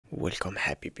welcome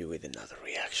Habibi with another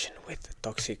reaction with the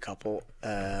toxic couple.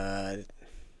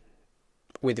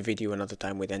 With the video another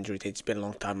time with Andrew Tate. It's been a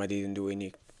long time I didn't do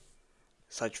any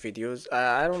such videos.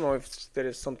 I don't know if there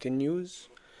is something new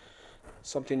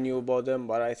about them,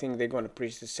 but I think they're gonna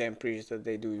preach the same preach that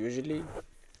they do usually.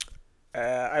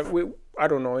 I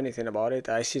don't know anything about it.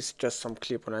 I see just some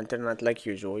clip on internet like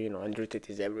usual. You know, Andrew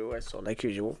Tate is everywhere, so like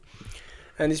usual.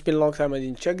 And it's been a long time I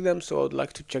didn't check them, so I'd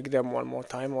like to check them one more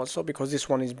time also, because this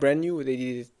one is brand new. They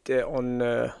did it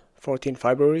on 14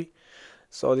 February,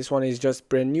 so this one is just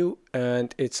brand new,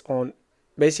 and it's on,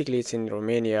 basically it's in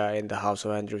Romania in the house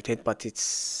of Andrew Tate, but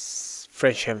it's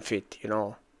Fresh and Fit, you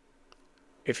know.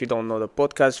 If you don't know the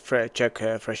podcast, check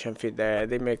Fresh and Fit.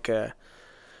 They make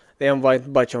they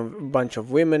invite bunch of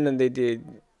women, and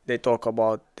they talk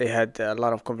about, they had a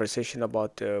lot of conversation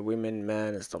about women,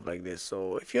 men, and stuff like this.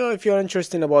 So if you're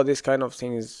interested about this kind of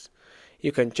things,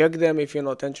 you can check them. If you're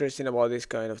not interested about this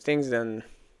kind of things, then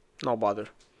no bother.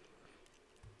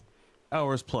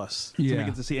 Hours plus. Yeah, so we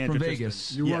get to see Andrew from Vegas.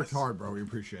 Tristan. You worked hard, bro. We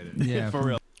appreciate it. Yeah, for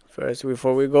real. First,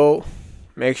 before we go,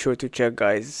 make sure to check,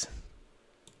 guys.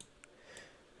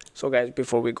 So guys,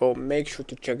 before we go, make sure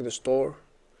to check the store.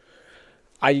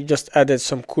 I just added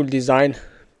some cool design.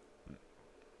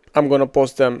 I'm gonna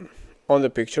post them on the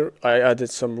picture. I added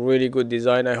some really good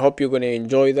design. I hope you're gonna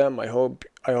enjoy them. I hope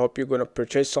you're gonna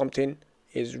purchase something.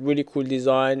 It's really cool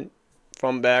design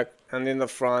from back and in the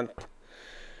front.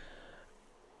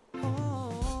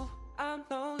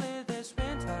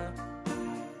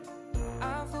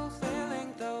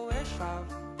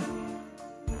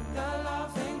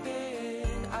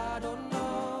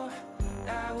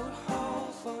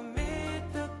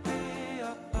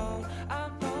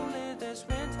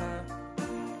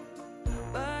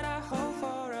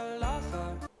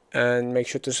 And make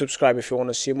sure to subscribe if you want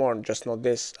to see more, just not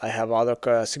this. I have other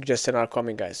suggestions are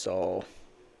coming, guys, so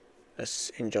let's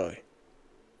enjoy.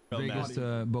 Vegas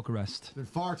to Bucharest. It's been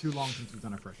far too long since we've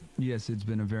done a Fresh and Fit. Yes, it's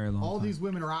been a very long All time. these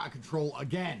women are out of control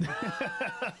again.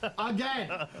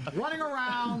 Again. Running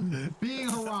around, being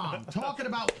haram, talking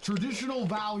about traditional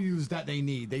values that they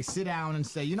need. They sit down and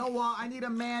say, you know what, I need a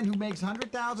man who makes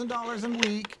 $100,000 a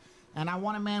week, and I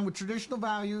want a man with traditional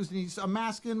values, and he's a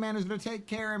masculine man who's going to take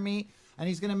care of me, and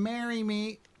he's going to marry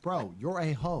me. Bro, you're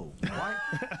a hoe, right?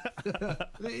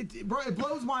 Bro, it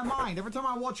blows my mind. Every time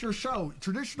I watch your show,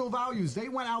 traditional values, they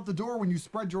went out the door when you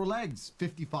spread your legs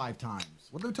 55 times.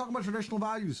 What are they talking about traditional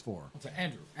values for? So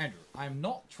Andrew, I'm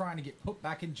not trying to get put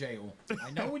back in jail. I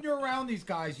know when you're around these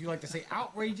guys, you like to say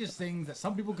outrageous things that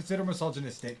some people consider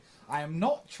misogynistic. I am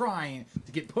not trying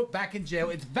to get put back in jail.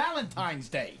 It's Valentine's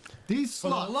Day. These sluts. For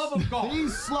the love of God.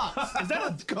 These sluts. Is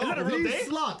that a real These day?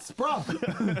 sluts, bro.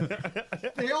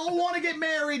 They all want to get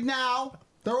married now.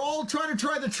 They're all trying to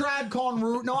try the tradcon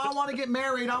route. No, I want to get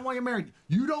married. I want to get married.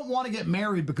 You don't want to get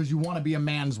married because you want to be a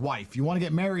man's wife. You want to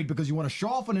get married because you want to show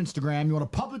off on Instagram. You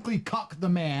want to publicly cuck the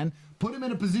man, put him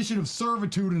in a position of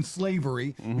servitude and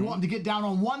slavery. You want him to get down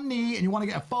on one knee, and you want to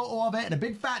get a photo of it and a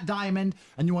big fat diamond,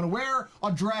 and you want to wear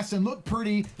a dress and look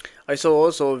pretty. I saw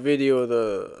also a video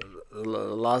the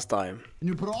last time. And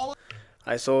you put all.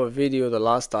 I saw a video the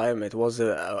last time. It was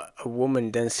a woman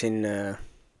dancing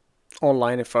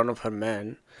online in front of her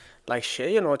man, like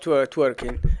she, you know,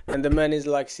 twerking, and the man is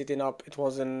like sitting up. It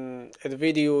was the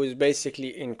video is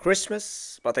basically in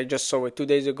Christmas, but I just saw it 2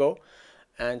 days ago,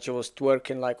 and she was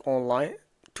twerking like online,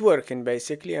 twerking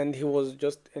basically, and he was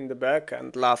just in the back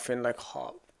and laughing like,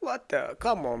 oh, what the,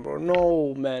 come on, bro.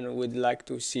 No man would like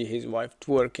to see his wife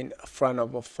twerking in front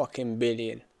of a fucking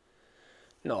billion.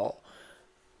 No.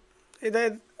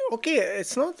 Okay,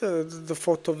 it's not the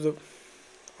fault of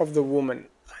the woman.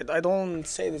 I don't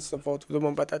say this is the fault of the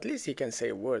woman, but at least he can say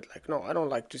a word like, no, I don't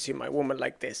like to see my woman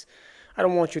like this. I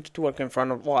don't want you to twerk in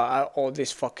front of all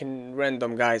these fucking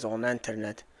random guys on the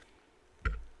internet.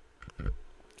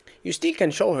 You still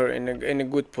can show her in a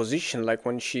good position, like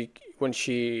when you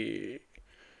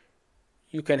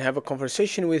can have a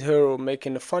conversation with her or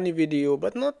making a funny video,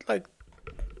 but not like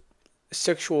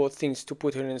sexual things, to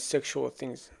put her in sexual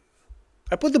things.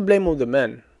 I put the blame on the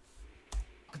man.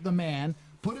 The man,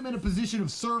 put him in a position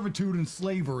of servitude and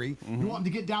slavery. You want him to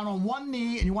get down on one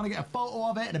knee, and you want to get a photo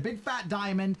of it and a big fat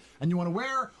diamond, and you want to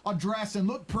wear a dress and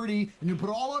look pretty, and you put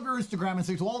it all over your Instagram and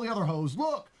say to all the other hoes,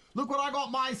 look what I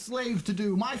got my slave to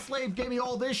do. My slave gave me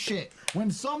all this shit.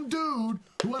 When some dude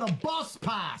who had a bus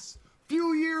pass,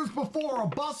 few years before, a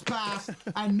bus pass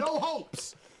and no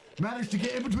hopes, managed to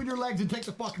get in between your legs and take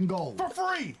the fucking gold. For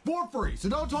free! For free. So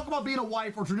don't talk about being a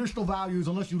wife or traditional values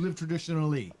unless you live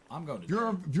traditionally. I'm going to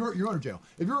jail. You're going to jail.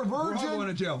 If you're a virgin, We're all going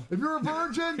to jail. If you're a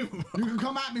virgin, you can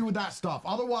come at me with that stuff.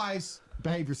 Otherwise,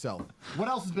 behave yourself. What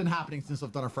else has been happening since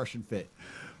I've done a Fresh and Fit?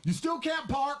 You still can't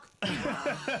park.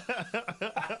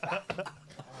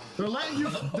 They're letting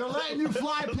you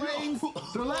fly planes.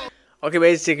 Okay,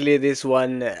 basically this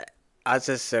one, as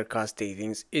a sarcastic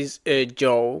things, is a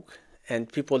joke,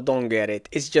 and people don't get it.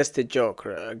 It's just a joke,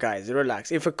 guys.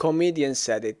 Relax. If a comedian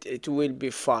said it, it will be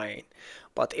fine.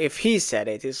 But if he said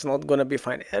it, it's not gonna be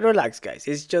fine. Relax, guys.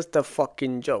 It's just a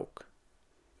fucking joke.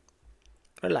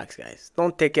 Relax, guys.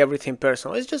 Don't take everything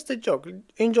personal. It's just a joke.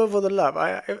 Enjoy for the love.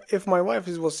 If my wife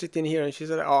was sitting here and she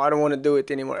said, "Oh, I don't want to do it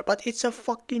anymore," but it's a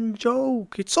fucking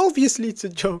joke. It's a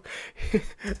joke.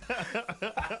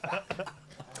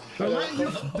 They're letting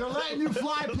you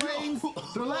fly planes.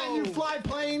 They're letting you fly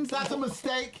planes. That's a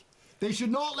mistake. They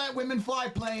should not let women fly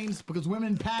planes because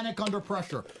women panic under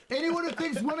pressure. Anyone who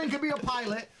thinks women can be a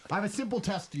pilot, I have a simple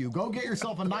test for you. Go get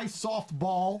yourself a nice soft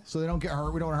ball so they don't get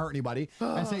hurt. We don't want to hurt anybody.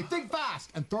 And say, think fast,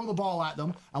 and throw the ball at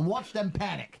them and watch them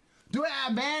panic. Do it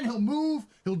at a man, he'll move,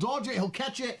 he'll dodge it, he'll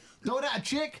catch it. Throw it at a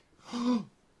chick.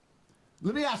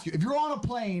 Let me ask you, if you're on a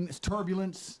plane, it's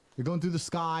turbulence, you're going through the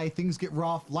sky, things get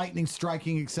rough, lightning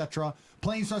striking, etc.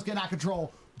 Plane starts getting out of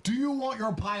control. Do you want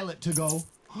your pilot to go?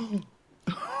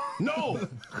 No!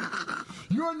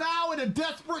 You're now in a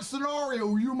desperate scenario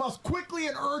where you must quickly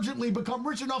and urgently become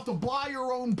rich enough to buy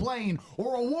your own plane,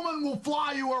 or a woman will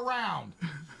fly you around.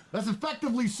 That's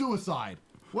effectively suicide.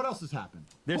 What else has happened?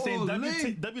 They're saying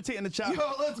W Tate in the chat.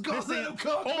 Yo, let's go. They're saying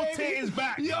Old Tate is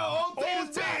back. Yo, Old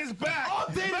Tate is back.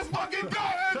 Old Tate is fucking go,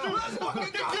 Andrew. Let's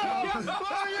fucking go.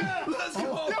 Oh, yeah. Let's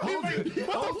go.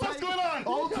 What the fuck's going on?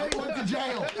 Old Tate went to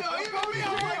jail. Yo, he put me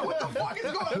on. What the fuck is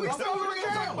going on? We still were going to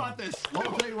talk about this.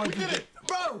 Old Tate went to jail.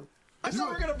 Bro, I thought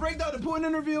we were going to break down the Putin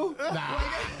interview. Nah.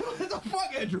 What the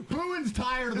fuck, Andrew? Putin's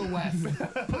tired of the West.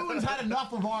 Putin's had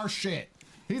enough of our shit.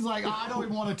 He's like, I don't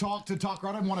even want to talk.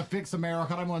 I don't want to fix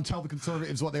America. I don't want to tell the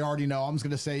conservatives what they already know. I'm just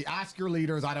going to say, ask your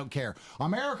leaders. I don't care.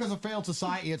 America's a failed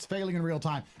society. It's failing in real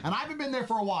time. And I haven't been there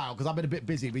for a while because I've been a bit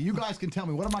busy. But you guys can tell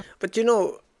me, what am I... But you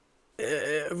know,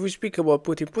 if we speak about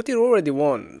Putin already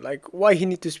won. Like, why he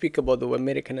need to speak about the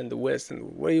American and the West?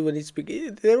 And why he need to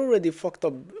speak? They're already fucked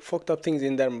up things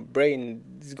in their brain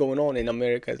is going on in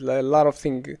America. It's like a lot of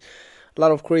things... A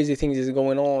lot of crazy things is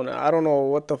going on. I don't know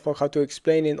what the fuck, how to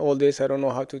explain it, all this. I don't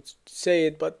know how to say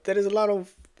it, but there is a lot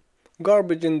of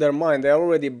garbage in their mind. They're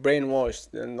already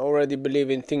brainwashed and already believe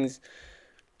in things.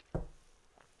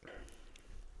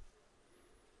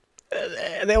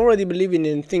 They already believing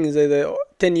in things that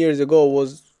 10 years ago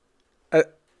was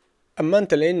a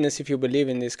mental illness. If you believe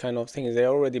in this kind of things, they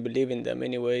already believe in them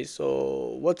anyway.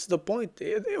 So what's the point?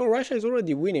 Russia is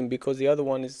already winning because the other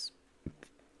one is...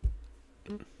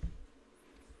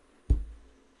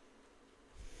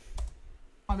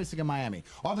 I'm missing in Miami.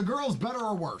 Are the girls better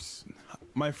or worse?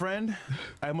 My friend,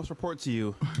 I must report to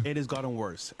you, it has gotten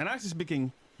worse. And actually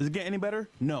speaking, does it get any better?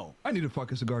 No. I need a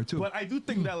fucking cigar too. But I do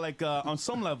think that, like, on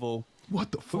some level,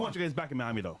 What the we fuck? want you guys back in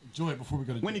Miami, though. Enjoy it before we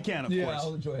go to jail. When you can, of Yeah, course.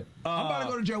 I'll enjoy it. I'm about to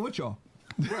go to jail with y'all.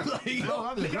 Go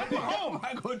home.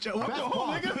 I go to jail with Best, y'all.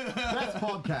 best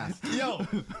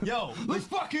podcast. Yo, let's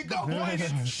fucking go, boys.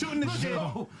 Shooting the shit.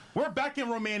 We're back in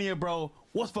Romania, bro.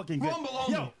 What's fucking good? Rumble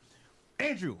on Yo, me.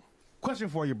 Andrew, question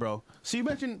for you, bro. So you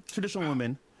mentioned traditional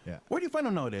women. Yeah. Where do you find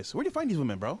them nowadays? Where do you find these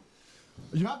women, bro?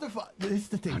 You have to. This is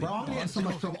the thing, bro. I'm getting so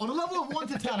much trouble. On a level of 1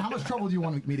 to 10, how much trouble do you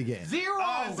want me to get in?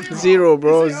 Zero,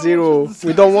 bro. Zero.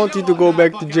 We don't want you to go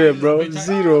back to jail, bro.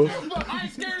 Zero. Look, I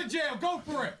ain't scared of jail. Go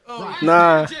for it. I ain't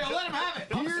Nah. scared of jail. Let him have it.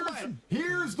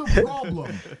 Here's the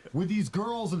problem with these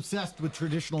girls obsessed with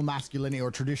traditional masculinity or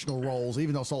traditional roles,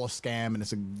 even though it's all a scam and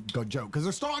it's a good joke. Because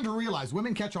they're starting to realize,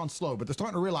 women catch on slow, but they're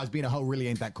starting to realize being a hoe really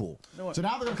ain't that cool. So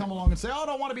now they're going to come along and say, oh, I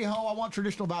don't want to be a hoe, I want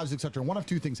traditional values, etc. And one of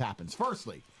two things happens.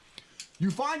 Firstly, you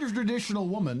find a traditional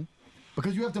woman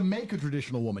because you have to make a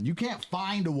traditional woman. You can't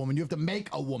find a woman. You have to make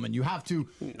a woman. You have to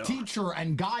teach her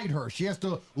and guide her. She has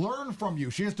to learn from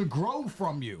you. She has to grow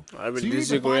from you. I would so you need to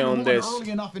disagree find a on woman this. early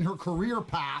enough in her career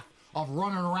path of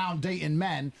running around dating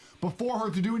men before her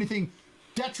to do anything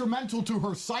detrimental to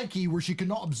her psyche where she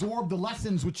cannot absorb the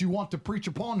lessons which you want to preach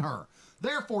upon her.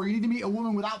 Therefore, you need to meet a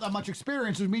woman without that much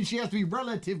experience, which means she has to be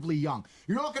relatively young.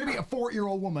 You're not going to meet a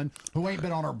 4-year-old woman who ain't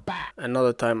been on her back.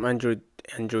 Another time, Andrew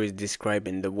is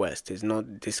describing the West. He's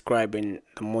not describing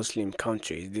the Muslim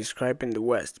country. He's describing the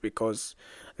West because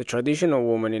the traditional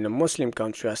woman in a Muslim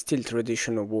country are still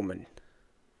traditional women.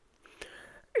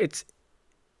 It's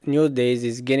nowadays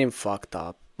is getting fucked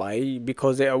up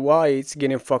because why it's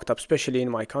getting fucked up, especially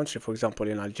in my country, for example,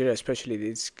 in Algeria, especially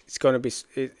it's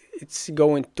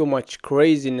going too much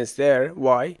craziness there.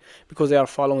 Why? Because they are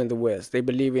following the West. They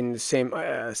believe in the same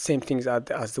things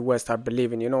as the West are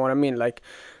believing. You know what I mean? Like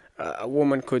a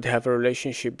woman could have a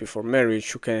relationship before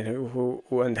marriage,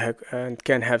 and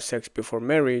can have sex before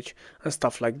marriage and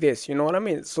stuff like this. You know what I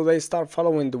mean? So they start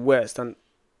following the West,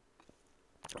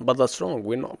 but that's wrong.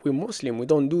 We're Muslim. We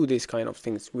don't do these kind of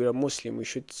things. We are Muslim. You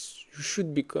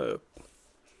should be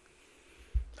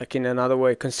like in another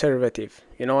way conservative.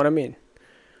 You know what I mean?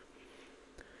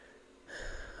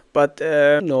 But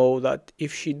know that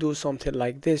if she do something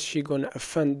like this, she gonna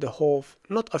offend the whole,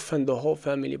 not offend the whole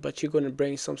family, but she gonna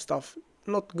bring some stuff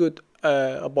not good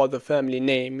about the family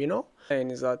name, you know? And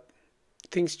is that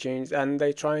things change and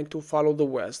they trying to follow the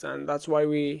West, and that's why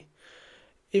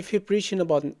if he preaching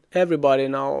about everybody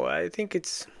now, I think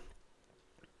it's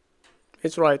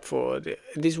right for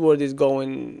this world is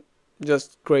going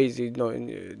just crazy, you know,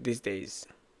 these days.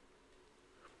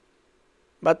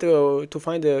 But to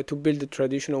build a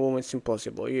traditional woman is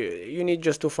impossible. You need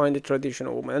just to find a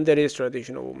traditional woman, and there is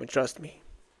traditional woman. Trust me.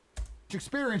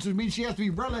 Experience means she has to be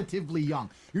relatively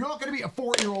young. You're not going to be a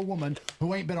 4-year-old woman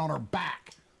who ain't been on her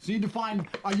back. So you need to find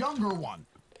a younger one.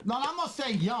 No, I'm not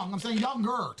saying young. I'm saying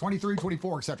younger, 23,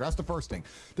 24, etc. That's the first thing.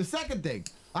 The second thing,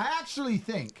 I actually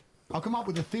think I'll come up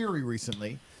with a theory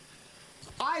recently.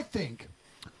 I think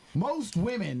most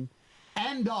women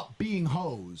end up being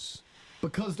hoes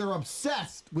because they're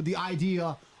obsessed with the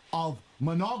idea of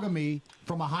monogamy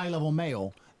from a high-level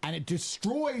male, and it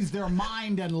destroys their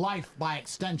mind and life by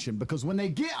extension, because when they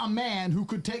get a man who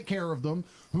could take care of them,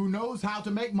 who knows how to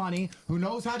make money, who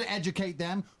knows how to educate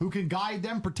them, who can guide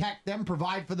them, protect them,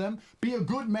 provide for them, be a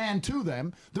good man to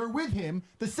them, they're with him.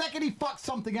 The second he fucks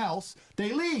something else,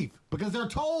 they leave because they're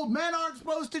told men aren't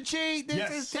supposed to cheat.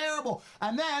 This is terrible.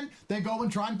 And then they go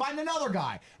and try and find another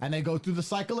guy, and they go through the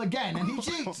cycle again, and he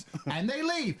cheats, and they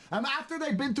leave. And after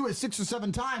they've been through it 6 or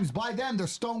 7 times, by then they're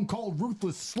stone cold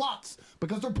ruthless sluts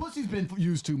because their pussy's been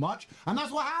used too much. And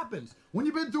that's what happens. When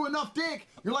you've been through enough dick,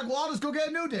 you're like, well, I'll just go get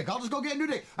a new dick. I'll just go get a new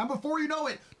dick. And before you know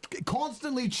it,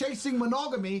 constantly chasing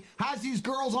monogamy has these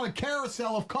girls on a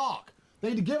carousel of cock. They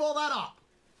need to give all that up.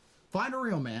 Find a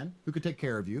real man who could take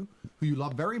care of you, who you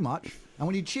love very much. And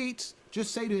when he cheats,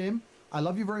 just say to him, I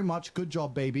love you very much. Good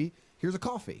job, baby. Here's a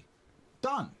coffee.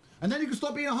 Done. And then you can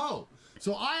stop being a hoe.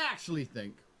 So I actually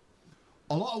think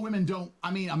a lot of women don't.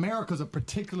 I mean, America's a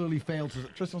particularly failed.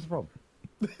 Tristen, what's the problem?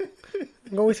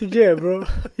 Going to jail, bro.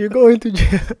 You're going to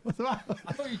jail. I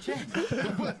thought you changed.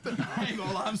 I ain't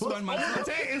gonna lie, I'm sweating my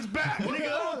Tate is back.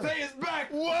 Nigga, Tate is back.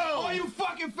 Whoa. All you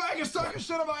fucking faggots talking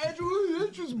shit about Andrew.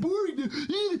 Andrew's boring.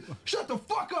 Shut the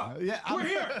fuck up. Yeah, we're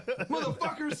here,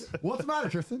 motherfuckers. What's the matter,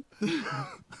 Tristen?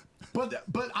 But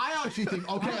I actually think,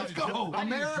 okay, Let's go.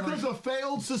 America's a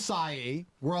failed society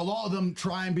where a lot of them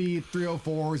try and be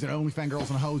 304s and OnlyFans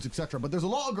girls and hoes, etc. But there's a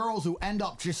lot of girls who end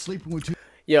up just sleeping with two.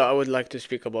 Yeah, I would like to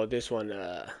speak about this one.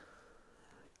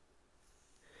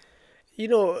 You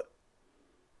know,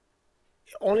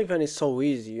 OnlyFans is so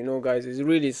easy, you know, guys. It's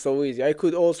really so easy. I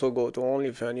could also go to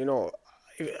OnlyFans, you know.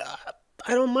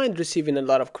 I don't mind receiving a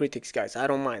lot of critics, guys. I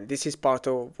don't mind. This is part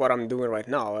of what I'm doing right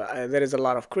now. There is a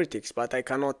lot of critics, but I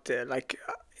cannot,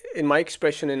 in my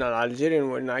expression in an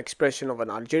Algerian, in an expression of an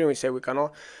Algerian, we say we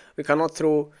cannot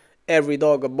throw every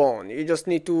dog a bone. You just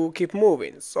need to keep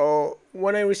moving. So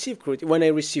when I receive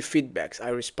feedbacks, I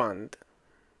respond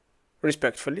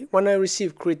respectfully. When I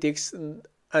receive critics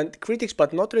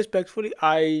but not respectfully,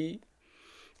 I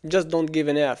just don't give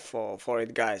an F for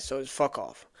it, guys. So fuck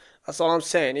off. That's all I'm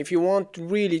saying. If you want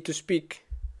really to speak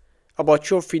about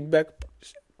your feedback,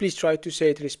 please try to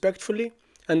say it respectfully,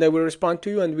 and I will respond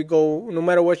to you, and we go, no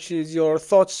matter what is your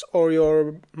thoughts or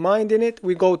your mind in it,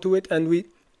 we go to it and we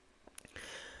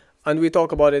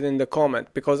talk about it in the comment,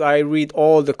 because I read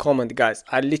all the comment, guys.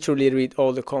 I literally read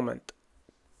all the comment,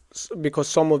 because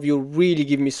some of you really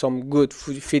give me some good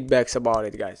feedbacks about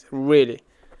it, guys. Really.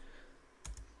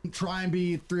 Try and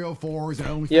be 304s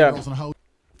and OnlyFans girls and hoes.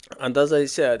 And as I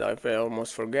said, I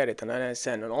almost forget it. And then I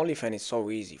said, an OnlyFans is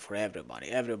so easy for everybody.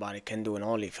 Everybody can do an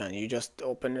OnlyFans. You just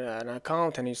open an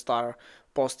account and you start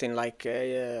posting like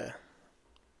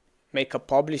make a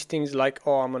publish things like,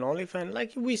 oh, I'm an OnlyFans.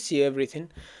 Like, we see everything.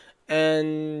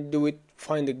 And do it,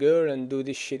 find a girl and do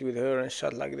this shit with her and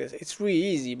shit like this. It's really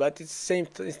easy, but it's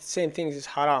the same thing as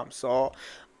haram. So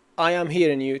I am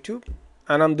here in YouTube,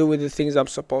 and I'm doing the things I'm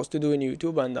supposed to do in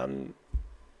YouTube, and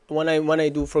when I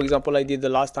do, for example, I did the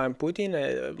last time Putin,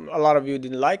 a lot of you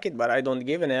didn't like it, but I don't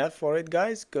give an F for it,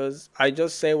 guys, because I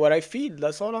just say what I feel.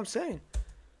 That's all I'm saying.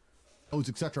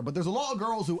 Etc. But there's a lot of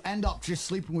girls who end up just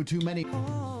sleeping with too many.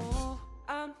 Oh,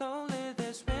 I'm lonely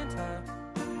this winter.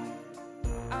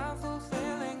 I'm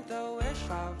fulfilling the wish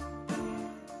of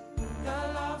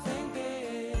your loving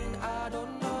being. I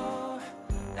don't know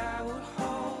that would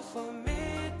hold for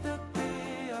me to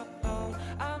be alone.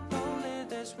 I'm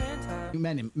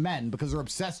men because they're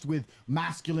obsessed with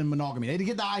masculine monogamy. They need to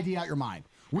get the idea out your mind.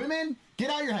 Women, get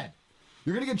out of your head.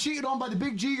 You're going to get cheated on by the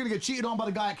big G. You're going to get cheated on by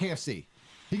the guy at KFC.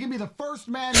 He can be the first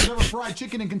man who's ever fried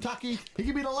chicken in Kentucky. He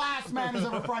can be the last man who's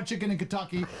ever fried chicken in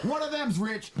Kentucky. One of them's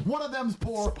rich. One of them's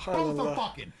poor. Both are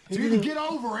fucking. So you either get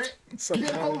over it.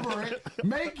 Get over it.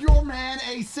 Make your man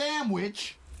a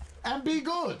sandwich. And be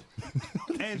good.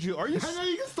 Andrew, are you? And then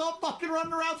you can stop fucking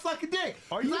running around sucking dick.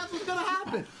 Are you? That's what's gonna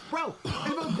happen, bro.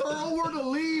 If a girl were to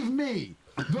leave me,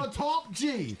 the top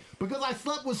G, because I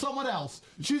slept with someone else,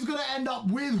 she's gonna end up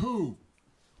with who?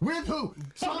 With who?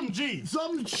 Some G.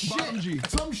 Some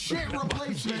shit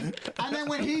replacement. And then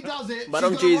when he does it,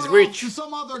 Bottom she's G gonna is run off rich. to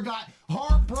some other guy,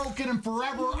 heartbroken and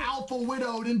forever alpha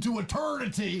widowed into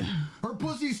eternity. Her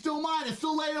pussy's still mine. It's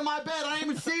still laying in my bed. I ain't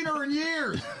even seen her in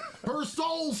years. Her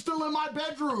soul's still in my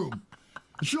bedroom.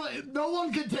 No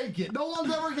one can take it. No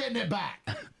one's ever getting it back.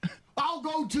 I'll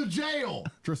go to jail.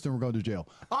 Tristen, we're going to jail.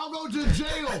 I'll go to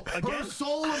jail. Her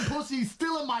soul and pussy's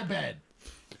still in my bed.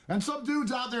 And some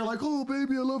dude's out there like, oh,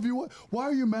 baby, I love you. Why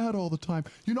are you mad all the time?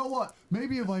 You know what?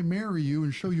 Maybe if I marry you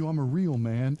and show you I'm a real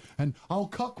man, and I'll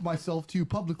cuck myself to you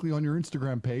publicly on your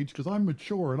Instagram page because I'm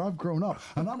mature and I've grown up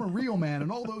and I'm a real man,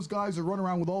 and all those guys who run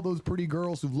around with all those pretty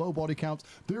girls who've low body counts,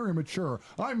 they're immature.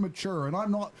 I'm mature and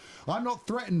I'm not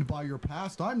threatened by your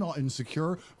past. I'm not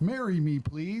insecure. Marry me,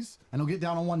 please. And he'll get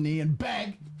down on one knee and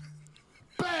beg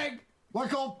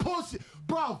like a pussy.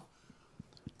 Bro,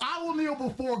 I will kneel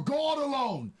before God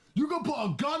alone. You can put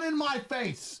a gun in my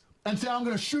face and say, I'm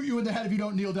going to shoot you in the head if you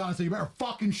don't kneel down, and say, you better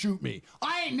fucking shoot me.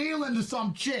 I ain't kneeling to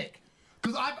some chick,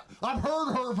 because I've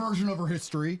heard her version of her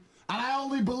history, and I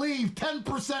only believe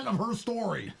 10% of her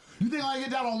story. You think I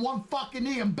get down on one fucking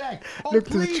knee and beg? Oh, Look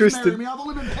please Tristen. marry me. I've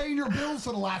only been paying your bills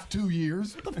for the last 2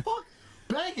 years. What the fuck?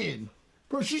 Begging?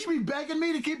 Bro, she should be begging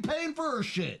me to keep paying for her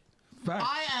shit. Fact.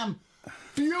 I am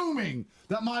fuming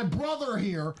that my brother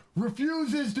here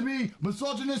refuses to be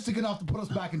misogynistic enough to put us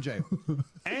back in jail.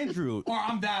 Andrew. Or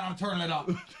I'm down. I'm turning it up.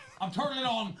 I'm turning it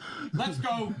on. Let's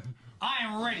go. I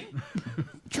am ready.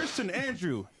 Tristen,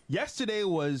 Andrew, yesterday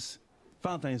was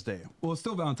Valentine's Day. Well, it's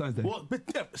still Valentine's Day. Well, but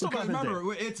yeah, still because Valentine's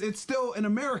remember, Day. it's still in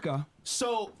America.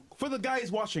 So for the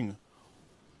guys watching,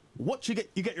 what you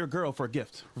get your girl for a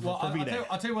gift Well, for I'll V-Day?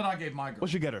 tell you what I gave my girl.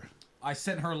 What you get her? I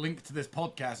sent her a link to this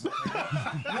podcast.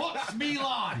 Watch me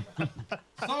live.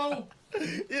 So,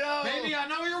 baby, I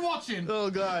know you're watching. Oh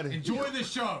God! Enjoy the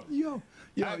show. Yo,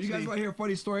 you Actually, guys want to hear a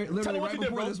funny story? Literally, what right you did,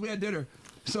 before bro. this, we had dinner.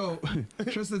 So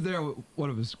Tristan's there with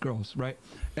one of his girls, right?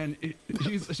 And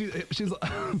she's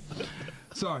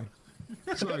sorry,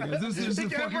 guys. This is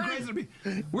just fucking crazy to me.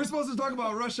 We're supposed to talk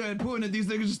about Russia and Putin, and these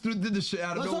niggas just did this shit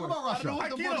out of Let's nowhere. talk about Russia.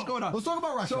 What the fuck's going on? Let's talk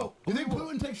about Russia. So, you think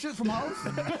Putin takes shit from hoes?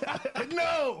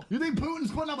 No. You think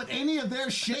Putin's putting up with any of their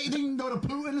shit? You think you can go to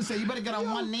Putin and say, you better get on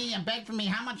one knee and beg for me?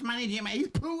 How much money do you make? He's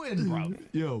Putin, bro.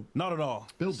 Yo, Not at all.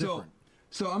 Built different.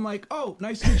 So I'm like, oh,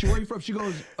 nice to meet you. Where are you from? She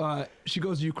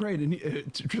goes Ukraine,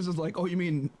 and Tristan's like, oh, you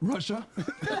mean Russia?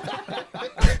 I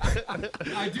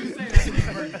do say that to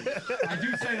Ukrainians. I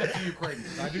do say that to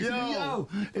Ukrainians. I do say that. Yo,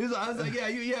 I was like,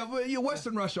 well, you're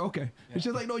Western Russia, okay. And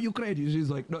she's like, no, Ukraine. She's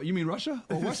like, no, you mean Russia?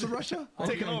 Or Western Russia?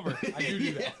 Taking over. I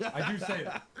do that. I do say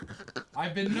that.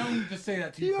 I've been known to say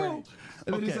that to Yo. Ukrainians.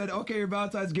 And then he said, okay, your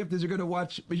Valentine's gift is you're gonna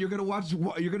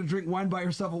drink wine by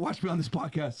yourself and watch me on this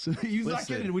podcast. He's not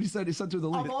kidding when he said through the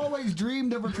link. I've always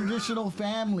dreamed of a traditional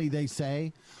family, they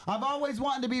say. I've always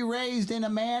wanted to be raised in a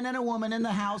man and a woman in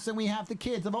the house, and we have the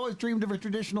kids. I've always dreamed of a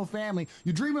traditional family.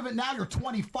 You dream of it now, you're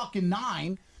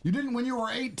 20-fucking-9. You didn't when you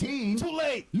were 18. Too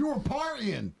late. You were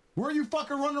partying. Where are you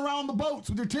fucking running around the boats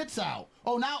with your tits out?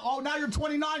 Oh, now you're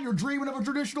 29, you're dreaming of a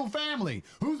traditional family.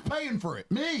 Who's paying for it?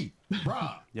 Me.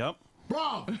 Bruh. Yep.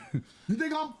 Bro, you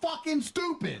think I'm fucking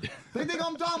stupid? They think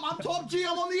I'm dumb. I'm top G.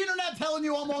 I'm on the internet telling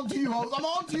you I'm on to you hoes. I'm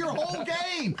on to your whole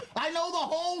game. I know the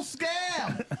whole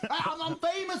scam. I'm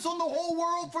famous on the whole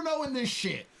world for knowing this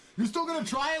shit. You're still gonna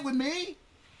try it with me?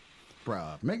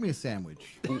 Bruh, make me a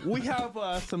sandwich. We have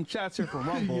some chats here from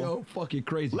Rumble. Yo, fucking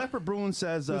crazy. Leopard Bruin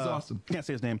says, This is awesome. Can't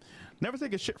say his name. Never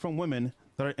take a shit from women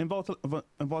that are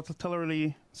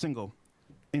involuntarily single.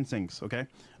 Instincts, okay?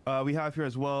 We have here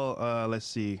as well, let's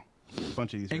see, a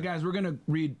bunch of these. And here. guys, we're gonna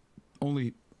read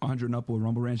only 100 and up with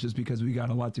Rumble Ranch just because we got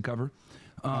a lot to cover.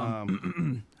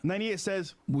 98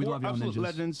 says, We "For love y'all, absolute ninjas."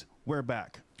 legends, we're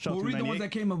back." Shout out We'll to read the ones 98.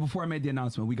 that came up before I made the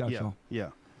announcement. We got Yeah, y'all. yeah.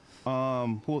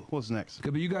 Who's next?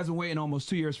 But you guys have been waiting almost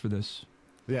 2 years for this.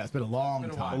 Yeah, it's been a long A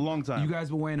time. long time. You guys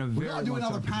been waiting a We very gotta do long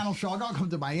another time for panel this. show. I gotta come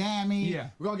to Miami. Yeah.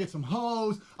 We gotta get some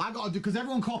hoes. I gotta do because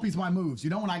everyone copies my moves. You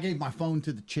know when I gave my phone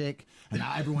to the chick and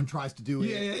now everyone tries to do it.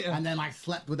 Yeah. And then I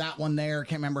slept with that one there.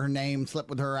 Can't remember her name. Slept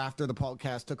with her after the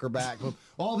podcast. Took her back.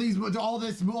 all these moves,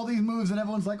 and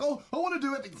everyone's like, oh, I want to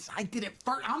do it. But I did it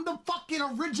first. I'm the fucking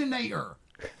originator.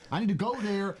 I need to go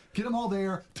there, get them all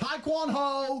there.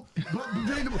 Taekwondo,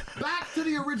 back to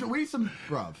the original. We need some,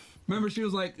 bruv. Remember, she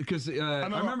was like, because I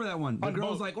remember that one. The girl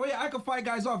was like, oh yeah, I can fight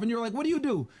guys off. And you were like, what do you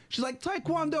do? She's like,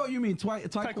 Taekwondo. You mean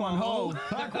Taekwondo?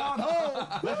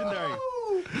 Taekwondo. Legendary.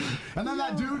 And then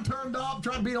that dude turned up,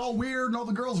 tried to be all weird, and all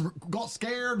the girls got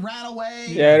scared, ran away.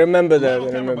 Yeah, I remember that. Long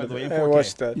I time, remember by the way, that. in I 4K.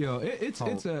 watched that. Yo,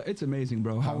 it's amazing,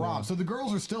 bro. How, Rob, so the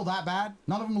girls are still that bad?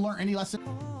 None of them learned any lesson?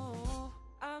 Ooh,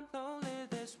 I'm lonely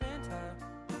this winter.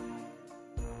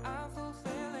 I'm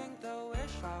fulfilling the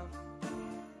wish of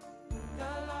your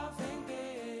loving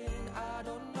being. I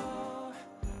don't know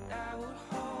that would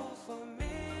hold for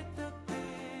me to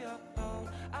be alone.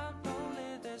 I'm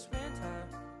lonely this winter.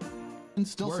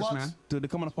 Still Worse, sluts? man. Dude, they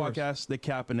come on the podcast, they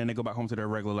cap, and then they go back home to their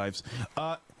regular lives.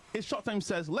 It's Short Time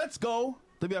says, let's go.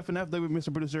 WFNF,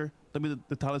 Mr. Producer,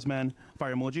 the Talisman,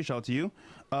 fire emoji, shout out to you.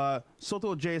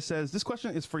 Soto J says, this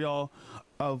question is for y'all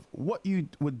of what you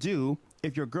would do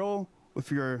if your girl,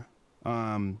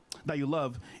 that you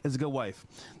love is a good wife.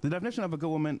 The definition of a good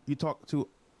woman you talk to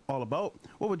all about,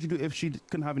 what would you do if she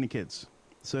couldn't have any kids?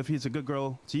 So if he's a good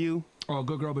girl to you. Oh,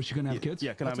 good girl, but she couldn't have kids?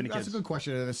 Yeah, couldn't have any That's kids. a good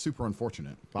question, and it's super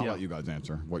unfortunate. I'll Yeah. let you guys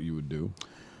answer what you would do.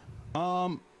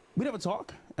 We'd have a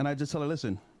talk, and I just tell her,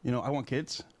 listen, I want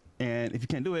kids, and if you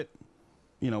can't do it,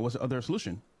 what's the other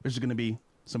solution? There's just going to be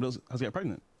somebody else has to get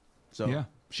pregnant. So Yeah.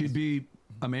 She'd be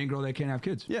a main girl that can't have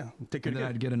kids. yeah, take care And of then the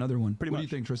I'd kid. get another one. Pretty What do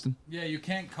much. you think, Tristan? Yeah, you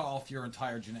can't cut off your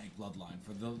entire genetic bloodline.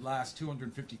 For the last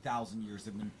 250,000 years,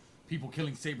 there have been people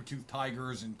killing saber-toothed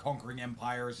tigers and conquering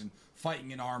empires and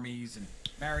fighting in armies and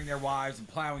marrying their wives and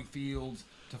plowing fields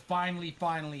to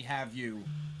finally have you.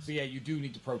 So yeah, you do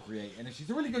need to procreate. And if she's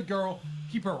a really good girl,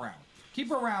 keep her around. Keep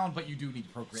her around, but you do need to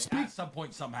procreate at some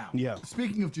point somehow. Yeah.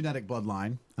 Speaking of genetic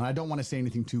bloodline, and I don't want to say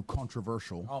anything too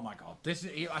controversial. Oh my God!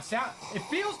 It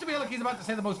feels to me like he's about to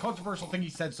say the most controversial thing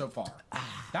he's said so far.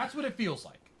 That's what it feels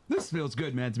like. This feels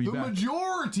good, man, to be The back.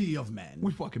 majority of men,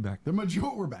 We fucking back. we're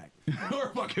back. We're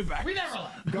fucking back. We never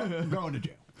left. Going to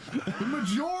jail. The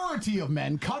majority of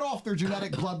men cut off their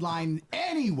genetic bloodline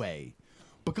anyway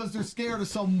because they're scared of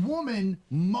some woman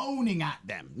moaning at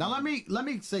them. Now let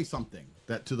me say something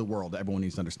that to the world that everyone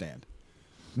needs to understand.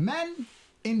 Men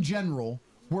in general,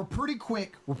 we're pretty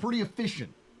quick, we're pretty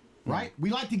efficient, right?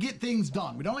 We like to get things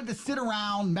done. We don't like to sit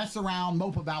around, mess around,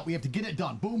 mope about. We have to get it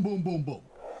done. Boom, boom, boom, boom.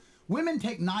 Women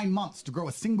take 9 months to grow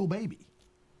a single baby.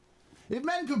 If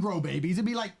men could grow babies, it'd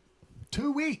be like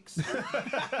 2 weeks. You're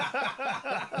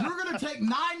gonna take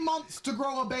 9 months to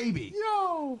grow a baby.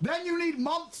 Yo. Then you need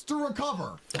months to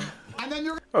recover, and then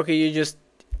you're. Okay, you just.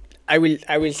 I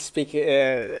will speak.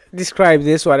 Describe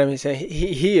this. What I'm saying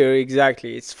here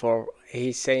exactly. It's for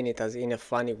he's saying it as in a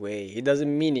funny way. He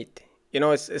doesn't mean it.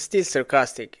 It's still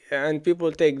sarcastic, and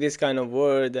people take this kind of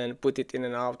word and put it in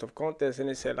and out of context, and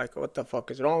they say like, "What the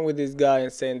fuck is wrong with this guy?"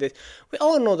 and saying this. We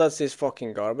all know that's this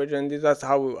fucking garbage, and that's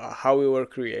how we were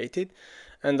created,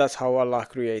 and that's how Allah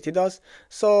created us.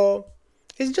 So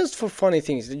it's just for funny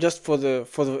things, just for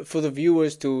the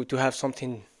viewers to have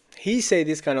something. He say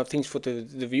this kind of things for the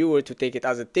viewer to take it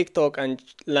as a TikTok and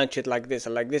launch it like this,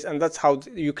 and that's how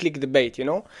you click the bait.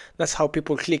 That's how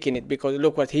people click in it because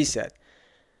look what he said.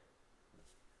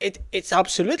 It's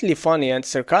absolutely funny and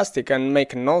sarcastic and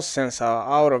make no sense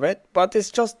out of it, but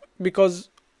it's just because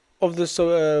of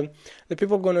the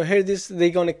people gonna hear this,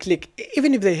 they gonna click.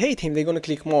 Even if they hate him, they're gonna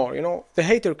click more. The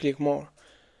hater click more.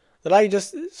 The like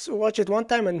just watch it one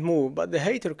time and move, but the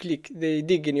hater click, they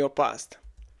dig in your past.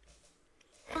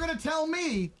 You're gonna tell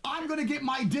me I'm gonna get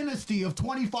my dynasty of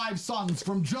 25 sons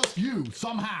from just you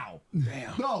somehow.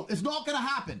 Damn. No, it's not gonna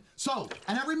happen. So,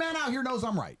 and every man out here knows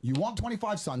I'm right. You want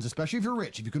 25 sons, especially if you're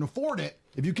rich. If you can afford it.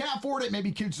 If you can't afford it,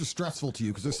 maybe kids are stressful to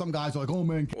you because there's some guys like, oh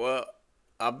man. Well,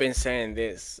 I've been saying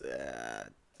this.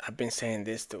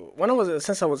 Too.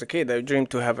 Since I was a kid, I dreamed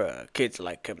to have kids.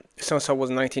 Since I was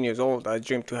 19 years old, I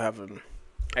dreamed to have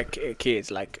kids.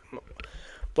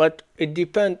 But it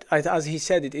depends, as he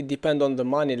said, it depends on the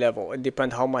money level. It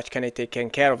depends how much can I take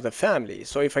care of the family.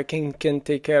 So if I can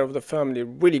take care of the family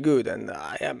really good, and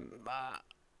I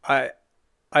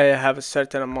have a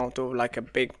certain amount of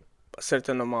a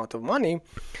certain amount of money,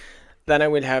 then I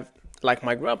will have like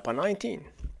my grandpa 19.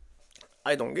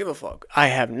 I don't give a fuck. I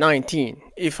have 19.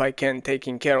 If I can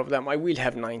taking care of them, I will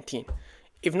have 19.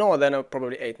 If no, then I'll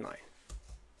probably 8, 9.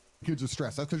 kids are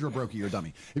stressed. That's because you're a brokey, you're a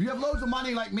dummy. If you have loads of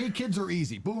money like me, kids are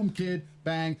easy. Boom, kid,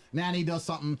 bang, nanny does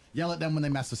something, yell at them when they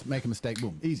make a mistake,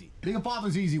 boom, easy. Being a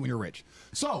father's easy when you're rich.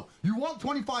 So, you want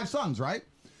 25 sons, right?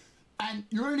 And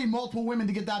you're gonna need multiple women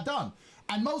to get that done.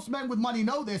 And most men with money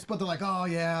know this, but they're like, oh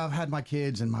yeah, I've had my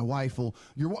kids and my wife will,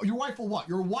 your wife will what?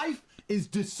 Your wife is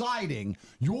deciding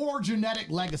your genetic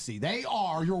legacy.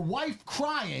 Your wife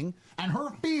crying and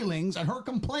her feelings and her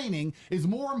complaining is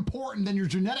more important than your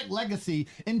genetic legacy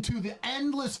into the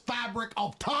endless fabric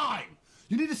of time.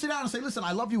 You need to sit down and say, listen,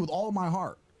 I love you with all of my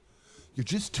heart. You're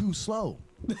just too slow.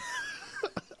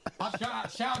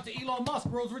 Shout out to Elon Musk,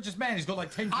 world's richest man. He's got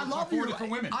like 10 I love 4 you.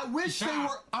 different women. I wish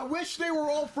they were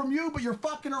all from you, but you're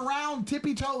fucking around,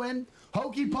 tippy-toeing,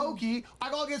 hokey pokey.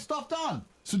 I gotta get stuff done.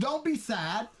 So don't be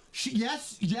sad.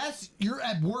 Yes, your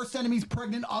worst enemy's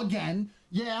pregnant again.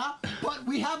 Yeah, but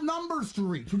we have numbers to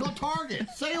reach. We got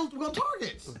targets. Sales, we got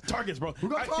targets. Targets, bro. We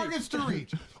got targets to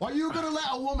reach. Are you gonna let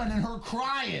a woman and her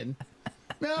crying?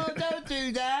 No, don't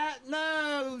do that.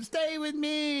 No, stay with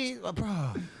me,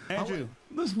 bro. Andrew,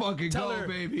 Let's fucking tell go, her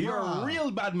baby. you're a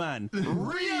real bad man.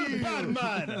 Real bad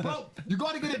man. Bro, you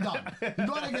gotta get it done. You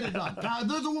gotta get it done. Now, if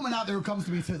there's a woman out there who comes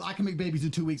to me and says, I can make babies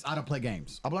in 2 weeks, I don't play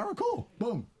games. I'll be like, all right, cool.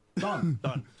 Boom. Done.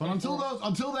 Done. But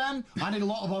until then, I need a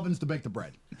lot of ovens to bake the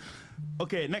bread.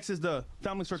 Okay, next is the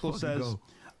family circle says, go.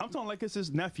 I'm Tom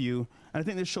Leykis' nephew, and I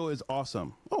think this show is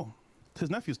awesome. Oh, his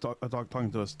nephew's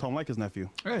talking to us. Tom Leykis' nephew.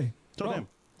 Hey, Tell bro, him.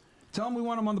 Tell him we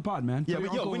want him on the pod, man. Yeah, Tell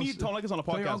your we uncle- need Tom Leykis on the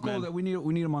tell your podcast, uncle man. that we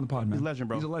need him on the pod, man. He's a legend,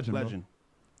 bro. He's a legend, Legend.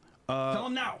 Tell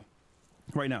him now.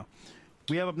 Right now.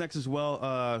 We have up next as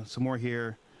well some more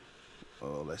here.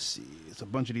 Oh, let's see. It's a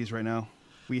bunch of these right now.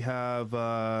 We have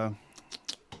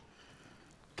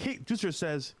Kate Juicer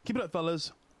says, keep it up,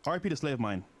 fellas. RIP to Slave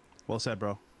Mine. Well said,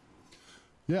 bro.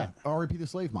 Yeah, R.I.P. the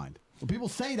slave mind. Well, people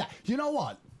say that. You know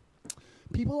what?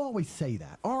 People always say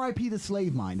that. R.I.P. the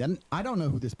slave mind. And I don't know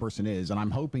who this person is, and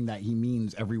I'm hoping that he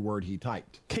means every word he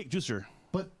typed. Kate Juicer.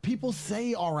 But people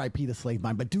say R.I.P. the slave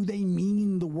mind, but do they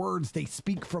mean the words they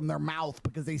speak from their mouth?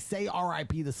 Because they say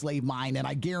R.I.P. the slave mind, and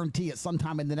I guarantee it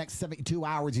sometime in the next 72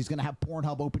 hours he's going to have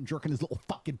Pornhub open jerking his little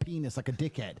fucking penis like a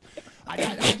dickhead. I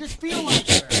just feel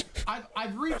like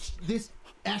I've reached this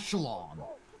echelon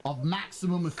of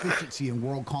maximum efficiency in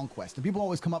world conquest. And people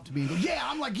always come up to me and go, yeah,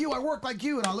 I'm like you, I work like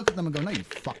you. And I look at them and go, no, you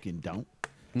fucking don't.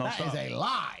 That is a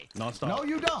lie. Non-stop. No,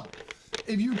 you don't.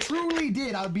 If you truly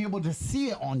did, I would be able to see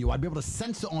it on you. I'd be able to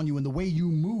sense it on you in the way you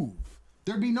move.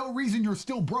 There'd be no reason you're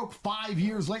still broke 5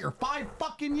 years later. 5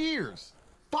 fucking years.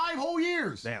 5 whole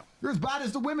years. Damn. You're as bad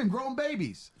as the women growing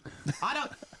babies. When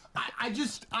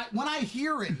I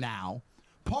hear it now,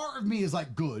 part of me is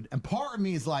like, good. And part of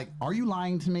me is like, are you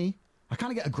lying to me? I kind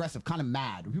of get aggressive, kind of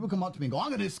mad. When people come up to me and go, I'm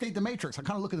going to escape the Matrix, I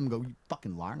kind of look at them and go, you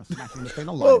fucking liar. I'm smashing in the face.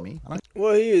 Don't lie to me.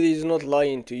 Well, he's not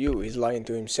lying to you. He's lying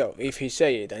to himself. If he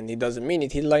say it and he doesn't mean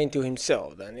it, he's lying to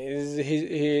himself. Then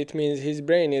it means his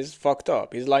brain is fucked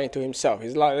up. He's lying to himself.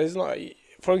 He's not.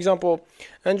 For example,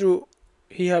 Andrew,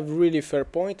 he have really fair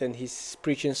point and he's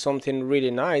preaching something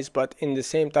really nice. But in the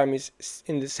same time,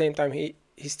 he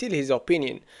still his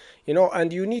opinion, you know.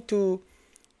 And you need to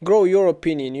grow your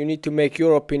opinion. You need to make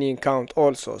your opinion count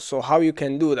also. So how you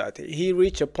can do that? He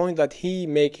reached a point that he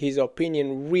make his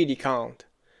opinion really count.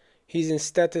 He's in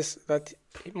status that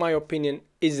my opinion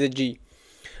is the G.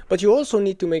 But you also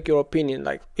need to make your opinion.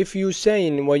 Like, if you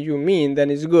saying what you mean, then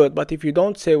it's good. But if you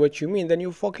don't say what you mean, then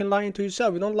you're fucking lying to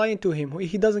yourself. You don't lying to him.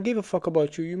 He doesn't give a fuck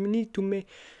about you. You need to make,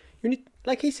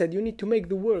 like he said, you need to make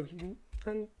the work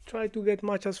and try to get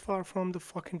much as far from the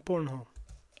fucking Pornhub.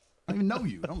 I don't even know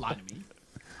you. Don't lie to me.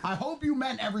 I hope you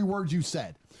meant every word you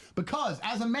said. Because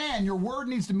as a man, your word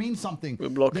needs to mean something. We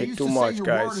block they it used too to much, say your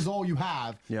guys. word is all you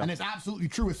have. Yeah. And it's absolutely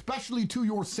true, especially to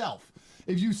yourself.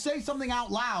 If you say something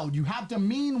out loud, you have to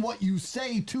mean what you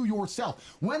say to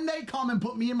yourself. When they come and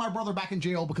put me and my brother back in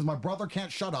jail because my brother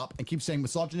can't shut up and keep saying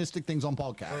misogynistic things on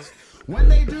podcasts, when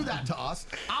they do that to us,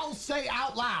 I'll say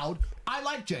out loud, I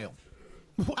like jail.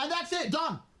 And that's it,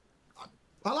 done.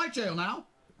 I like jail now.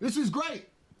 This is great.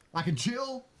 I can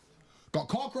chill. Got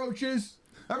cockroaches.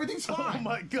 Everything's fine. Oh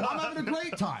my God. I'm having a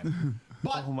great time.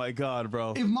 But Oh my God,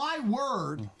 bro. if my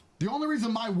word, the only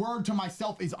reason my word to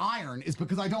myself is iron is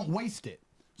because I don't waste it.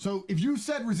 So if you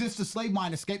said resist the slave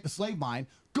mine, escape the slave mine,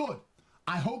 good.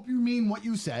 I hope you mean what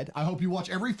you said. I hope you watch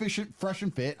every Fresh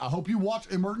and Fit. I hope you watch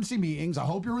emergency meetings. I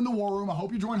hope you're in the war room. I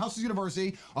hope you join Hustlers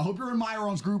University. I hope you're in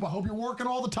Myron's group. I hope you're working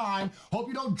all the time. Hope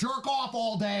you don't jerk off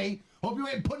all day. Hope you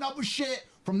ain't putting up with shit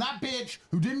from that bitch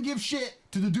who didn't give shit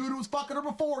to the dude who was fucking her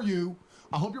before you.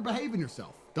 I hope you're behaving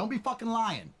yourself. Don't be fucking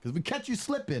lying. Because if we catch you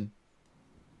slipping.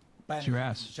 Bang, your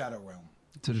ass. Shadow realm.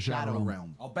 To the Shadow Realm.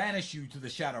 Realm. I'll banish you to the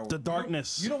Shadow. The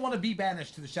darkness. You don't want to be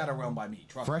banished to the Shadow Realm by me.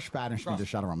 Trust Fresh me. banishment to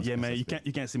Shadow Realm. Yeah, man, you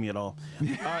can't see me at all.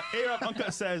 A-Rob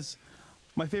Uncut says,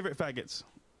 my favorite faggots.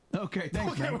 Okay,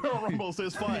 thanks, Okay, man. we're on Rumble, so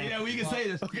it's fine. Yeah, we can say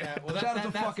this. Yeah, well, Shout out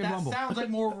to fucking that Rumble. sounds like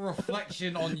more of a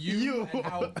reflection on you,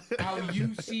 and how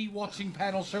you see watching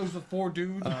panel shows with 4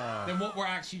 dudes than what we're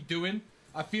actually doing.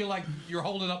 I feel like you're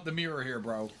holding up the mirror here,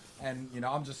 bro. And you know,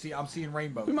 I'm seeing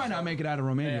rainbows. We might not make it out of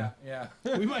Romania. Yeah.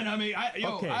 We might not make. I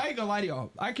ain't gonna lie to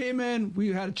y'all. I came in.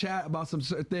 We had a chat about some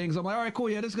certain things. I'm like, all right, cool.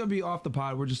 Yeah, this is gonna be off the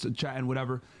pod. We're just chatting,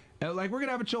 whatever. And like, we're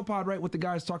gonna have a chill pod, right, with the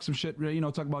guys, talk some shit, you know,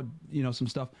 talk about, you know, some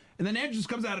stuff. And then Andrew just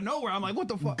comes out of nowhere. I'm like, what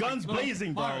the fuck? Guns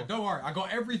blazing, bro. Alright, don't worry. I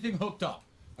got everything hooked up.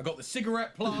 I got the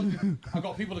cigarette plug. I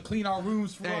got people to clean our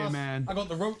rooms for Hey, us. man. I got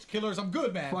the roach killers. I'm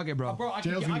good, man. Fuck it, bro. I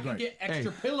Jail's gonna be can great. get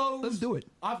extra Hey, pillows. let's do it.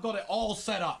 I've got it all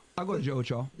set up. I'll go to jail with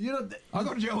y'all. You know, I'll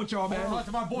go to jail with y'all, man. Shout out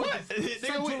to my boys.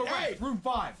 Central Arrest, room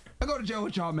 5. I'll go to jail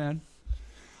with y'all, man.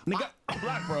 Nigga, I'm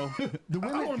black, bro. the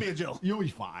women, I don't want to be in jail. You'll be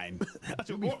fine.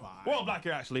 You'll be fine. We're all black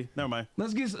here, actually. Never mind.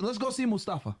 Let's go see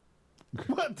Mustafa.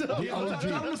 What the? Tell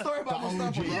him the story about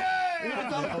Mustafa.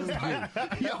 Bro.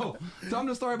 Yo, tell him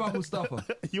the story about Mustafa.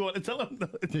 You want to tell him?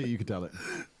 Yeah, you can tell it.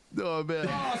 Oh, man.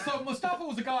 So Mustafa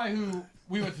was a guy who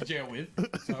we went to jail with.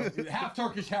 So half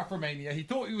Turkish, half Romania. He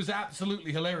thought he was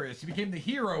absolutely hilarious. He became the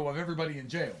hero of everybody in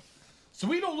jail. So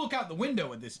we don't look out the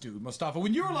window at this dude, Mustafa.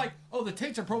 When you were like, oh, the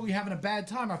Tates are probably having a bad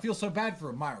time. I feel so bad for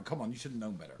him. Myron, come on, you should have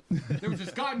known better. There was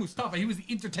this guy, Mustafa. He was the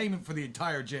entertainment for the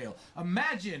entire jail.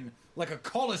 Imagine like a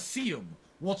coliseum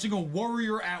watching a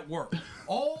warrior at work.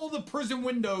 All the prison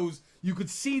windows, you could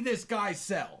see this guy's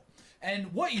cell.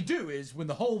 And what you do is, when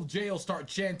the whole jail started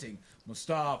chanting,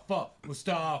 Mustafa,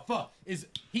 Mustafa, is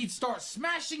he'd start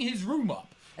smashing his room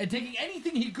up and taking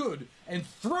anything he could and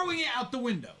throwing it out the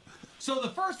window. So the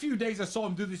first few days I saw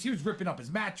him do this, he was ripping up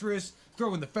his mattress,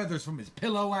 throwing the feathers from his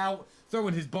pillow out,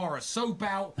 throwing his bar of soap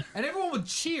out, and everyone would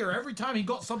cheer every time he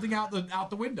got something out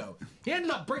the window. He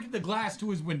ended up breaking the glass to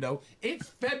his window. It's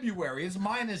February, it's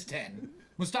 -10.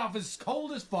 Mustafa's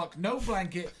cold as fuck, no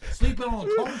blanket, sleeping on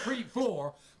a concrete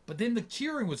floor. But then the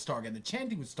cheering would start again, the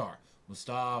chanting would start.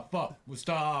 Mustafa,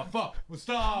 Mustafa,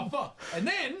 Mustafa. And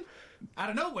then, out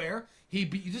of nowhere, you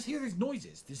just hear these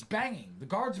noises, this banging. The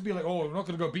guards would be like, oh, we're not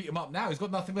going to go beat him up now. He's got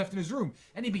nothing left in his room.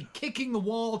 And he'd be kicking the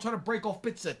wall, trying to break off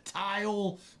bits of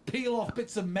tile, peel off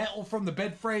bits of metal from the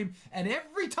bed frame. And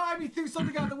every time he threw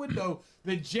something out the window,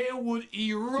 the jail would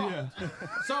erupt. Yeah.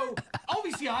 So,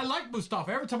 obviously, I like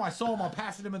Mustafa. Every time I saw him, I'm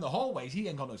passing him in the hallways. He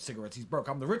ain't got no cigarettes. He's broke.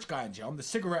 I'm the rich guy in jail. I'm the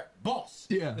cigarette boss.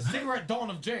 Yeah. The cigarette don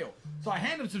of jail. So I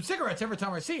hand him some cigarettes every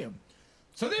time I see him.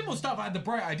 So then Mustafa had the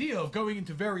bright idea of going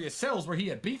into various cells where he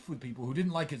had beef with people who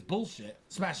didn't like his bullshit,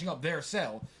 smashing up their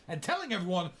cell, and telling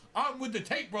everyone, I'm with the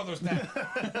Tate brothers now.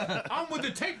 I'm with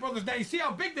the Tate brothers now. You see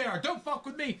how big they are. Don't fuck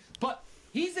with me. But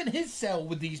he's in his cell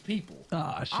with these people.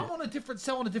 Ah, shit. I'm on a different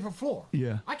cell on a different floor.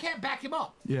 Yeah. I can't back him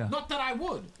up. Yeah. Not that I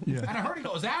would. Yeah. And I heard he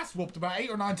got his ass whooped about 8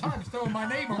 or 9 times throwing my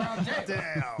name around jail.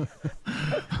 Damn.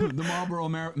 The Marlboro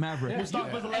Maverick.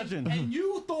 Mustafa's a legend. And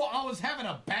you thought I was having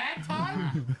a bad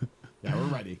time? Yeah,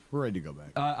 we're ready. We're ready to go back.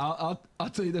 I'll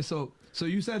tell you this. So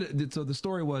you said so. The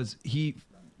story was he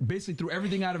basically threw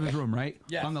everything out of his room, right?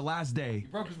 Yes. On the last day, He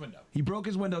broke his window. he broke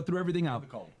his window, threw everything out, the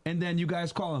cold. and then you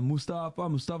guys call him Mustafa,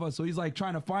 Mustafa. So he's like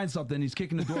trying to find something. He's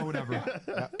kicking the door, whatever.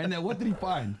 And then what did he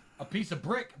find? A piece of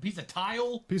brick, a piece of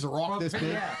tile. Piece of rock Broke- this big.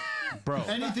 Yeah. Bro.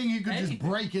 Anything you could just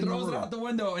break in the Throws it room. out the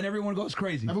window, and everyone goes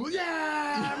crazy. Everyone,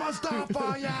 yeah,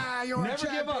 Mustafa, yeah, you're a Never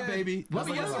give up, champion. baby. Let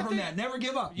me you know get the from thing- that. Never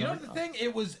give up. You know the thing?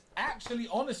 It was actually,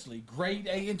 honestly, grade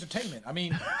A entertainment. I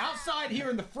mean, outside here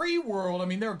in the free world, I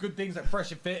mean, there are good things like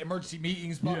Fresh and Fit, emergency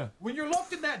meetings, but Yeah. when you're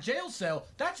locked in that jail cell,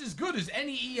 that's as good as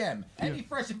any EM, any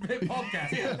Fresh and Fit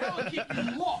podcast. That will keep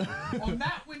you locked on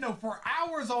that window for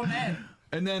hours on end.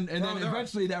 And then there-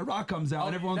 eventually that rock comes out,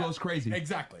 and everyone goes crazy.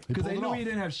 Exactly. Because they pulled it knew off. he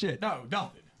didn't have shit. No,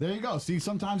 nothing. There you go. See,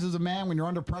 sometimes as a man, when you're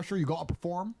under pressure, you got to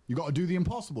perform. You got to do the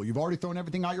impossible. You've already thrown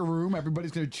everything out your room.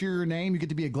 Everybody's going to cheer your name. You get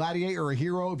to be a gladiator or a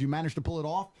hero if you manage to pull it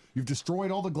off. You've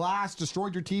destroyed all the glass,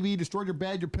 destroyed your TV, destroyed your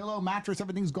bed, your pillow, mattress.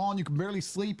 Everything's gone. You can barely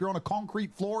sleep. You're on a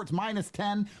concrete floor. It's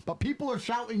 -10. But people are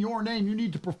shouting your name. You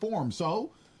need to perform.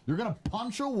 So you're going to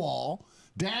punch a wall,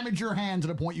 damage your hand to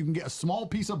the point you can get a small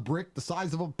piece of brick the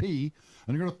size of a pea,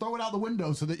 and you're going to throw it out the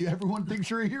window so that everyone thinks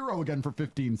you're a hero again for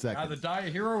 15 seconds. Either die a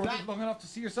hero or That- live long enough to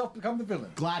see yourself become the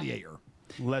villain. Gladiator.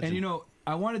 Legend. And you know,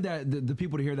 I wanted the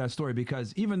people to hear that story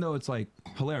because even though it's like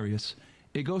hilarious,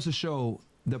 it goes to show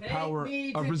the power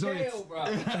of resilience.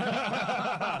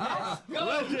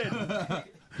 Legend.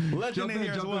 Legend Jump in in,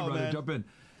 here as jump well, in, brother. man. Jump in.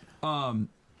 Can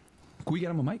we get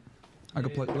him a mic? I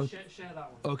could plug. Share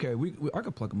that one. Okay, I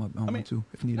could plug them up. I mean, too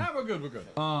if needed. Nah, we're good. We're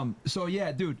good. So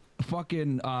yeah, dude,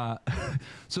 fucking.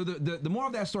 So the more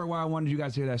of that story, why I wanted you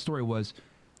guys to hear that story was,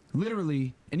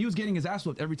 literally, and he was getting his ass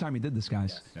whooped every time he did this,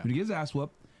 guys. Yes. But he gets his ass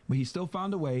whooped, but he still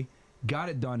found a way. Got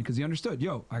it done because he understood.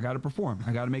 Yo, I got to perform.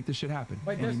 I got to make this shit happen.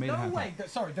 Wait, And there's he made it no happen. way.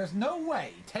 There's no way.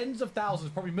 Tens of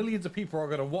thousands, probably millions of people are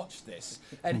going to watch this,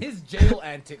 and his jail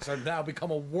antics are now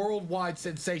become a worldwide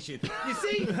sensation. You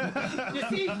see,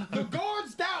 the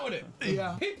guards doubted him.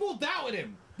 Yeah. People doubted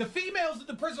him. The females in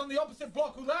the prison on the opposite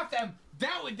block who laughed at him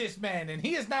doubted this man, and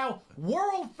he is now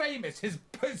world famous. His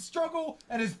struggle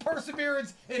and his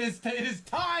perseverance in his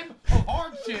time of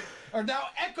hardship are now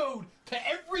echoed to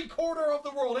every corner of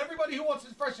the world. Everybody who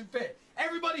watches Fresh and Fit,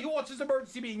 everybody who watches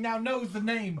Emergency Meeting now knows the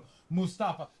name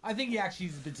Mustafa. I think he actually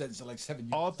has been sentenced to like 7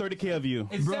 years. All 30K of you.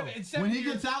 In Bro, seven When he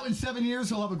years. gets out in 7 years,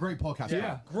 he'll have a great podcast.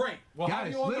 Yeah. Great. We'll have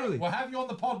Guys, you on literally. we'll have you on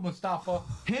the pod, Mustafa.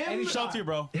 Him, Shout out to you,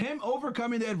 bro. him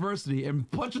overcoming the adversity and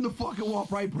punching the fucking wall,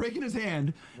 right, breaking his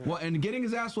hand, well, and getting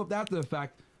his ass whooped after the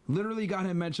fact, literally got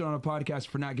him mentioned on a podcast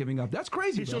for not giving up. That's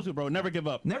crazy, He bro. shows you, bro. Never give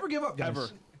up. Never give up, guys. Ever.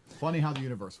 Funny how the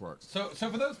universe works. So for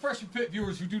those Fresh and Fit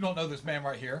viewers who do not know this man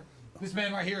right here, this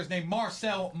man right here is named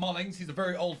Marcel Mullings. He's a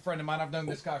very old friend of mine. I've known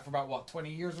this guy for about, what, 20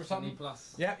 years or something? 20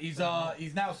 plus. Yeah, he's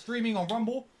now streaming on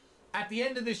Rumble. At the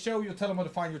end of this show, you'll tell him where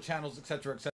to find your channels,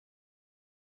 etc., etc.,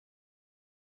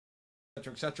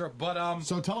 etc., etc. But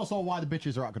So tell us all why the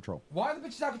bitches are out of control. why are the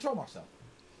bitches out of control, Marcel?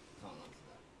 Can't answer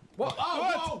that. What?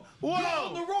 Oh, whoa! You're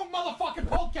on the wrong motherfucking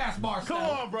podcast, Marcel. Come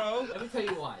on, bro. Let me tell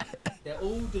you why. They're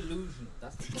all delusional.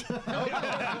 That's the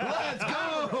Let's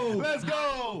go! Let's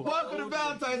go. Welcome to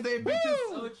Valentine's Day, bitches!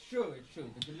 So it's true. It's true.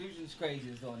 The delusion's crazy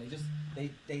as well.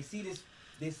 They see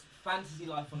this fantasy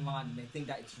life online and they think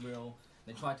that it's real.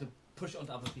 They try to push it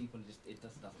onto other people and it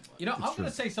just doesn't work. You know, I'm going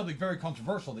to say something very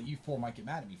controversial that you four might get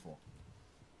mad at me for.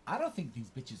 I don't think these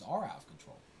bitches are out of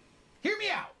control. Hear me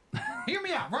out. Hear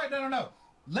me out. Right? No.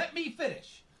 Let me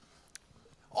finish.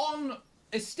 On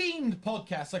esteemed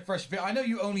podcasts like Fresh Fit, I know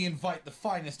you only invite the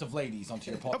finest of ladies onto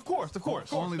your podcast. Of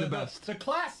course. Only the best. The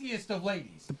classiest of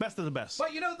ladies. The best of the best.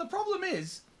 But you know, the problem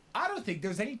is, I don't think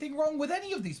there's anything wrong with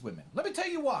any of these women. Let me tell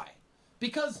you why.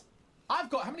 Because I've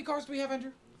got, how many cars do we have,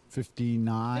 Andrew?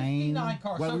 59. 59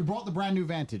 cars. Well, So- we brought the brand new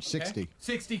Vantage, Okay? 60.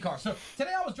 60 cars. So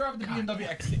today I was driving the BMW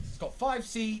X6. It's got 5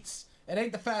 seats. It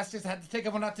ain't the fastest. I had to take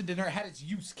everyone out to dinner. It had its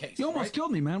use case. You almost right?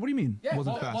 killed me, man. What do you mean? Yeah,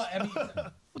 Wasn't well, fast. I mean,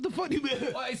 What the fuck do you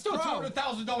mean? well, it's still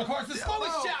 $200,000 car. It's the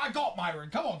slowest shit I got, Myron.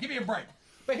 Come on, give me a break.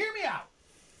 But hear me out.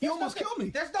 You There's almost nothing- killed me.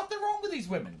 There's nothing wrong with these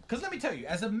women. Because let me tell you,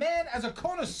 as a man, as a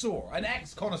connoisseur, an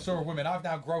ex-connoisseur of women, I've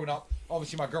now grown up.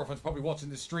 Obviously, my girlfriend's probably watching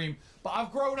this stream, but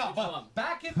I've grown up. But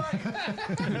back in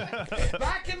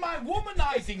my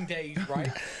womanizing days, right,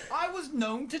 I was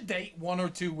known to date 1 or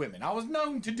 2 women. I was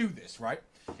known to do this, right?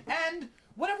 And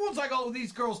when everyone's like, oh,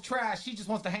 these girls trash, she just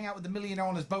wants to hang out with the millionaire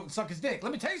on his boat and suck his dick.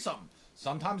 Let me tell you something.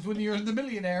 Sometimes when you're the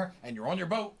millionaire and you're on your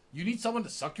boat, you need someone to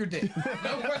suck your dick.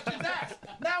 No questions asked.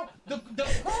 Now, the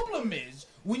problem is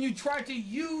when you try to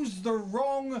use the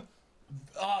wrong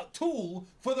tool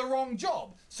for the wrong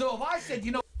job. So if I said,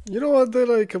 you know what I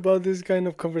like about this kind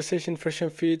of conversation, Fresh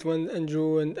and Fit, when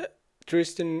Andrew and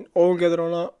Tristen all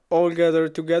gather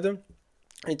together?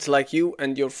 It's like you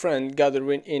and your friend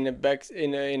gathering in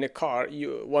a car.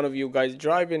 One of you guys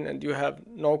driving, and you have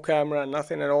no camera,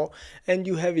 nothing at all, and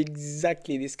you have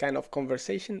exactly this kind of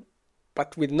conversation,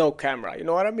 but with no camera. You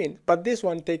know what I mean? But this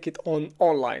one, take it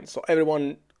online, so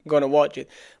everyone gonna watch it.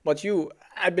 But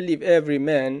I believe every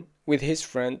man with his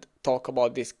friend talk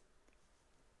about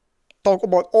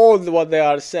all what they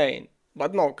are saying,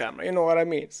 but no camera. You know what I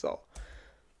mean? So.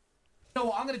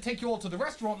 no, I'm going to take you all to the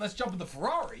restaurant, let's jump in the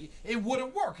Ferrari, it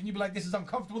wouldn't work. And you'd be like, this is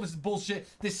uncomfortable, this is bullshit,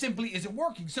 this simply isn't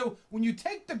working. So when you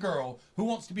take the girl who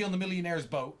wants to be on the millionaire's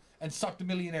boat and suck the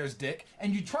millionaire's dick,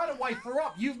 and you try to wife her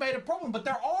up, you've made a problem. But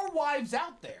there are wives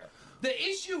out there. The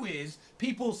issue is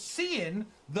people seeing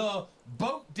the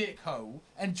boat dick hoe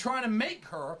and trying to make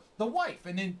her the wife.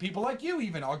 And then people like you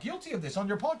even are guilty of this on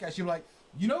your podcast. You're like,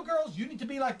 you know, girls, you need to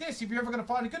be like this if you're ever going to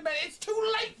find a good man. It's too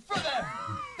late for them.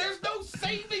 There's no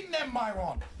saving them,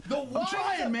 Myron. The wives,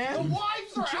 trying, man. The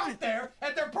wives are out there,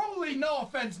 and they're probably, no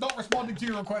offense, not responding to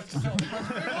your request. They're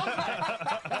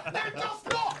just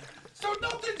not. So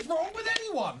nothing's wrong with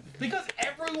anyone because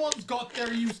everyone's got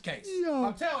their use case.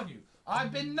 I'm telling you,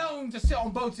 I've been known to sit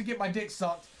on boats and get my dick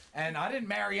sucked, and I didn't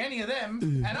marry any of them,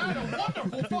 and I had a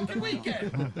wonderful fucking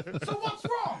weekend. So what's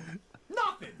wrong?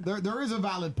 Nothing. There is a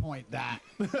valid point that.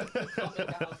 We're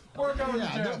going to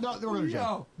jail. we're going to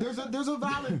jail. There's a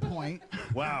valid point.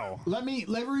 Wow. Let me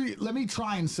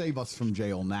try and save us from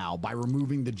jail now by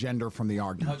removing the gender from the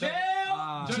argument.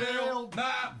 Jail! Jail!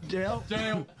 Jail.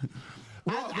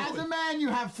 As a man, you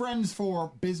have friends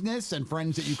for business and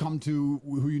friends that you come to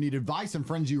who you need advice and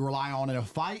friends you rely on in a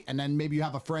fight. And then maybe you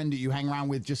have a friend that you hang around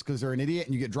with just because they're an idiot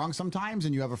and you get drunk sometimes.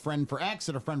 And you have a friend for X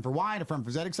and a friend for Y and a friend for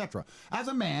Z, etc. As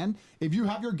a man, if you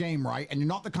have your game right and you're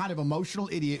not the kind of emotional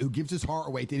idiot who gives his heart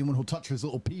away to anyone who'll touch his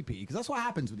little pee-pee, because that's what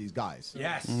happens with these guys.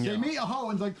 Yes. They meet a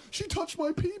hoe and it's like, she touched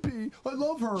my pee-pee. I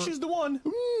love her. She's the one.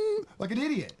 Like an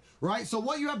idiot. Right? So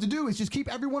what you have to do is just keep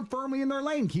everyone firmly in their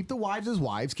lane. Keep the wives as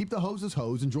wives. Keep the hoes as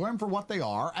hoes. Enjoy them for what they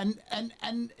are. And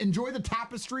enjoy the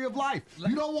tapestry of life.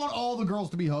 You don't want all the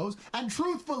girls to be hoes. And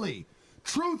truthfully,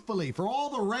 for all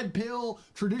the red pill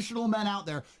traditional men out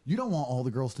there, you don't want all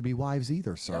the girls to be wives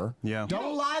either, sir. Yeah.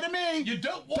 Don't lie to me.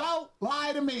 Don't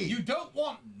lie to me. You don't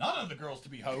want none of the girls to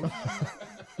be hoes.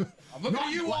 I'm looking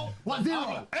at you. What?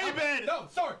 Zero. Hey, man. No,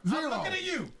 sorry. Zero. I'm looking at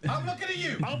you. I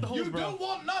love the hoes, You bro. don't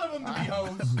want none of them to be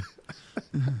hoes.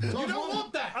 You don't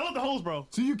want that. I love the hoes, bro.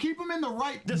 So you keep them in the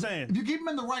right. Just saying. If you keep them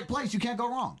in the right place, you can't go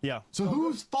wrong. Yeah. So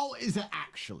whose fault is it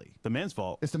actually? The man's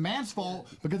fault. It's the man's fault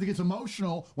because he gets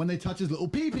emotional when they touch his little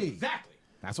pee-pee. Exactly.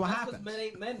 That's what That's happens. because men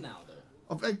ain't men now, though.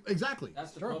 Exactly.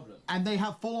 That's the problem. And they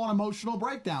have full-on emotional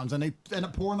breakdowns, and they end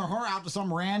up pouring their heart out to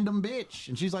some random bitch.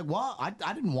 And she's like, "What?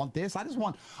 I didn't want this. I just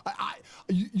want.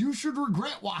 You should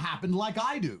regret what happened, like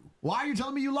I do. Why are you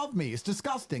telling me you love me? It's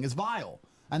disgusting. It's vile."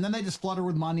 And then they just flood her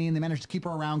with money, and they manage to keep her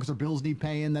around because her bills need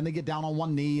paying. Then they get down on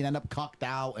one knee and end up cucked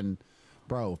out, and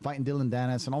bro, fighting Dylan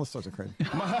Dennis and all this sorts of crazy.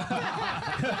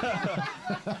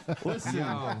 Listen,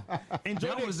 enjoy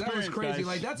That the was experience, crazy. guys.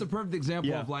 Like, that's a perfect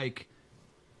example of like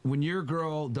when your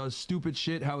girl does stupid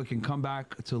shit, how it can come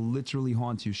back to literally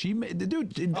haunt you. She made the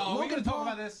dude. Oh, are we gonna talk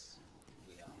about this?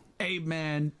 Hey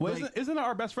man, Well, like, isn't it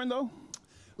our best friend though?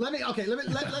 Let's because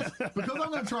I'm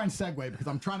gonna try and segue because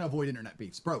I'm trying to avoid internet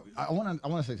beefs, bro. I wanna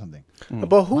say something.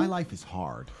 About who? My life is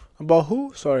hard. About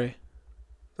who? Sorry.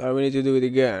 We need to do it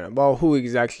again. About who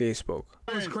exactly he spoke?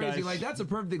 that was crazy. guys. Like, that's a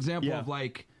perfect example of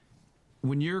like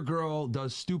when your girl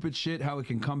does stupid shit, how it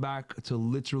can come back to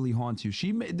literally haunt you.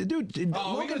 She made the dude.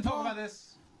 Oh, are we gonna talk about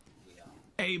this?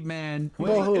 Hey man,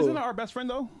 About who? Isn't it our best friend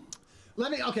though?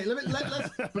 Let's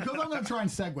because I'm gonna try and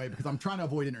segue because I'm trying to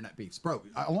avoid internet beefs, bro.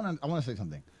 I wanna say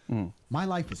something. My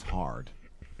life is hard.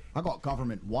 I got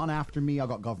government 1 after me. I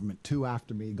got government 2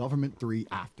 after me. Government 3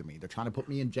 after me. They're trying to put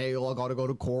me in jail. I got to go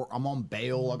to court. I'm on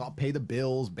bail. I got to pay the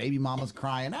bills. Baby mama's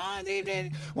crying. Why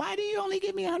do you only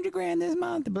give me $100,000 this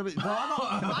month? But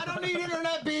I don't need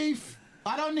internet beef.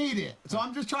 I don't need it. So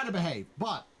I'm just trying to behave.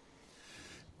 But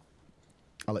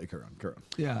I'll let you carry on. Carry on.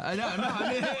 yeah, I know. No,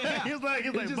 I mean, He's like,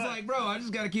 it's just like, bro, I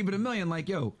just got to keep it a million. Like,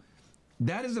 yo,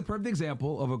 that is a perfect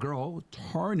example of a girl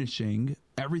tarnishing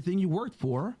everything you worked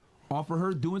for off of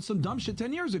her doing some dumb shit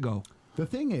 10 years ago. The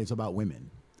thing is about women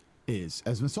is,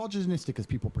 as misogynistic as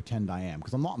people pretend I am,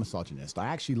 because I'm not a misogynist, I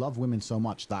actually love women so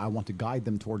much that I want to guide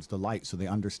them towards the light so they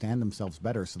understand themselves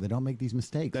better so they don't make these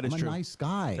mistakes. That is I'm true. a nice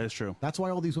guy. That is true. That's why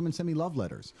all these women send me love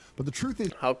letters. But the truth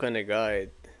is, How can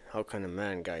a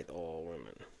man guide all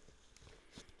women?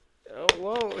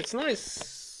 Well, it's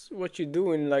nice what you're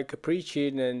doing, like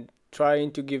preaching and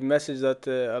trying to give message that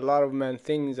a lot of men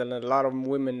things and a lot of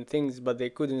women things, but they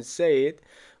couldn't say it.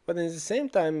 But at the same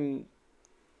time,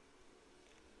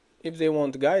 if they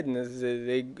want guidance,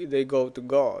 they go to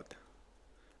God.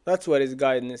 That's what his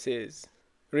guidance is.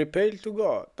 Repel to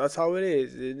God. That's how it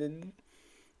is.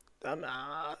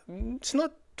 It's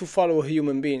not to follow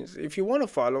human beings. If you want to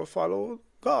follow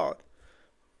God.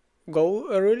 Go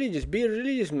be a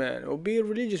religious man or be a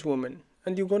religious woman,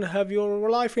 and you're gonna have your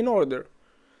life in order.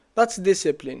 That's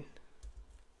discipline.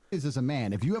 as a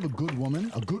man, if you have a good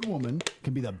woman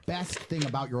can be the best thing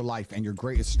about your life and your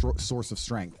greatest source of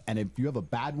strength. And if you have a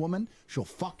bad woman, she'll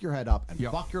fuck your head up and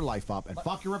fuck your life up and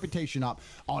fuck your reputation up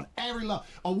on every level.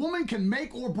 A woman can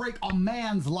make or break a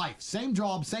man's life. Same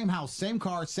job, same house, same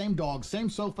car, same dog, same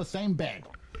sofa, same bed.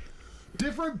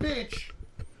 Different bitch,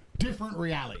 different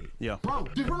reality. Yeah. Bro,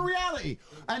 different reality.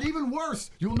 And even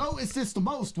worse, you'll notice this the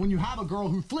most when you have a girl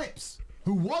who flips,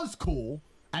 who was cool,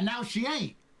 and now she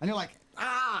ain't. And you're like,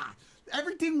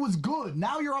 everything was good.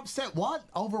 Now you're upset. What?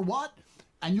 Over what?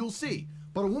 And you'll see.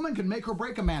 But a woman can make or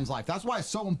break a man's life. That's why it's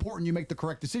so important you make the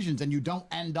correct decisions and you don't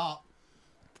end up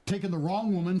taking the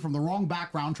wrong woman from the wrong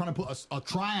background, trying to put a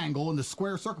triangle in the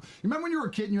square circle. You remember when you were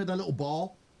a kid and you had that little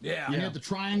ball? Yeah. And you had the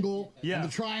triangle, and the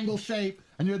triangle shape,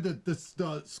 and you had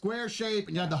the square shape,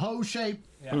 and you had the hoe shape.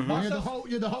 Yeah. And you had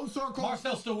the hoe circle.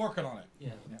 Marcel's still working on it.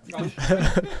 Yeah.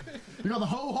 You got the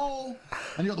hoe hole,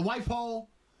 and you got the wife hole.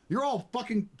 You're all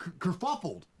fucking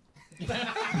kerfuffled. You're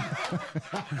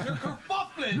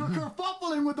kerfuffling. You're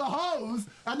kerfuffling with the hose,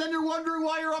 and then you're wondering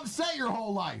why you're upset your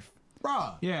whole life.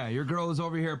 Bruh. Yeah, your girl is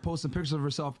over here posting pictures of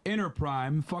herself in her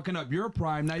prime, fucking up your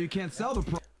prime. Now you can't sell the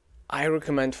prime. I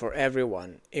recommend for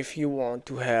everyone, if you want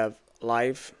to have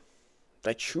life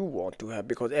that you want to have,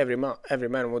 because every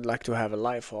man would like to have a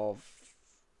life of,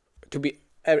 to be,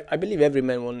 I believe every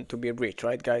man want to be rich,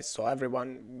 right guys? So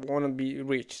everyone want to be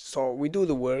rich. So we do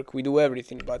the work, we do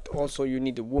everything, but also you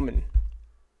need a woman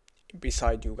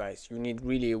beside you guys. You need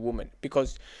really a woman,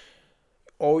 because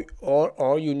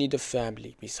or you need a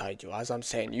family beside you. As I'm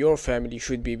saying, your family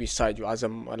should be beside you, as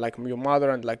like your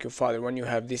mother and like your father. When you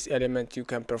have this element, you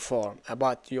can perform,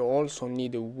 but you also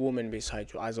need a woman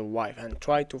beside you as a wife, and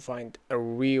try to find a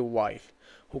real wife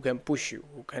who can push you,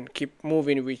 who can keep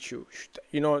moving with you,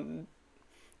 you know,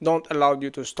 don't allow you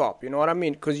to stop, you know what I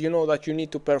mean? Because you know that you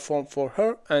need to perform for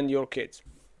her and your kids.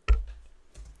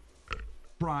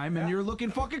 Prime, and you're looking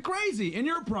fucking crazy in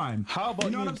your prime. How about you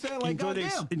know what I'm saying? Like,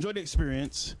 goddamn. enjoy the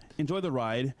experience, enjoy the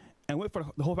ride, and wait for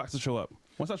the whole facts to show up.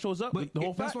 Once that shows up, But the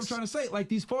whole that's facts. what I'm trying to say. Like,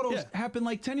 these photos happened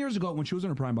like 10 years ago when she was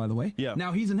in her prime, by the way. Yeah.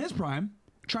 Now he's in his prime,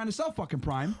 trying to sell fucking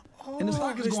prime, and the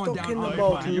stock is he's going down. talking on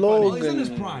about prime. Logan. Well, he's in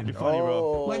his prime. You're funny,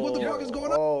 bro. Like, what the fuck is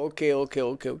going on? Oh, okay.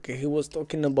 He was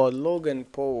talking about Logan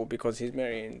Paul because he's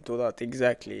married to that.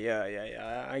 Exactly.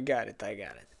 Yeah. I got it.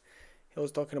 He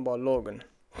was talking about Logan.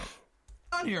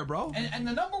 On here, bro. And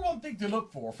the number one thing to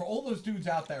look for all those dudes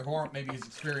out there who aren't maybe as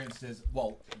experienced as,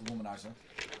 well, the womanizer.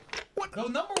 What? The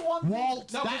number one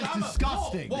Walt, thing... that is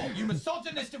disgusting. Walt, you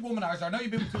misogynistic womanizer. I know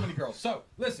you've been with too many girls. So,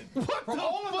 listen. For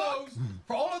all of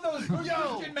those good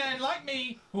Christian men like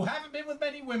me who haven't been with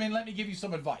many women, let me give you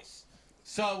some advice.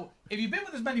 So, if you've been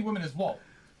with as many women as Walt,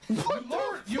 you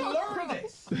learn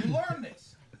this.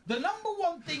 The number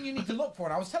one thing you need to look for,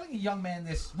 and I was telling a young man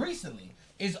this recently,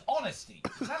 is honesty.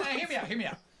 Now, hear me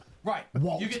out. Right.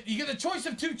 Walt. You get a choice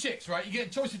of two chicks, right? You get a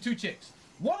choice of two chicks.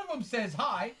 One of them says,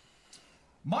 hi,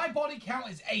 my body count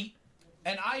is 8,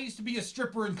 and I used to be a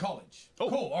stripper in college. Oh.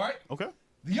 Cool, all right? Okay.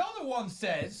 The other one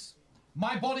says,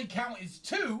 my body count is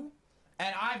 2,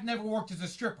 and I've never worked as a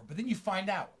stripper. But then you find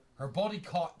out her body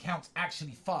count's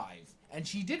actually 5, and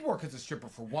she did work as a stripper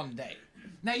for 1 day.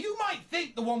 Now, you might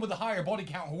think the one with the higher body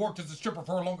count who worked as a stripper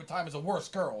for a longer time is a worse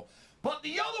girl, but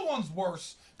the other one's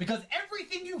worse because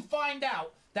everything you find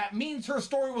out that means her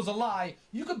story was a lie,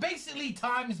 you could basically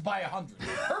times by 100.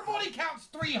 Her body count's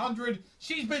 300.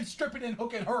 She's been stripping and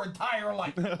hooking her entire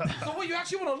life. So what you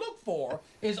actually want to look for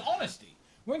is honesty.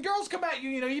 When girls come at you,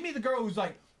 you meet the girl who's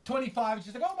like 25, and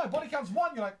she's like, oh, my body count's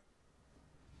 1. You're like,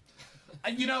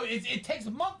 it takes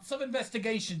months of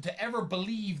investigation to ever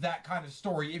believe that kind of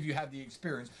story if you have the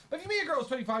experience. But if you meet a girl who's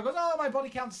 25 goes, oh, my body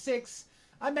count's 6.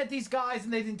 I met these guys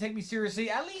and they didn't take me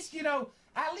seriously. At least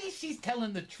she's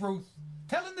telling the truth.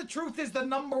 Telling the truth is the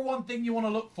number one thing you want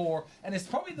to look for, and it's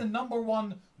probably the number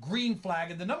one green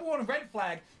flag, and the number one red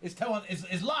flag is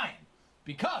lying.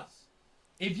 Because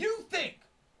if you think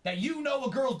that you know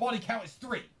a girl's body count is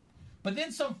 3, but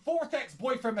then some 4th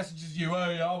ex-boyfriend messages you, oh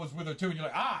yeah, I was with her too, and you're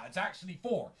like, it's actually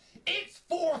 4. It's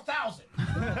 4,000.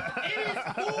 It is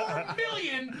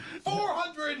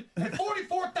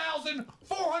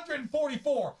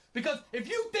 4,444,444. Because if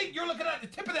you think you're looking at the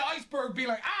tip of the iceberg, be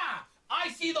like, I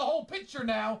see the whole picture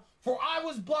now, for I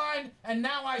was blind and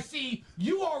now I see,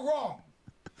 you are wrong.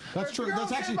 That's true.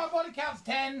 That's actually. My body count's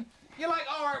 10. You're like,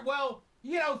 all right, well,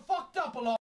 fucked up a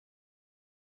lot.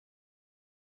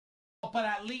 But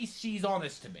at least she's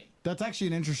honest to me. That's actually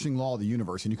an interesting law of the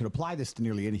universe, and you could apply this to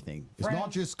nearly anything. It's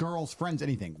not just girls, friends,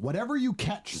 anything. Whatever you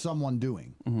catch someone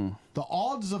doing, the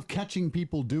odds of catching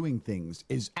people doing things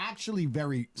is actually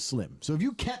very slim. So if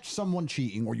you catch someone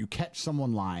cheating, or you catch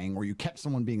someone lying, or you catch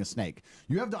someone being a snake,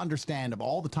 you have to understand of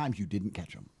all the times you didn't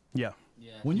catch them. Yeah.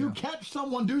 When you catch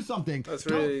someone do something,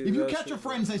 if you catch a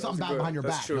friend say something bad behind your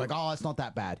back, you're like, oh, it's not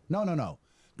that bad. No.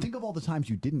 Think of all the times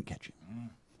you didn't catch it.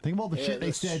 Think of all the shit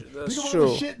they said. Think of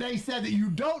all the shit they said that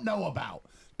you don't know about.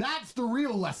 That's the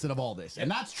real lesson of all this, and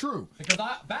that's true. Because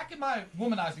back in my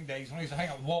womanizing days when I used to hang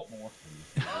out with Walt more,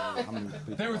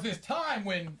 there was this time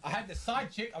when I had this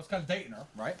side chick, I was kind of dating her,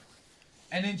 right?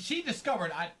 And then she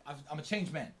discovered, I'm a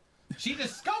changed man. She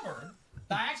discovered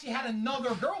that I actually had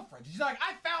another girlfriend. She's like,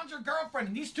 I found your girlfriend.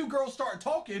 And these two girls started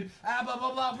talking, blah,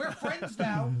 blah, blah. We're friends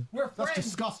now. We're friends. That's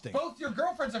disgusting. Both your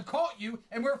girlfriends have caught you,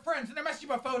 and we're friends. And they're messaging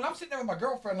my phone. And I'm sitting there with my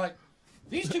girlfriend like,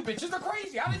 these two bitches are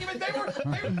crazy. I didn't even, neither of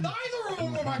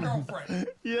them were my girlfriend.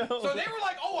 Yeah. So they were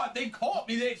like, oh, they caught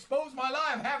me. They exposed my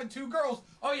lie of having 2 girls.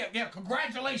 Oh, yeah,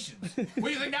 congratulations. What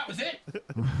do you think that was it?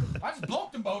 I just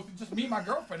blocked them both and just me and my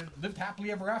girlfriend and lived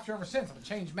happily ever after since. I'm a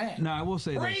changed man. No, I will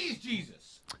say Praise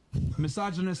Jesus.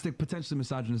 Potentially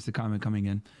misogynistic comment coming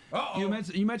in. Uh-oh.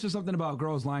 You mentioned something about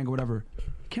girls lying or whatever.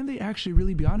 Can they actually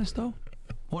really be honest though?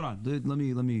 Hold on. Let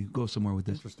me go somewhere with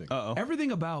this. Interesting. Uh-oh.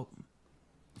 Everything about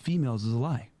females is a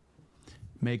lie.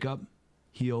 Makeup,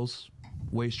 heels,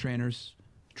 waist trainers,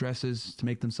 dresses to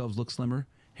make themselves look slimmer,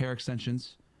 hair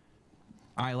extensions,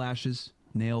 eyelashes,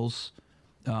 nails,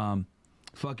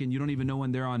 fucking, you don't even know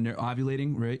when they're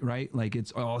ovulating, right? Like,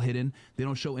 it's all hidden. They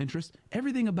don't show interest.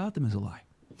 Everything about them is a lie.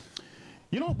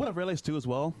 You know what I've realized too as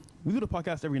well? We do the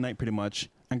podcast every night pretty much,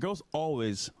 and girls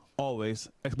always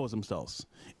expose themselves.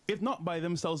 If not by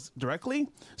themselves directly,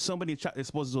 somebody in chat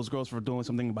exposes those girls for doing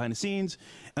something behind the scenes,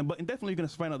 but definitely you're going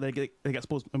to find out they get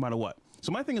exposed no matter what.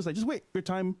 So my thing is, like, just wait your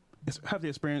time, have the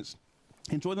experience,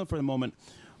 enjoy them for the moment,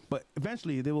 but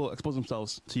eventually they will expose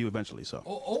themselves to you eventually. So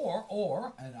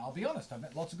Or, and I'll be honest, I've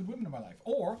met lots of good women in my life.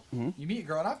 Or you meet a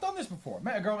girl, and I've done this before.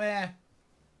 Met a girl,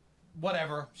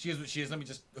 whatever. She is what she is. Let me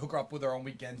just hook her up with her on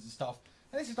weekends and stuff.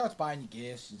 And then she starts buying you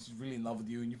gifts, and she's really in love with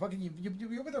you, and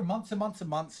you're with her months and months and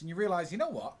months, and you realize, you know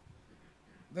what?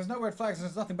 There's no red flags, and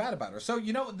there's nothing bad about her. So,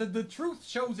 you know, the truth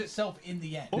shows itself in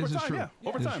the end. over This is time, true. yeah,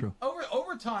 over This is time. true.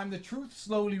 Over time, the truth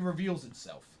slowly reveals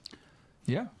itself.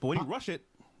 Yeah. But when you rush it,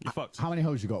 you're fucked. How many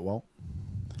hoes you got, Walt?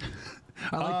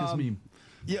 I like this meme.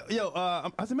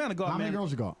 As a man of God, How many man,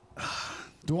 girls you got?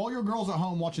 Do all your girls at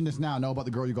home watching this now know about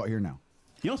the girl you got here now?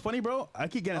 you know what's funny, bro? I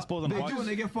keep getting exposed on They podcasts. do, and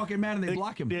they get fucking mad, and they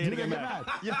block him. Yeah, they get mad.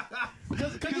 Yeah,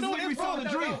 because you know what? we saw the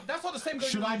dream. That's not the same girl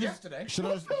Should you I met just yesterday.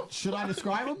 should I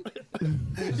describe them?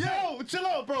 Yo, chill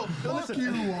out, bro. Fuck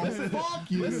you, Walt. Fuck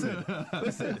you. Listen.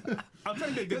 I'm trying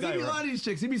to be a good Because guy. he be Right? lying to these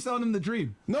chicks. He be selling them the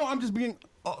dream. No, I'm just being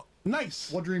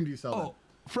nice. What dream do you sell them? Oh,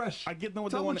 fresh. I get them what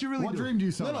Tell they them want. what you really What do. dream do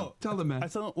you sell No, them? no. Tell them, man. I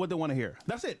tell them what they want to hear.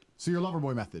 That's it. So your lover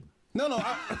boy method. No.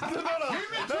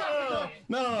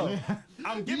 No.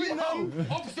 I'm giving them.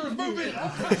 Officers, move in!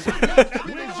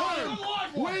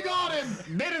 We got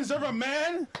him. They deserve a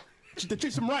man to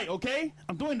treat them right, okay?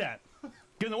 I'm doing that.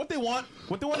 Giving them what they want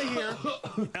to hear,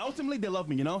 and ultimately they love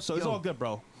me, you know. So it's all good,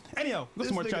 bro. Anyhow, let's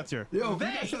some more chats here. Yo, you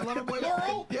got some lover boy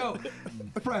girl? Yo,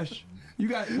 fresh. You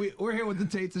got. We're here with the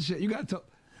Tates and shit. You got to.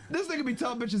 This nigga be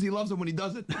telling bitches he loves them when he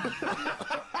doesn't.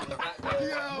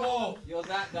 Whoa! You're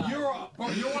that guy. You're one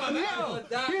of them. You're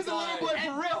that He's a guy. lover boy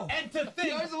for real. And to Yo,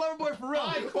 think, he's a lover boy for real.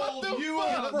 I called you a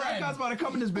That guy's friend. about to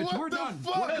come in this bitch. We're done.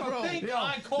 fuck, bro? Think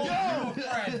I called you a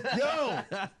friend. Yo,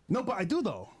 no, but I do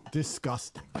though.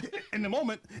 Disgusting. In the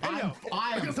moment, anyhow,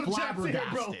 I am got some chats here,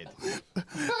 bro.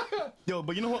 flabbergasted. Yo,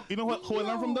 but you know what? Who I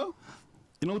learned from though?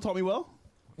 You know who taught me well?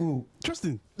 Ooh,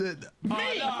 Tristen. Me?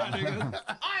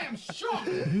 I am shocked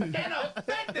and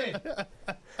offended.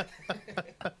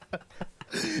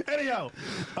 Anyhow,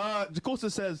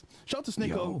 Jacosa says, shout out to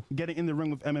Sniko getting in the ring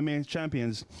with MMA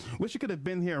champions. Wish you could have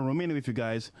been here in Romania with you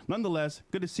guys. Nonetheless,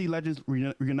 good to see legends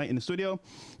reunite in the studio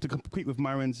to compete with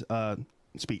Myron's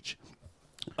speech.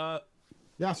 Yeah,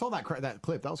 I saw that clip.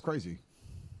 That was crazy.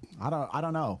 I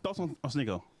don't know. Thoughts on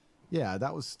Sniko? Yeah,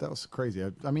 that was crazy.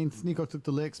 I mean, Nico took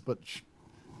the licks, but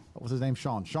what was his name?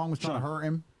 Sean. Sean was trying to hurt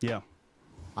him. Yeah.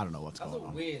 I don't know what's That's going all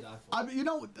on. weird, I thought. I mean, you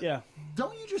know, Yeah.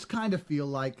 don't you just kind of feel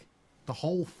like the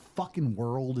whole fucking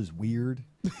world is weird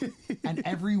and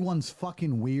everyone's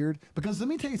fucking weird? Because let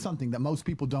me tell you something that most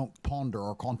people don't ponder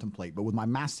or contemplate, but with my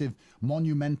massive,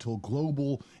 monumental,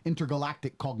 global,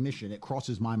 intergalactic cognition, it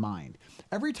crosses my mind.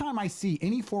 Every time I see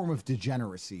any form of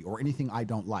degeneracy or anything I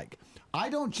don't like, I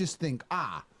don't just think,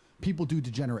 people do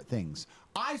degenerate things.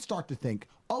 I start to think,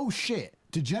 oh shit,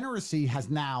 degeneracy has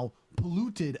now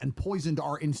polluted and poisoned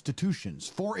our institutions.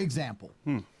 For example,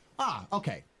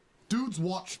 okay, dudes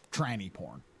watch tranny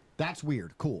porn. That's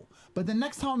weird, cool. But the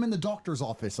next time I'm in the doctor's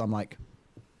office, I'm like,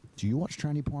 do you watch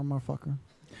tranny porn, motherfucker?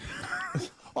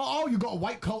 Oh, you got a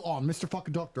white coat on, Mr.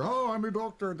 fucking doctor. Oh, I'm your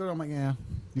doctor. I'm like, yeah.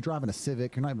 You're driving a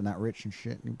Civic. You're not even that rich and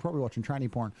shit. You're probably watching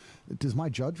tranny porn. Does my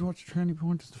judge watch tranny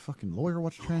porn? Does the fucking lawyer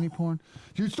watch tranny porn?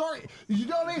 You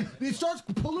know what I mean? It starts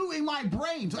polluting my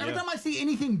brain. So every time I see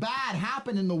anything bad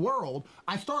happen in the world,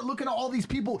 I start looking at all these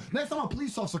people. Next time a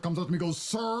police officer comes up to me and goes,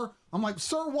 sir, I'm like,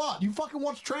 sir, what? You fucking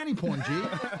watch tranny porn, G.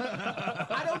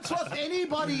 I don't trust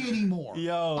anybody anymore.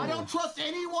 Yo. I don't trust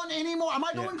anyone anymore. Am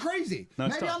I going crazy? No,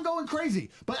 it's Maybe tough. I'm going crazy.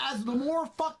 But as the more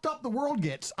fucked up the world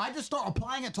gets, I just start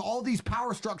applying it to all these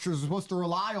power structures we're supposed to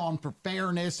rely on for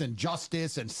fairness and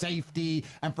justice and safety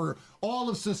and for all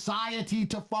of society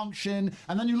to function.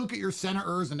 And then you look at your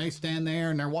senators and they stand there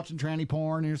and they're watching tranny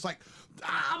porn and you're just like,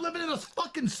 I'm living in a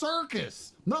fucking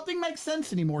circus. Nothing makes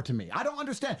sense anymore to me. I don't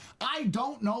understand. I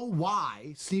don't know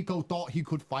why Sneeko thought he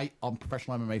could fight a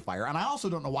professional MMA fighter. And I also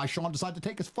don't know why Sean decided to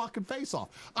take his fucking face off.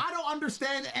 I don't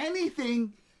understand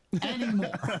anything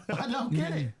anymore. I don't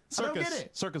get it. I don't get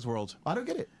it. Circus World. I don't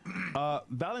get it.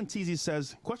 Valentizi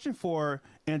says, question for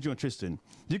Andrew and Tristen.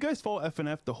 Do you guys follow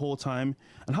FNF the whole time?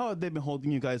 And how have they been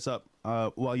holding you guys up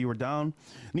while you were down?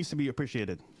 It needs to be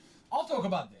appreciated. I'll talk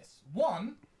about this.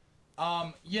 One,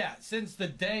 yeah, since the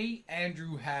day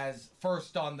Andrew has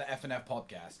first done the FNF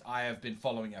podcast, I have been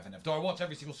following FNF. Do I watch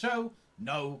every single show?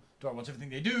 No. Do I watch everything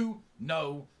they do?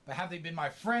 No. But have they been my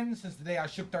friends since the day I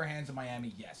shook their hands in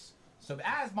Miami? Yes. So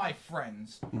as my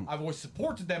friends, I've always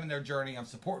supported them in their journey. I've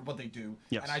supported what they do.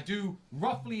 Yes. And I do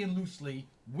roughly and loosely,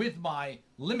 with my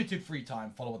limited free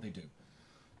time, follow what they do.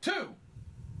 Two,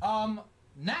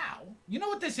 now, you know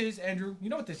what this is, Andrew? You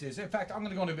know what this is? In fact, I'm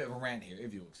going to go on a bit of a rant here,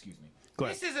 if you'll excuse me. Go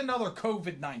ahead. This is another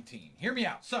COVID-19. Hear me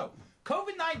out. So,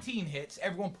 COVID-19 hits,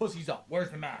 everyone pussies up, wears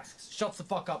the masks, shuts the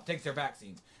fuck up, takes their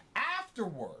vaccines.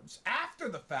 Afterwards, after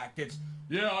the fact, it's,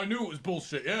 yeah, I knew it was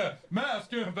bullshit. Yeah,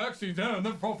 mask, yeah, vaccines, yeah, I'll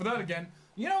never fall for that again.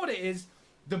 You know what it is?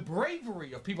 The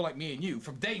bravery of people like me and you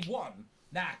from day one,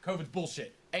 nah, COVID's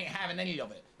bullshit. Ain't having any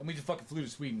of it. And we just fucking flew to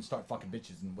Sweden and started fucking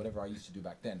bitches and whatever I used to do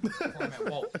back then. Before I met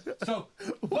Walt. So,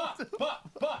 but,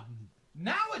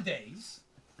 nowadays,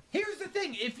 here's the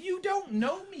thing. If you don't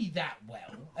know me that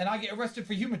well, and I get arrested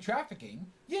for human trafficking,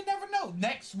 you never know.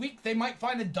 Next week, they might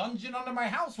find a dungeon under my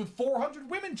house with 400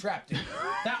 women trapped in it.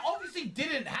 That obviously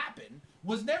didn't happen,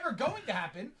 was never going to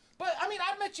happen. But, I mean,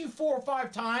 I met you 4 or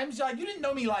 5 times. Like, you didn't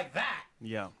know me like that.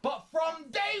 Yeah. But from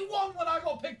day one when I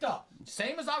got picked up,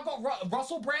 same as I got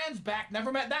Russell Brand's back,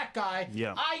 never met that guy.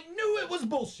 Yeah. I knew it was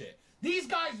bullshit. These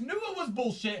guys knew it was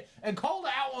bullshit and called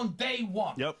it out on day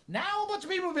one. Yep. Now a bunch of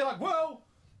people will be like, well,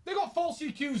 they got falsely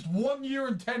accused 1 year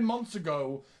and 10 months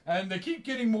ago, and they keep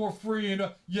getting more free,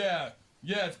 and yeah,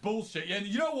 it's bullshit. And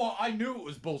you know what? I knew it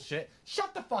was bullshit.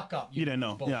 Shut the fuck up. You didn't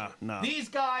know. Bullshit. Yeah, no. These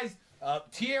guys...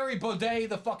 Thierry Baudet,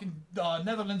 the fucking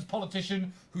Netherlands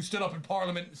politician who stood up in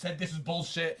Parliament and said this is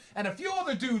bullshit, and a few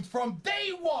other dudes from day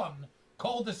one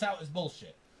called this out as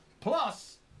bullshit.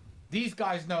 Plus, these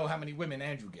guys know how many women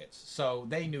Andrew gets, so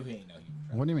they knew he ain't know you.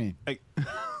 What do you mean? Hey.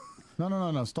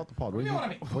 No. Stop the pod. You know what I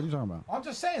mean? What are you talking about? I'm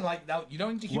just saying, like, now, you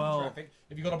don't need to human traffic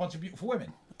if you got a bunch of beautiful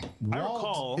women. I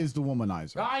recall... Walt is the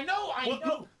womanizer. I know.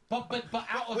 no. But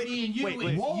out of me and you,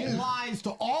 it's Walt you. lies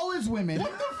to all his women.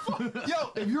 What the fuck?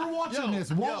 Yo, if you're watching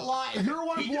this, Walt lies. If you're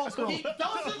one of Walt's girls, He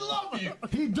doesn't love you.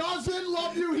 he doesn't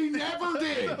love you. He never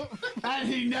did, and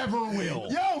he never will.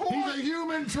 He's a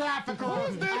human trafficker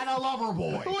and a lover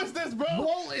boy. Who is this, bro?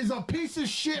 Walt is a piece of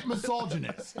shit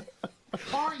misogynist.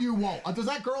 Aren't you, Walt? Does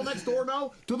that girl next door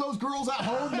know? Do those girls at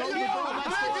home know the girl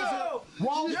next door?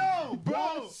 Walt, Yo,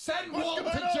 bro. Send Walt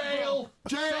to jail.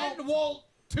 Send Walt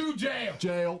to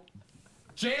jail.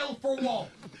 Jail for Walt.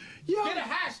 Get a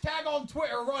hashtag on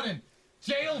Twitter running.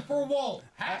 Jail for Walt.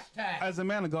 Hashtag. As a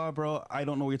man of God, bro, I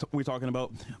don't know what we're talking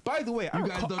about. By the way, You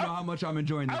guys don't know how much I'm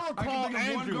enjoying this. I can think of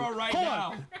Andrew. one girl right Hold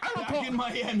now on. I recall, back in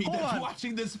Miami Hold that's on.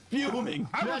 watching this fuming.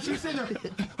 Yeah, she's sitting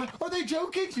there. Are they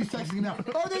joking? She's texting me now.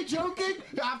 Are they joking?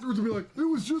 Afterwards, we'll be like, it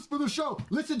was just for the show.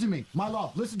 Listen to me, my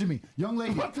love. Listen to me, young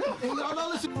lady. No,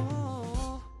 listen.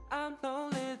 Ooh, I'm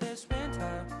lonely this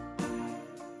winter.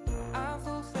 I'm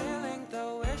fulfilling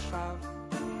the wish of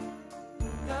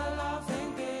the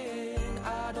loving being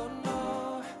I don't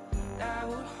know that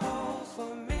would hold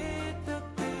for me to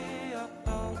be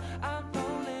alone. I'm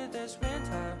lonely this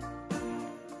winter.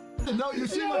 No, you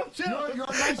see what? You're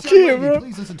a nice Chill, young lady. bro.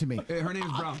 Please listen to me. Hey, her name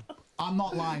is Brown. I'm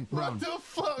not lying. Brown. What the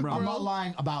fuck, Bro. I'm not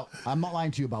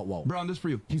lying to you about Walt. Brown, this for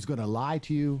you. He's gonna lie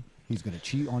to you. He's gonna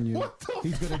cheat on you. What the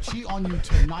He's gonna cheat on you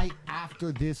tonight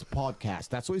after this podcast.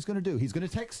 That's what he's gonna do. He's gonna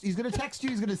text you.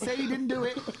 He's gonna say he didn't do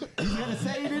it. He's gonna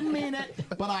say he didn't mean it.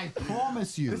 But I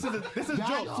promise you, This is a that's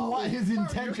joke. what his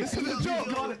intention. This is a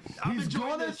joke. He's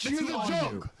gonna cheat This is a on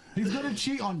joke. you. He's gonna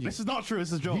cheat on you. This is not true.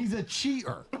 This is a joke. He's a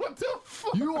cheater. What the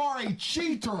fuck? You are a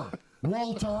cheater,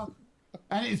 Walter,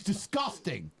 and it's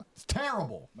disgusting. It's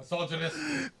terrible. Misogynist.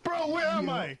 Bro, where am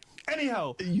I?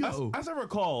 Anyhow, Yo. as I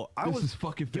recall, I This was is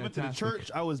fucking given to the fantastic.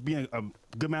 church. I was being a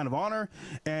good man of honor,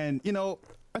 and you know,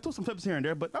 I told some tips here and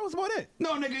there, but that was about it.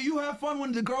 No, nigga, you have fun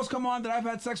when the girls come on that I've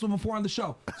had sex with before on the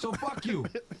show. So fuck you.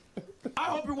 I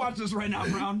hope you're watching this right now,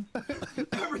 Brown.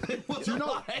 Everything was Do you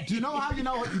know how you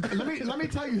know? Let me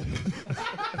tell you.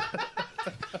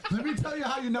 Let me tell you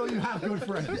how you know you have good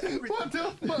friends. What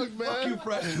the fuck, man? Fuck you,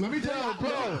 Fresh. Let me tell you,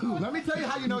 bro. Let me tell you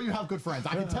how you know you have good friends.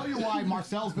 I can tell you why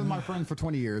Marcel's been my friend for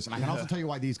 20 years, and I can also tell you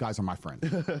why these guys are my friends.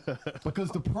 Because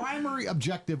the primary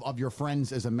objective of your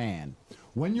friends as a man,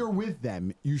 when you're with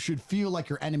them, you should feel like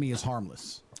your enemy is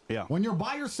harmless. Yeah. When you're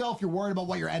by yourself, you're worried about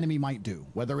what your enemy might do.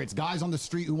 Whether it's guys on the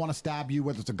street who want to stab you,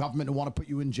 whether it's a government who want to put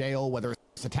you in jail, whether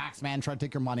it's a tax man trying to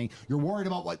take your money. You're worried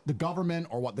about what the government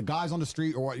or what the guys on the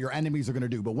street or what your enemies are going to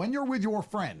do. But when you're with your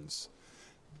friends,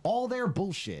 all their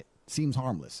bullshit seems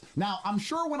harmless. Now, I'm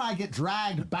sure when I get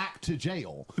dragged back to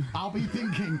jail, I'll be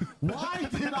thinking, why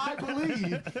did I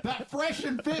believe that Fresh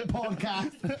and Fit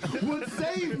podcast would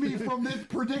save me from this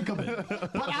predicament?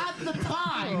 But at the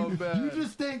time, you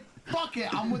just think, fuck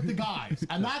it, I'm with the guys.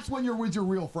 And that's when you're with your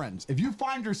real friends. If you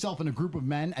find yourself in a group of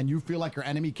men and you feel like your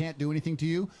enemy can't do anything to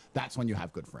you, that's when you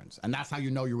have good friends. And that's how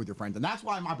you know you're with your friends. And that's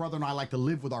why my brother and I like to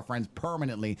live with our friends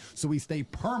permanently, so we stay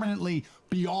permanently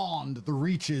beyond the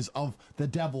reaches of the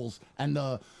devils and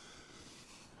the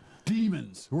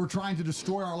demons who are trying to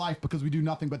destroy our life because we do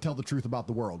nothing but tell the truth about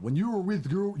the world. When you are with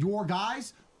your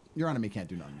guys, your enemy can't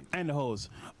do nothing. And the hoes.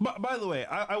 But by the way,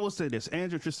 I will say this.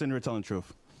 Andrew, Tristen, we're telling the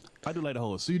truth. I do like the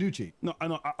hoes. So you do cheat? No, I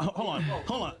know. Hold on.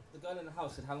 Hold on. The girl in the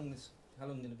house said, how long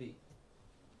gonna be?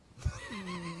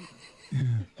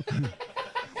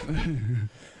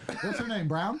 What's her name,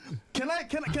 Brown? Can I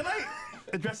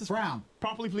address this Brown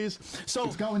properly, please? So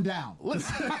it's going down.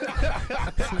 Listen.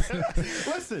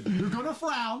 Listen. You're gonna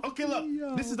frown. Okay,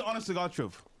 look. This is the honest to God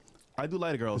truth. I do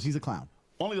like the girls. He's a clown.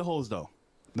 Only the hoes, though.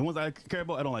 The ones I care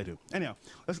about, I don't like to. Anyhow,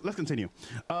 let's continue.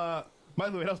 By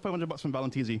the way, that was $500 from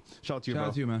Valentizzi. Shout out to you, bro. Shout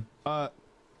out to you, man.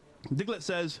 Diglett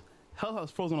says, hell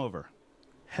has frozen over.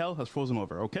 Hell has frozen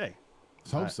over. Okay.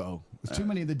 Let's hope so. There's too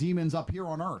many of the demons up here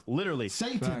on Earth. Literally.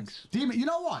 Satan's. Demon. You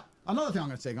know what? Another thing I'm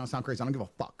going to say, going to sound crazy. I don't give a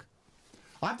fuck.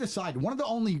 I've decided one of the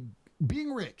only...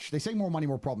 Being rich, they say more money,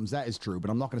 more problems. That is true,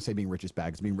 but I'm not going to say being rich is bad,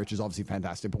 because being rich is obviously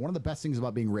fantastic. But one of the best things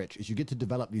about being rich is you get to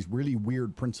develop these really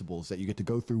weird principles that you get to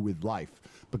go through with life,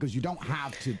 because you don't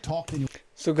have to talk to anyone.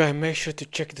 So guys, make sure to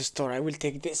check the store. I will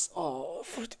take this.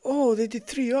 Oh, they did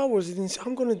 3 hours.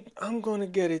 I'm gonna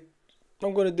get it.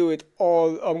 I'm gonna do it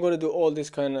all. I'm gonna do all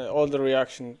this all the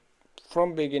reaction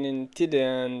from beginning to the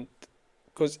end,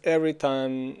 because every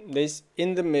time this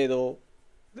in the middle.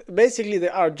 Basically, they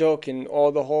are joking. All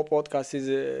the whole podcast is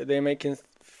they're making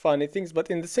funny things,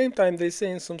 but in the same time, they're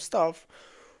saying some stuff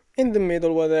in the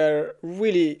middle where they're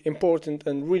really important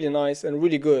and really nice and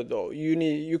really good. Though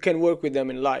you can work with them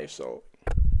in life, so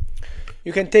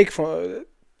you can take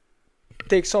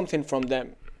something from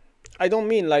them. I don't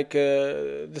mean like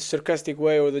the sarcastic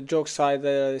way or the joke side that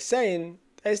they're saying.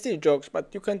 They're still jokes,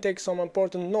 but you can take some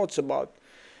important notes about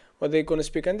what they're gonna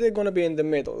speak, and they're gonna be in the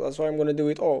middle. That's why I'm gonna do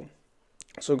it all.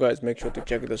 So guys, make sure to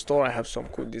check the store. I have some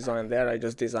cool design there. I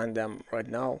just designed them right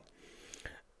now.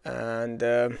 And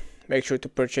make sure to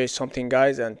purchase something,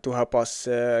 guys, and to help us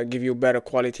give you better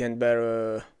quality and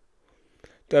to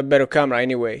a better camera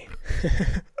anyway.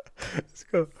 Let's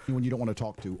go. When you don't want to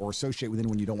talk to, or associate with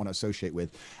anyone you don't want to associate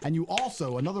with. And you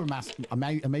also, another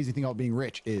amazing thing about being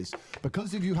rich is,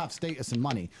 because if you have status and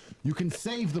money, you can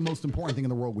save the most important thing in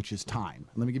the world, which is time.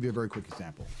 Let me give you a very quick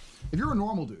example. If you're a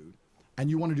normal dude, and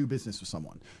you want to do business with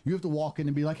someone, you have to walk in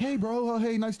and be like, hey, bro,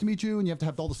 hey, nice to meet you. And you have to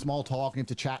all the small talk, and you have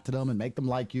to chat to them and make them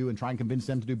like you and try and convince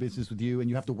them to do business with you. And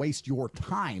you have to waste your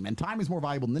time. And time is more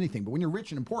valuable than anything. But when you're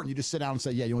rich and important, you just sit down and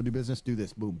say, yeah, you want to do business? Do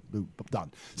this. Boom, boom,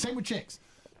 done. Same with chicks.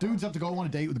 Dudes have to go on a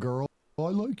date with a girl. Oh, I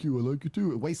like you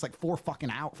too. It wastes like 4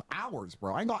 fucking hours,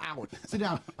 bro. I ain't got hours. Sit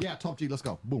down. Yeah, top G, let's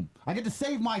go. Boom. I get to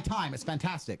save my time. It's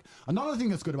fantastic. Another thing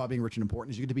that's good about being rich and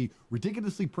important is you get to be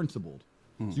ridiculously principled.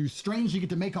 So you strangely get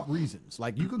to make up reasons.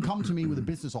 Like, you could come to me with a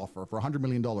business offer for $100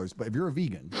 million, but if you're a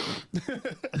vegan,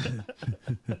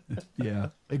 yeah,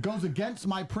 it goes against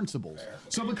my principles.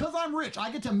 So because I'm rich, I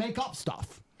get to make up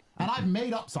stuff. And I've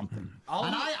made up something.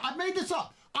 And I made this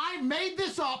up. I made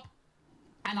this up.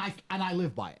 And I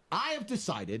live by it. I have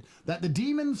decided that the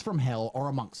demons from hell are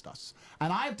amongst us.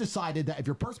 And I have decided that if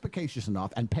you're perspicacious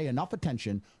enough and pay enough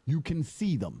attention, you can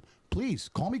see them. Please,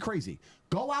 call me crazy.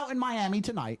 Go out in Miami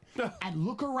tonight and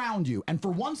look around you. And for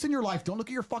once in your life, don't look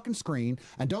at your fucking screen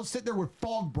and don't sit there with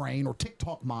fog brain or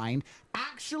TikTok mind.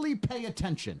 Actually pay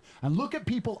attention and look at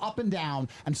people up and down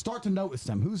and start to notice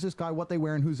them. Who's this guy? What they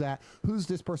wearing? Who's that? Who's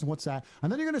this person? What's that?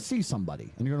 And then you're going to see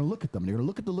somebody and you're going to look at them and you're going to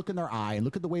look at the look in their eye and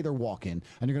look at the way they're walking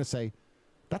and you're going to say,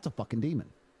 that's a fucking demon.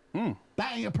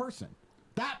 That ain't a person.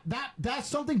 That's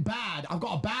something bad. I've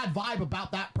got a bad vibe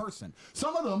about that person.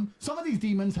 Some of these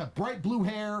demons have bright blue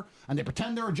hair and they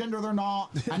pretend they're a gender they're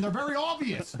not, and they're very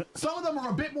obvious. Some of them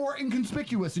are a bit more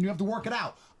inconspicuous and you have to work it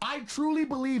out. I truly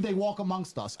believe they walk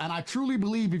amongst us, and I truly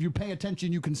believe if you pay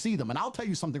attention, you can see them. And I'll tell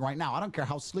you something right now. I don't care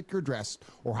how slick you're dressed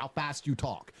or how fast you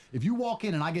talk. If you walk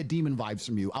in and I get demon vibes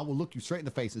from you, I will look you straight in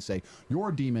the face and say, you're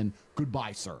a demon.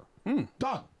 Goodbye, sir.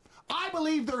 Done. I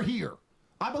believe they're here.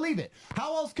 I believe it.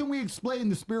 How else can we explain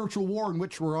the spiritual war in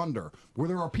which we're under, where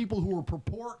there are people who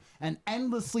purport and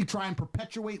endlessly try and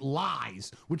perpetuate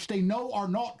lies, which they know are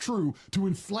not true, to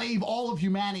enslave all of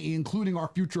humanity, including our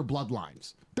future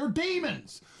bloodlines? They're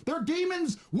demons. They're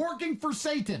demons working for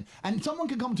Satan. And someone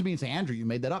can come to me and say, Andrew, you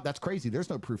made that up. That's crazy. There's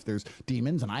no proof there's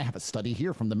demons. And I have a study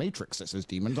here from the Matrix that says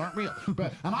demons aren't real.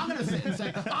 And I'm going to sit and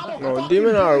say, I'm a fucking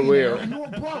demons are billionaire real. and you're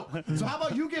broke. So how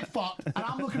about you get fucked and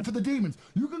I'm looking for the demons?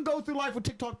 You can go through life with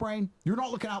TikTok brain. You're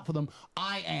not looking out for them.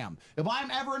 I am. If I'm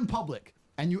ever in public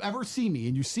and you ever see me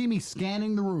and you see me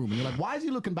scanning the room and you're like, why is he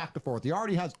looking back and forth? He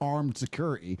already has armed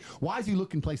security. Why is he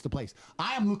looking place to place?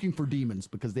 I am looking for demons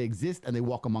because they exist and they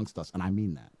walk amongst us, and I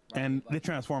mean that. And they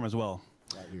transform as well.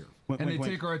 Right here. And they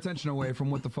take our attention away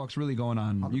from what the fuck's really going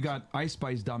on. You got Ice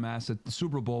Spice dumbass at the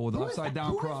Super Bowl with an upside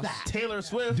down cross, Taylor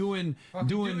Swift doing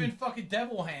fucking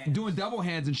devil hands. doing devil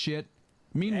hands and shit.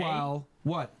 Meanwhile,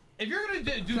 what? If you're gonna do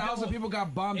Thousands devil, of people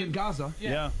got bombed in Gaza.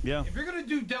 Yeah. If you're gonna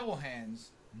do devil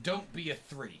hands, don't be a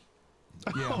 3.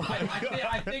 Yeah.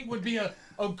 I think would be a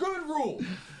good rule.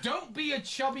 Don't be a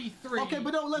chubby 3. Okay,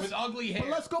 but no, let's with ugly hair.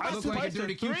 But let's go I back look to like a the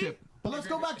dirty Q-tip. But let's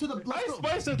go back to the Ice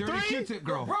Spice a Dirty 3? Q-tip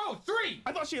girl. Bro, 3.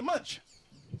 I thought she a munch.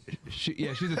 She's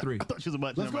a 3. I thought she was a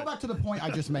munch. Let's go back to the point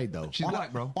I just made, though. She's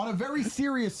black, bro. On a very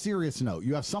serious note,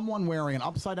 you have someone wearing an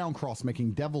upside-down cross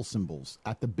making devil symbols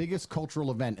at the biggest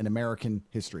cultural event in American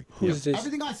history. Who's this?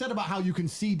 Everything I said about how you can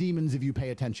see demons if you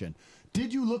pay attention.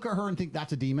 Did you look at her and think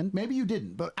that's a demon? Maybe you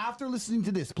didn't, but after listening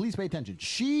to this, please pay attention.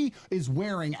 She is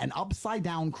wearing an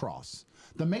upside-down cross.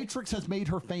 The Matrix has made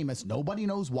her famous. Nobody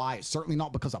knows why. It's certainly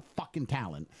not because of fucking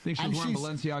talent. Think she's wearing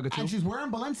Balenciaga, too? And she's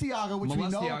wearing Balenciaga, which we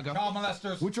know... Balenciaga. Child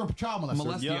molesters. Which are child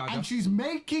molesters. Balenciaga. And she's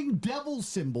making devil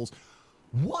symbols.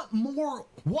 What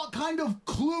kind of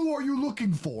clue are you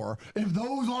looking for if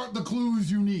those aren't the clues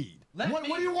you need? What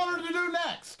do you want her to do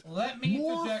next? Let me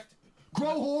Morph? interject.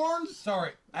 Grow horns?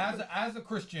 Sorry, as a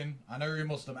Christian, I know you're a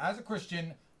Muslim. As a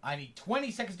Christian, I need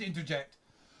 20 seconds to interject.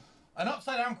 An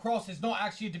upside-down cross is not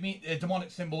actually a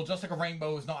demonic symbol, just like a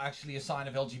rainbow is not actually a sign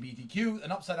of LGBTQ. An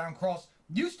upside-down cross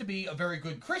used to be a very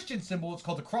good Christian symbol. It's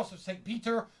called the Cross of St.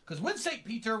 Peter, because when St.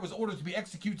 Peter was ordered to be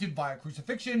executed via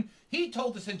crucifixion, he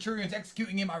told the centurions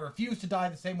executing him, I refuse to die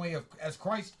the same way as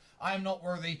Christ. I am not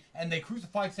worthy. And they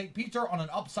crucified St. Peter on an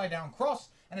upside-down cross,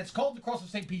 and it's called the Cross of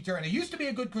St. Peter, and it used to be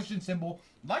a good Christian symbol,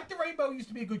 like the rainbow used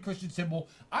to be a good Christian symbol.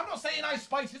 I'm not saying Ice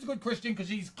Spice is a good Christian, because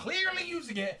she's clearly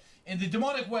using it in the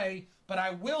demonic way, but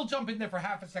I will jump in there for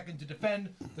half a second to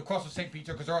defend the Cross of St.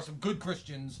 Peter, because there are some good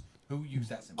Christians who use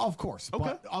that symbol. Of course.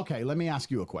 But, okay, let me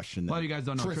ask you a question then. A lot of you guys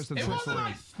don't know Tristan. Tristan's It wasn't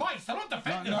history. Ice Spice. I'm not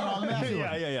defending No, her. let me ask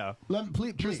you. Yeah.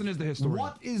 Please, Tristan is the historian.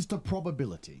 What is the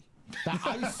probability that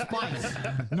Ice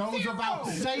Spice knows about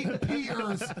St.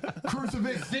 Peter's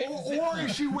crucifix? Or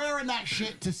is she wearing that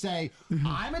shit to say,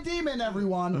 I'm a demon,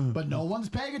 everyone, but no one's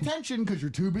paying attention because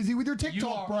you're too busy with your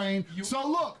TikTok brain. So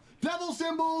look, devil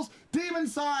symbols, demon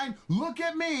sign, look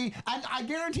at me. And I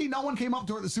guarantee no one came up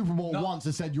to her at the Super Bowl once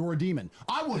and said, you're a demon.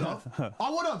 I would have. I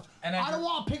would have. And I don't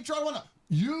want a picture. I want to.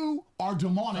 You are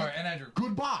demonic. Sorry, and Andrew.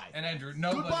 Goodbye. And Andrew,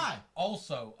 nobody. Goodbye.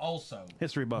 Also,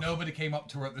 History buff. nobody came up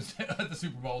to her at the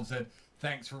Super Bowl and said,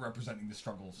 "Thanks for representing the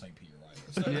struggle of St. Peter."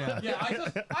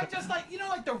 Either. So, I just like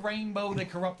like the rainbow they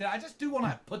corrupted. I just do want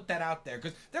to put that out there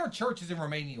because there are churches in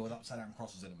Romania with upside down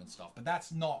crosses in them and stuff, but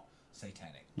that's not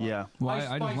satanic. Yeah. Well, Ice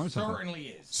I just Spice learned something. certainly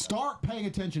is. Start paying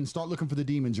attention. Start looking for the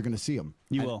demons. You're going to see them.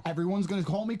 You will. Everyone's going to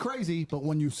call me crazy, but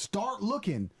when you start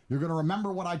looking, you're going to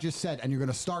remember what I just said, and you're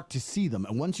going to start to see them.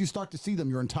 And once you start to see them,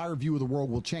 your entire view of the world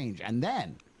will change. And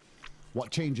then what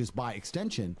changes by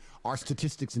extension are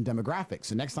statistics and demographics.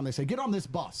 The next time they say, get on this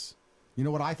bus, you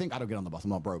know what I think? I don't get on the bus. I'm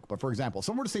not broke. But for example, if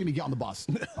someone were to say to me, get on the bus,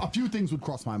 a few things would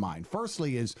cross my mind.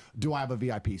 Firstly is, do I have a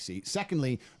VIP seat?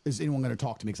 Secondly, is anyone going to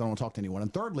talk to me because I don't want to talk to anyone?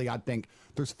 And thirdly, I'd think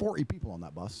there's 40 people on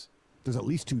that bus. There's at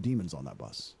least 2 demons on that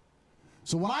bus.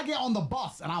 So when I get on the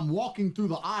bus and I'm walking through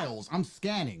the aisles, I'm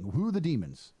scanning. Who are the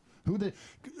demons?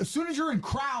 As soon as you're in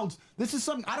crowds, this is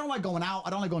something, I don't like going out.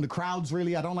 I don't like going to crowds,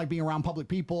 really. I don't like being around public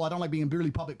people. I don't like being in really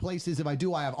public places. If I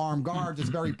do, I have armed guards. It's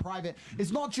very private.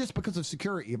 It's not just because of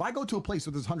security. If I go to a place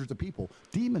where there's hundreds of people,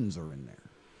 demons are in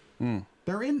there.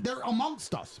 They're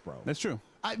amongst us, bro. That's true.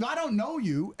 If I don't know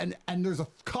you, and there's a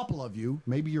couple of you,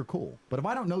 maybe you're cool. But if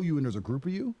I don't know you and there's a group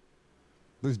of you,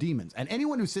 there's demons. And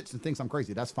anyone who sits and thinks I'm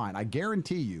crazy, that's fine. I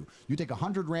guarantee you, you take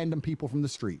 100 random people from the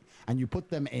street and you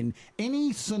put them in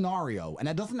any scenario, and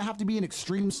it doesn't have to be an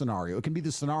extreme scenario. It can be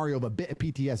the scenario of a bit of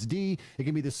PTSD. It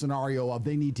can be the scenario of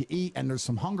they need to eat and there's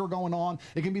some hunger going on.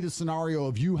 It can be the scenario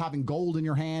of you having gold in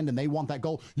your hand and they want that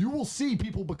gold. You will see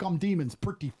people become demons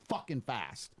pretty fucking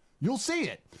fast. You'll see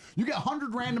it. You get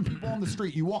 100 random people on the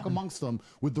street, you walk amongst them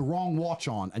with the wrong watch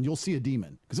on, and you'll see a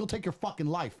demon. Because he'll take your fucking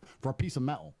life for a piece of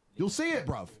metal. You'll see it,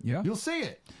 bruv. Yeah. You'll see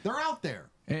it. They're out there.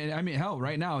 And I mean, hell,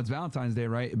 right now it's Valentine's Day,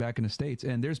 right, back in the States,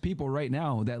 and there's people right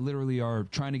now that literally are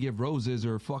trying to give roses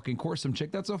or fucking court some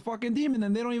chick that's a fucking demon,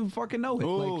 and they don't even fucking know it.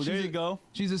 Oh, there you go.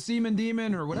 She's a semen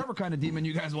demon or whatever kind of demon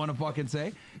you guys want to fucking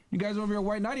say. You guys over here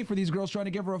white knighting for these girls trying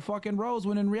to give her a fucking rose,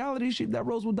 when in reality, that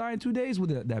rose will die in 2 days with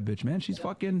that bitch, man. She's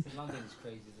fucking... London's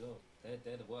crazy as well.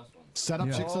 They're the worst ones. Set up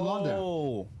chicks in London.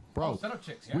 Oh. Bro, set up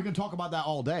chicks, yeah. we can talk about that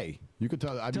all day. You could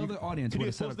tell. Tell the audience what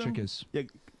a setup chick is. Yeah,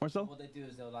 Marcel? What they do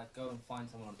is they'll like go and find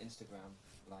someone on Instagram,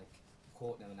 like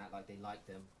court them and act like they like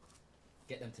them,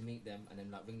 get them to meet them, and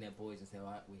then like ring their boys and say, all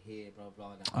right, we're here, blah blah.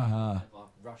 Whatever,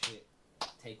 rush it,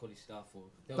 take all his stuff, or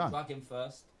they'll Done. drug him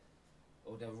first,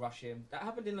 or they'll rush him. That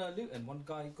happened in Luton. One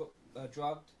guy got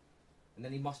drugged, and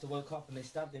then he must have woke up and they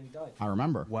stabbed him. He died. I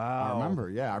remember. Wow. I remember.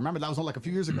 Yeah, I remember. That was like a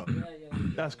few years ago. Yeah.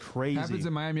 That's crazy. Happens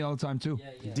in Miami all the time, too. Yeah.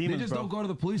 They Demons, just bro. don't go to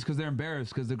the police because they're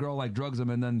embarrassed because the girl like drugs him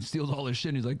and then steals all his shit.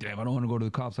 And he's like, damn, I don't want to go to the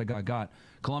cops. I got.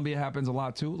 Colombia happens a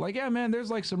lot too. Like, yeah, man,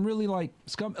 there's like some really like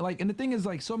scum. Like, and the thing is,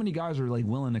 like, so many guys are like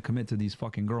willing to commit to these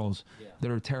fucking girls that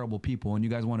are terrible people, and you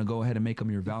guys want to go ahead and make them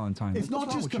your Valentine. It's What's not wrong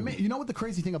just with you? commit. You know what the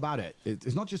crazy thing about it?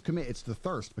 It's not just commit. It's the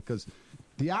thirst, because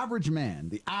the average man,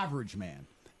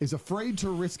 is afraid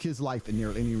to risk his life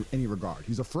in any regard.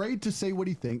 He's afraid to say what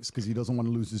he thinks because he doesn't want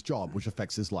to lose his job, which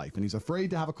affects his life. And he's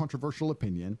afraid to have a controversial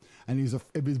opinion. And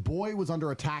if his boy was under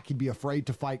attack, he'd be afraid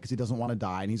to fight because he doesn't want to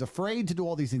die. And he's afraid to do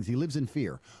all these things. He lives in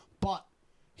fear. But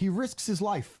he risks his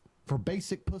life for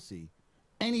basic pussy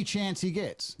any chance he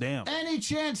gets. Damn. Any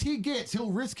chance he gets,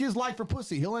 he'll risk his life for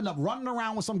pussy. He'll end up running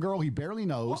around with some girl he barely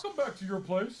knows. Welcome back to your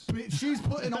place. She's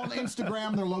putting on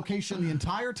Instagram their location the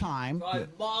entire time. Drive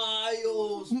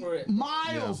miles for it.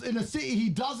 Miles in a city he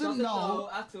doesn't know.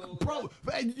 at all. Bro,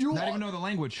 and you Not even know the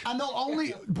language. and they'll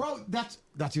only, bro, that's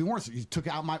even worse. You took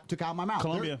out my mouth.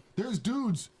 Colombia. There's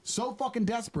dudes so fucking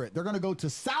desperate, they're gonna go to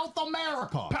South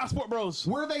America, Passport bros.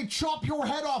 where they chop your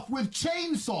head off with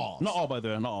chainsaws. Not all, by the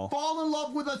way, not all. Fall in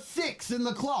love with a 6 in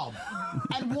the club,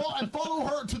 and follow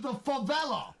her to the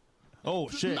favela. Oh,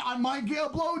 shit. I might get a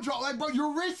blowjob. Like, bro,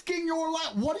 you're risking your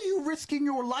life. What are you risking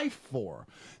your life for?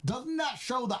 Doesn't that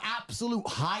show the absolute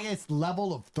highest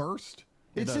level of thirst?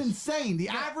 It's does. insane. The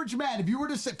average man, if you were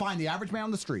to find the average man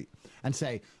on the street and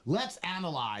say, let's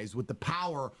analyze with the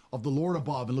power of the Lord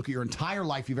above and look at your entire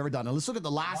life you've ever done, and let's look at the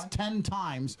last 10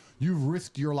 times you've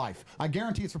risked your life. I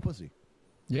guarantee it's for pussy.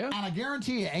 Yeah. And I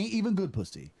guarantee it ain't even good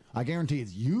pussy. I guarantee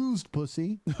it's used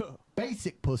pussy,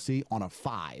 basic pussy on a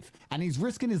 5. And he's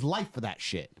risking his life for that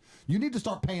shit. You need to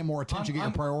start paying more attention, get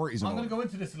your priorities in I'm going order. to go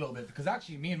into this a little bit because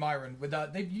actually, me and Myron, with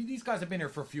these guys have been here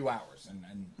for a few hours,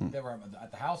 and they were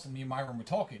at the house, and me and Myron were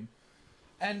talking,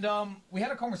 and we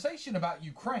had a conversation about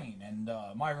Ukraine, and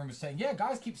Myron was saying, "Yeah,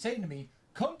 guys keep saying to me,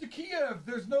 come to Kiev.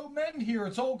 There's no men here.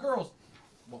 It's all girls."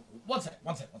 Well, one second.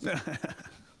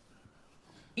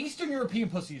 Eastern European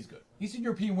pussy is good. Eastern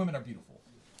European women are beautiful.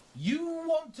 You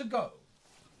want to go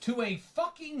to a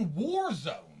fucking war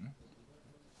zone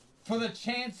for the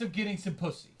chance of getting some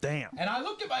pussy. Damn. And I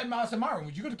looked at my and I said, Myron,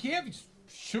 would you go to Kiev? He just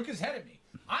shook his head at me.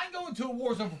 I'm going to a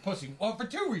war zone for pussy. Well, for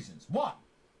 2 reasons.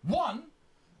 One,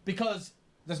 because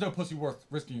there's no pussy worth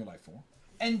risking your life for.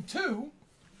 And 2,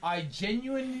 I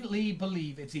genuinely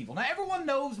believe it's evil. Now, everyone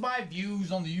knows my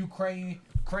views on the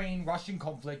Ukraine-Russian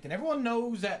conflict, and everyone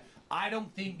knows that I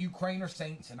don't think Ukraine are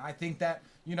saints, and I think that,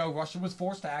 Russia was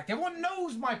forced to act. Everyone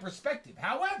knows my perspective.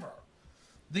 However,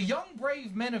 the young,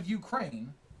 brave men of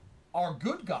Ukraine are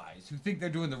good guys who think they're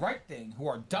doing the right thing, who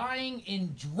are dying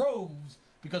in droves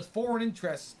because foreign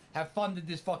interests have funded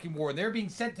this fucking war. They're being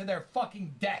sent to their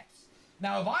fucking deaths.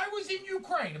 Now, if I was in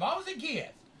Ukraine, if I was in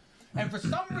Kiev, and for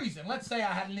some reason, let's say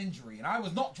I had an injury and I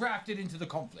was not drafted into the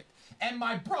conflict, and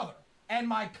my brother, and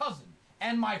my cousin,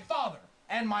 and my father,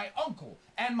 and my uncle,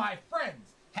 and my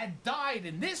friends had died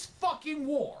in this fucking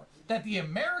war that the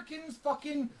Americans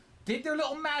fucking did their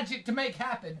little magic to make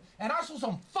happen, and I saw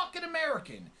some fucking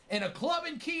American in a club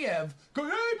in Kiev go,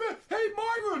 hey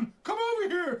Myron, come over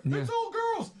here. Yeah. It's all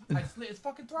girls. I slit his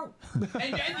fucking throat.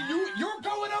 and you're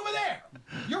going over there.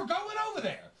 You're going over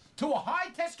there to a high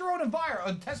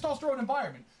testosterone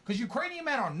environment because Ukrainian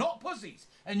men are not pussies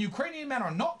and Ukrainian men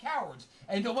are not cowards.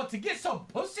 And what, to get some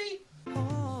pussy?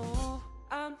 Oh,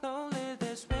 I'm lonely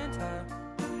this winter.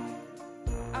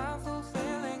 I'm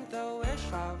fulfilling the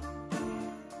wish of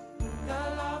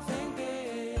the loving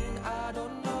being I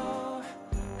don't know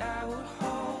that would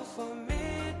hold for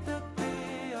me to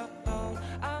be alone.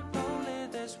 I'm lonely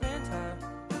this winter,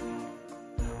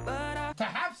 but I To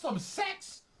have some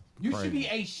sex, you should be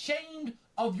ashamed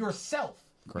of yourself.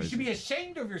 You should be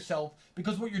ashamed of yourself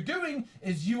because what you're doing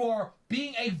is you are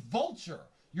being a vulture.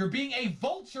 You're being a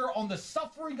vulture on the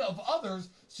suffering of others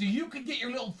so you can get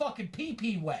your little fucking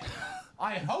pee-pee wet.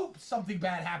 I hope something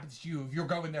bad happens to you if you're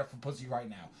going there for pussy right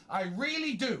now. I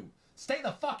really do. Stay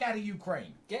the fuck out of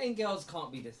Ukraine. Getting girls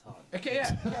can't be this hard. Okay,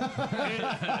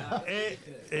 yeah.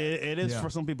 It is for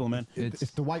some people, man.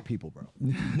 It's the white people, bro.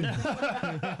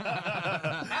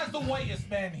 As the whitest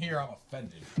man here, I'm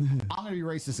offended. I'm gonna be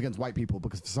racist against white people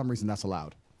because for some reason that's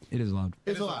allowed. It is allowed.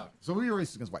 It's allowed. So we'll be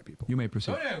racist against white people. You may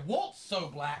proceed. Oh, no, Walt's so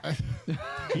black.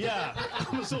 Yeah,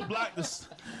 I'm so black. That's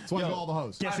why you got all the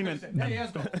hosts. Yes, man. Yeah, he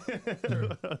has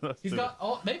got. He's got.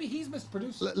 Oh, maybe he's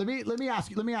misproduced.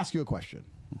 Let me ask you a question,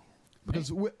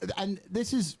 because and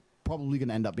this is probably going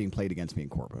to end up being played against me in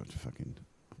court. But fucking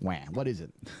wham, what is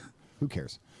it? Who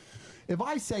cares? If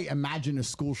I say imagine a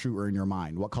school shooter in your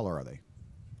mind, what color are they?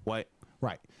 White.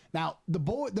 Right. Now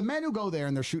the men who go there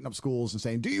and they're shooting up schools and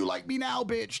saying, "Do you like me now,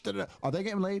 bitch?" Da-da-da. Are they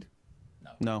getting laid?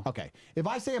 No. Okay. If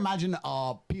I say imagine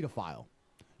a pedophile,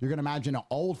 you're gonna imagine an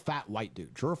old fat white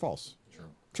dude. True or false? True.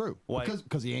 True. White.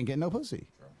 Because he ain't getting no pussy.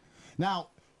 True. Now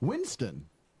Winston,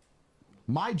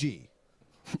 my G,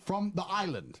 from the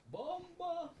island.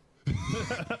 Bomba.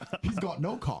 He's got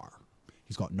no car.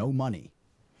 He's got no money.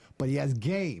 But he has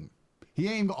game. He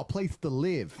ain't got a place to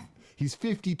live. He's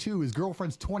 52. His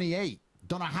girlfriend's 28.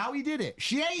 Don't know how he did it.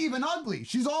 She ain't even ugly.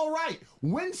 She's all right.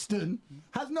 Winston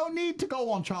has no need to go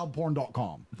on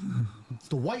childporn.com. It's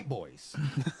the white boys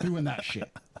doing that shit.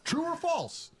 True or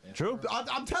false? True.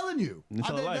 I'm telling you. It's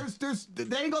all right.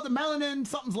 They ain't got the melanin.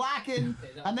 Something's lacking,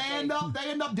 and they end up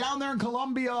down there in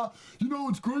Colombia. You know,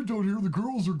 it's great down here. The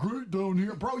girls are great down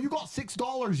here, bro. You got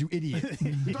 $6, you idiot.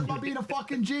 You're talking about being a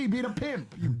fucking G, being a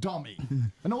pimp, you dummy.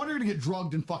 And no wonder you're gonna get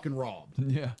drugged and fucking robbed.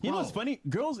 Yeah. You know what's funny?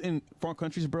 Girls in foreign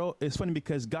countries, bro, it's funny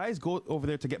because guys go over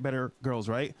there to get better girls,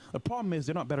 right? The problem is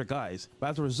they're not better guys.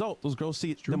 But as a result, those girls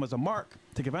see them as a mark,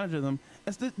 take advantage of them,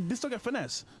 and they still get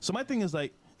finesse. So my thing is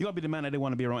like, you gotta be the man I didn't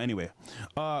want to be around anyway.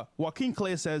 Joaquin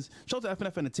Clay says, shout out to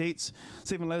FNF and the Tates,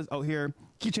 saving lives out here.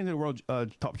 Keep changing the world,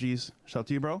 top G's. Shout out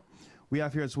to you, bro. We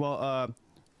have here as well,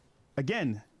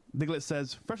 again, Diglett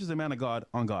says, fresh as a man of God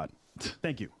on God.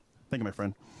 Thank you. Thank you, my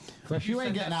friend. Fresh, you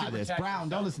ain't getting out of this. Brown,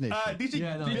 don't listen to this.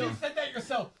 DJ, You said that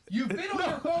yourself. You've been on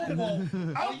your phone wall.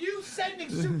 Are you sending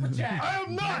super chats? I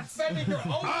am not. And spending your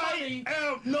own money I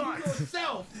am not.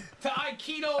 yourself to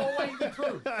Aikido away the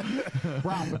truth.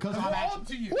 Brown, because I'm On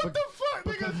to you. What the fuck,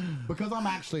 nigga? because I'm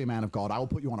actually a man of God, I will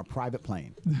put you on a private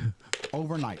plane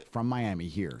overnight from Miami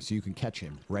here, so you can catch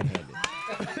him red-handed,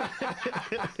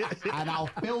 and I'll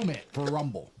film it for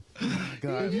Rumble.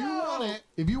 If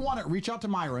you want it, reach out to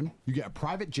Myron. You get a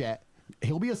private jet.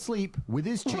 He'll be asleep with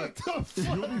his chick.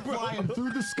 You'll be flying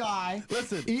through the sky,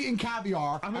 eating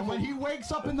caviar. And when he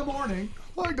wakes up in the morning,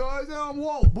 hi guys, I'm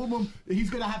Walt. Boom, boom. He's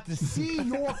gonna have to see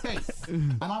your face,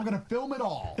 and I'm gonna film it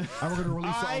all, and we're gonna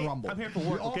release it on Rumble. I'm here for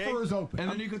work. The offer is open.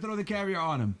 And then you can throw the caviar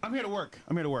on him. I'm here to work.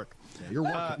 I'm here to work. Yeah, you're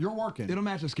working. You're working. It'll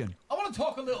match the skin. I want to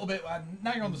talk a little bit.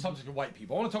 Now you're on the subject of white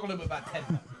people. I want to talk a little bit about Ted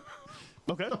Bundy.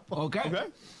 Okay. Okay.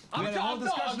 We had a whole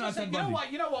discussion on Ted Bundy.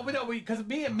 You know what? Because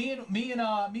me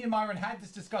and Myron had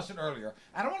this discussion earlier,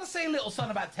 and I want to say a little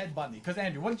something about Ted Bundy. Because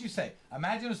Andrew, what did you say?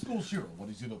 Imagine a school shooter. What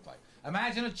does he look like?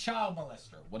 Imagine a child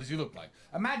molester. What does he look like?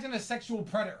 Imagine a sexual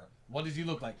predator. What does he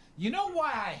look like? You know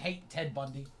why I hate Ted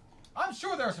Bundy? I'm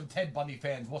sure there are some Ted Bundy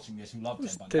fans watching this who love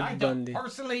Ted Bundy. Ted I don't Bundy?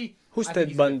 personally. Who's I think Ted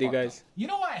he's a bit Bundy, fucked guys? up. You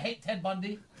know why I hate Ted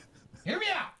Bundy? Hear me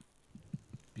out.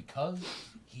 Because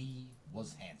he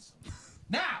was handsome.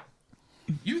 Now,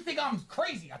 you think I'm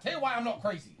crazy. I'll tell you why I'm not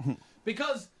crazy.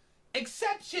 Because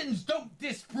exceptions don't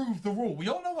disprove the rule. We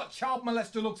all know what child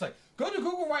molester looks like. Go to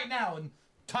Google right now and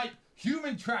type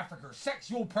human trafficker,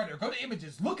 sexual predator. Go to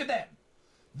images. Look at them.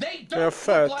 They They're don't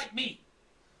fat. look like me.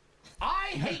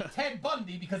 I hate Ted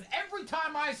Bundy because every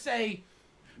time I say,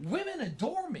 women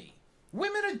adore me.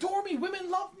 Women adore me.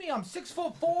 Women love me. I'm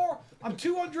 6'4". I'm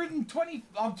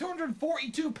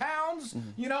 242 pounds.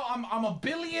 You know, I'm a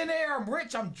billionaire. I'm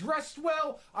rich. I'm dressed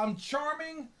well. I'm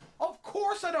charming. Of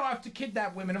course I don't have to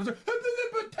kidnap women. I was like, but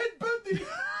Ted Bundy,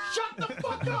 shut the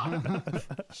fuck up.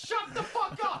 Shut the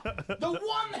fuck up. The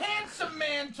one handsome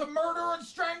man to murder and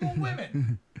strangle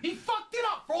women. He fucked it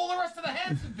up for all the rest of the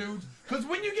handsome dudes, because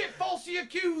when you get falsely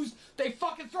accused, they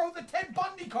fucking throw the Ted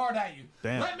Bundy card at you.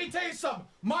 Damn. Let me tell you something.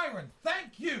 Myron,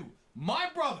 thank you, my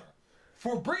brother,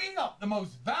 for bringing up the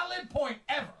most valid point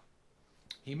ever.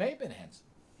 He may have been handsome.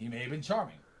 He may have been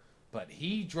charming. But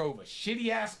he drove a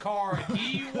shitty-ass car, and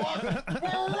he was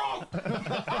broke.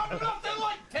 I'm nothing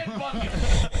like Ted Bundy.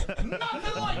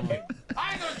 Nothing like him.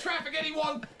 I ain't gonna traffic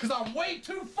anyone them because I'm way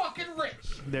too fucking rich.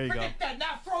 There you Forget go. that.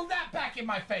 Now throw that back in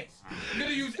my face. You're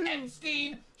gonna use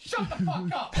Epstein. Shut the fuck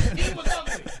up. He was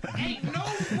ugly. Ain't no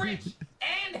rich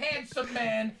and handsome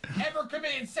man ever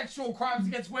committing sexual crimes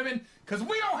against women because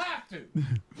we don't have to.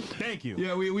 Thank you.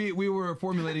 Yeah, we were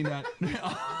formulating that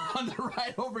on the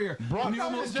right over here. When you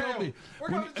almost killed me. We're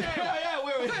going to jail.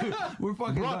 Yeah, we're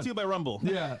fucking Brought done. to you by Rumble.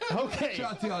 Yeah. Okay.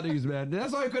 Shout out to y'all niggas, man.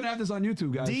 That's why I couldn't have this on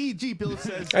YouTube, guys. DG Bill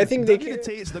says, I think they W can-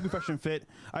 to Tates, W Fresh and Fit.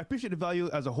 I appreciate the value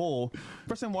as a whole.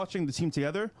 First time watching the team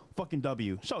together, fucking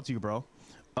W. Shout out to you, bro.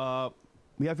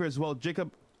 We have here as well,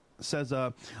 Jacob says,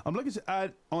 I'm looking to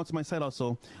add onto my site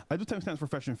also. I do timestamps for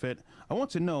Fresh and Fit. I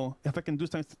want to know if I can do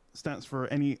timestamps for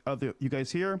any other you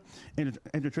guys here.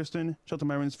 Andrew Tristen, shout out to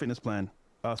Myron's fitness plan.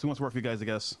 So he wants to work for you guys, I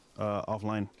guess,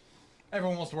 offline.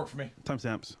 Everyone wants to work for me.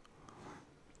 Timestamps.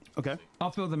 Okay.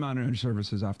 I'll fill them out in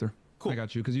services after. Cool. I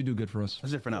got you, because you do good for us.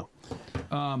 That's it for now.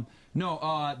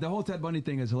 No, the whole Ted Bundy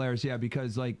thing is hilarious, yeah,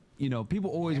 because, like, you know, people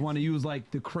always want to use,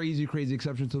 like, the crazy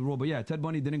exception to the rule. But, yeah, Ted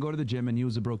Bundy didn't go to the gym, and he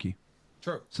was a brokey.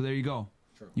 True. So there you go.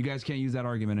 True. You guys can't use that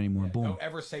argument anymore. Boom. Don't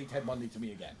ever say Ted Bundy to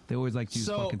me again. They always like to use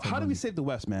So fucking Ted how do we Bundy. save the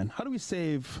West, man? How do we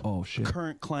save Oh, shit.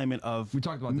 current climate of We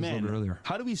talked about this a men? little bit earlier.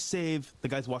 How do we save the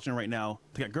guys watching right now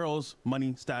to get girls,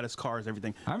 money, status, cars,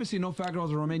 everything? I haven't seen no fat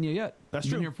girls in Romania yet. That's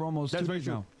You've true. been here for almost That's 2 very days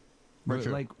true. now. Very But,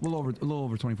 true. like, a little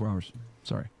over 24 hours.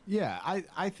 Sorry. Yeah,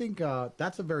 I think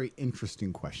that's a very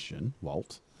interesting question,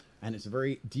 Walt. And it's a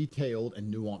very detailed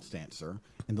and nuanced answer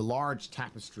in the large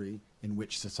tapestry in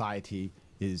which society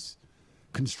is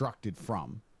constructed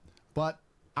from. But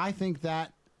I think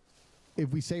that if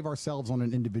we save ourselves on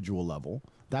an individual level,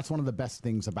 that's one of the best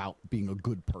things about being a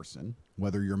good person,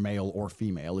 whether you're male or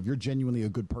female. If you're genuinely a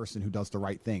good person who does the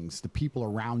right things, the people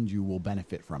around you will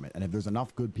benefit from it. And if there's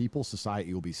enough good people,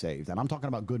 society will be saved. And I'm talking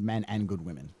about good men and good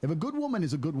women. If a good woman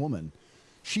is a good woman,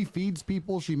 she feeds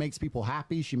people, she makes people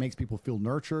happy, she makes people feel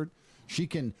nurtured, she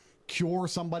can cure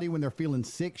somebody when they're feeling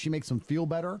sick, she makes them feel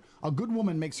better. A good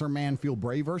woman makes her man feel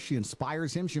braver, she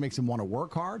inspires him, she makes him want to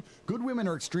work hard. Good women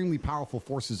are extremely powerful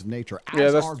forces of nature,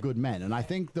 as that's- are good men. And I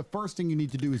think the first thing you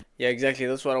need to do is Yeah, exactly.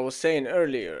 That's what I was saying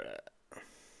earlier.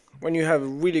 When you have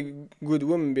really good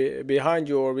women behind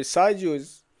you or beside you,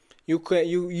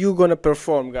 you're gonna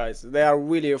perform, guys. They are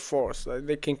really a force. Like,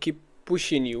 they can keep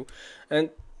pushing you, and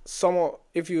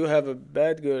if you have a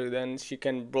bad girl, then she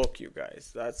can block you,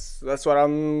 guys. That's what I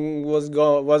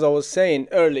was saying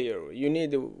earlier. You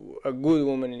need a good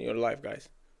woman in your life, guys.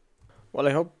 Well,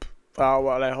 I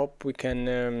hope we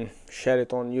can share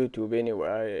it on YouTube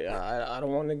anyway. I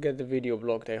don't want to get the video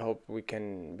blocked. I hope we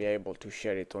can be able to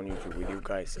share it on YouTube with you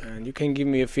guys, and you can give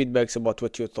me feedbacks about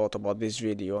what you thought about this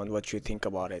video and what you think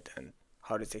about it and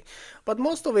how to say. But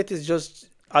most of it is just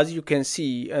as you can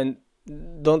see, and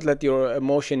don't let your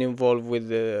emotion involve with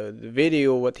the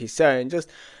video, what he's saying. Just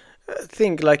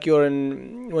think like you're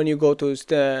when you go to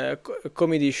a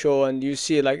comedy show and you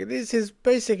see like this is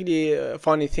basically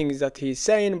funny things that he's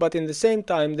saying, but in the same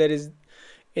time there is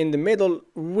in the middle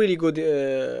really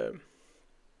good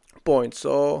points.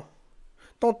 So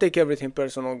don't take everything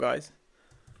personal, guys.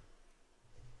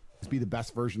 be the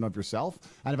best version of yourself.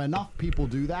 And if enough people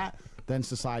do that, then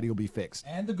society will be fixed.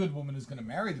 And the good woman is going to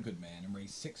marry the good man and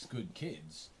raise 6 good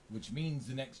kids, which means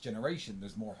the next generation,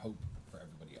 there's more hope for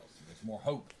everybody else. There's more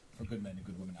hope for good men and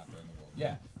good women out there in the world.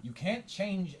 Yeah, you can't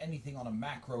change anything on a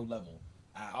macro level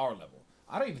at our level.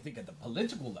 I don't even think at the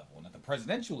political level and at the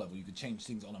presidential level you could change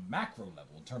things on a macro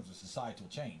level in terms of societal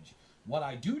change. What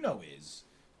I do know is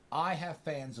I have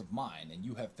fans of mine and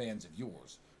you have fans of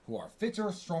yours who are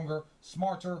fitter, stronger,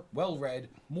 smarter, well-read,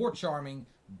 more charming,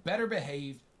 better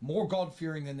behaved, more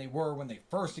God-fearing than they were when they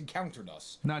first encountered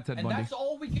us. Not Ted and Bundy. that's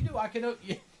all we can do. I can...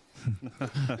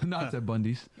 Not Ted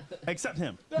Bundy's. Except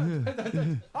him.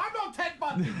 I'm not Ted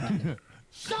Bundy.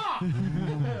 Stop!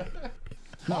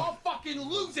 I'll fucking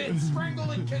lose it,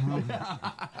 strangle and kill.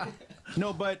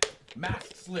 No, but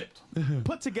Mask slipped.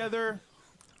 put together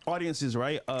audiences,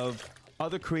 right, of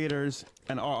other creators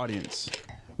and our audience.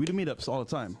 We do meetups all the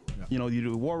time. Yeah. You know, you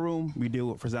do War Room. We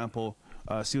do, for example,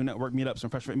 CEO Network meetups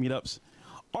and Fresh Fit meetups.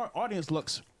 Our audience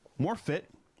looks more fit,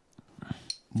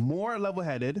 more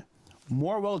level-headed,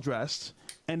 more well-dressed,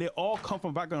 and they all come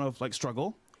from a background of like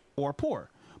struggle or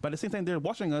poor. But at the same time, they're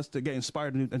watching us to get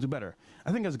inspired and do better.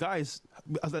 I think as guys,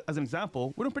 as an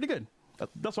example, we're doing pretty good.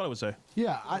 That's what I would say.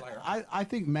 Yeah, I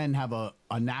think men have a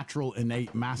natural,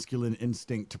 innate masculine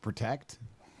instinct to protect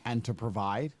and to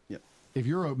provide. Yeah. If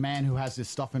you're a man who has this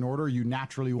stuff in order, you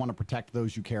naturally want to protect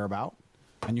those you care about.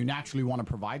 and you naturally want to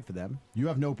provide for them, you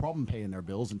have no problem paying their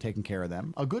bills and taking care of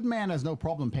them. A good man has no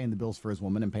problem paying the bills for his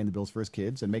woman and paying the bills for his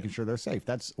kids and making sure they're safe.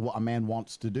 That's what a man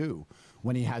wants to do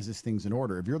when he has his things in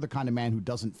order. If you're the kind of man who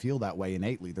doesn't feel that way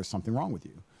innately, there's something wrong with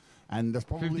you. And there's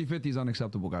probably 50-50 is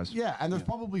unacceptable, guys. Yeah, and there's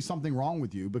probably something wrong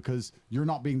with you because you're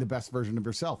not being the best version of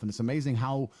yourself. And it's amazing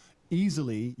how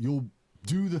easily you'll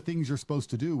do the things you're supposed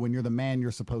to do when you're the man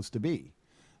you're supposed to be.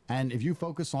 And if you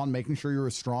focus on making sure you're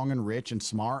as strong and rich and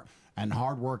smart and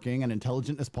hardworking and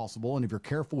intelligent as possible, and if you're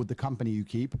careful with the company you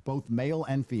keep, both male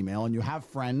and female, and you have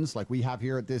friends like we have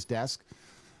here at this desk,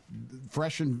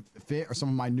 Fresh and Fit are some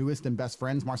of my newest and best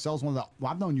friends. Marcel's one of the,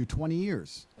 well, I've known you 20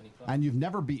 years, and you've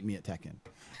never beat me at Tekken.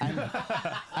 And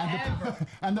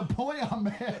the point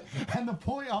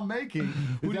I'm making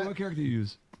is that What character do you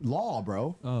use? Law,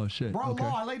 bro. Oh, shit. Bro, Okay.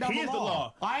 law. I laid down He the is the law.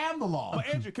 law. I am the law. But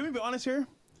Andrew, can we be honest here?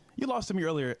 You lost to me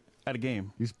earlier at a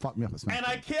game. You fucked me up. And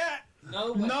I can't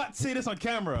No way. not say this on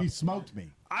camera. He smoked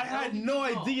me. I had he no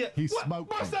did not. idea. He What?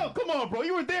 smoked me. Marcel, come on, bro.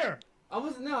 You were there. I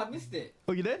wasn't. No, I missed it.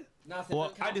 Oh, you did? No, I said Well,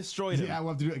 no count. I destroyed him. Yeah, we'll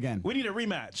have to do it again. We need a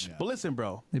rematch. Yeah. But listen,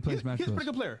 bro. He plays he's Smash a Bros.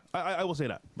 pretty good player. I will say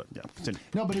that. But yeah, continue.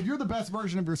 No, but if you're the best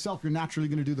version of yourself, you're naturally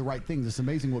going to do the right things. It's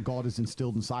amazing what God has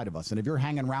instilled inside of us. And if you're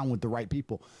hanging around with the right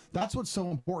people, that's what's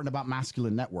so important about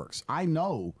masculine networks. I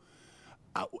know,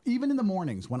 even in the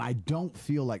mornings when I don't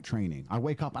feel like training, I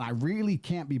wake up and I really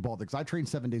can't be bothered because I train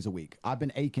 7 days a week. I've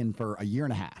been aching for a year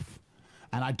and a half,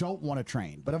 and I don't want to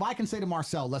train. But if I can say to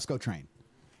Marcel, let's go train,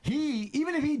 he,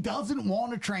 even if he doesn't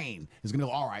want to train, is going to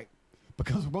go, all right,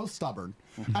 because we're both stubborn.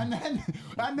 and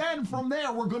then from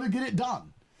there, we're going to get it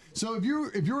done. So if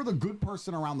you're the good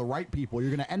person around the right people,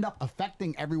 you're going to end up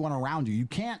affecting everyone around you. You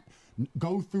can't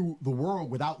go through the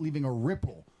world without leaving a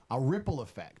ripple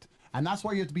effect. And that's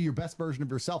why you have to be your best version of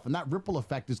yourself. And that ripple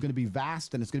effect is going to be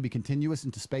vast, and it's going to be continuous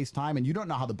into space-time. And you don't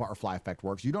know how the butterfly effect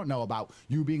works. You don't know about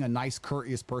you being a nice,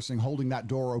 courteous person, holding that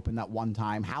door open that one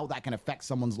time, how that can affect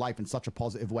someone's life in such a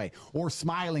positive way. Or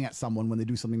smiling at someone when they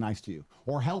do something nice to you.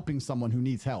 Or helping someone who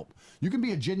needs help. You can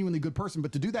be a genuinely good person,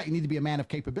 but to do that, you need to be a man of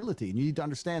capability. And you need to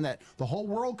understand that the whole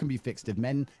world can be fixed if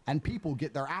men and people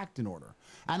get their act in order.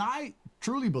 And I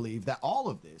truly believe that all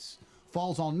of this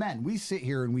falls on men. We sit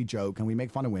here and we joke and we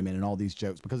make fun of women and all these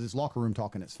jokes because it's locker room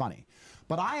talk and it's funny.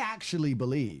 But I actually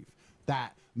believe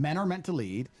that men are meant to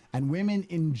lead, and women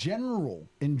in general,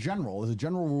 as a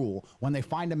general rule, when they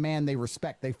find a man they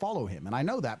respect, they follow him. And I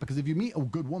know that because if you meet a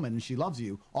good woman and she loves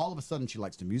you, all of a sudden she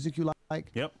likes the music you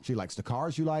like. Yep. She likes the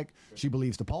cars you like. She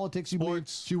believes the politics you believe.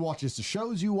 She watches the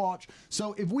shows you watch.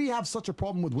 So if we have such a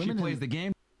problem with women, She plays the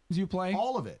games you play.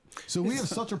 all of it. So we have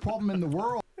such a problem in the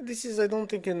world. This is, I don't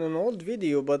think, in an old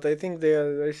video, but I think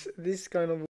there's this kind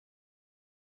of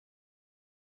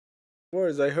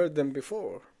words. I heard them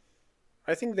before.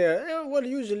 I think they're, well,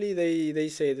 usually they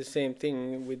say the same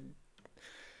thing with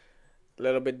a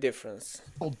little bit difference.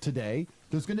 Today,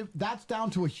 that's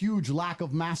down to a huge lack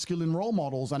of masculine role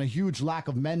models and a huge lack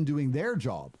of men doing their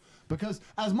job. Because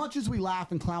as much as we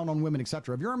laugh and clown on women,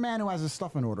 etc., if you're a man who has his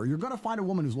stuff in order, you're going to find a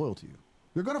woman who's loyal to you.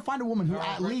 You're going to find a woman who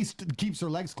at least keeps her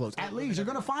legs closed. At least you're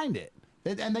going to find it.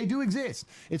 And they do exist.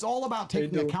 It's all about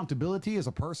taking accountability as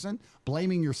a person,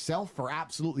 blaming yourself for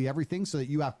absolutely everything so that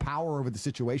you have power over the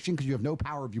situation, because you have no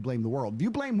power if you blame the world. If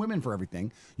you blame women for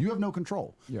everything, you have no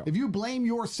control. Yeah. If you blame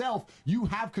yourself, you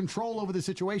have control over the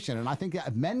situation. And I think that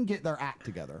if men get their act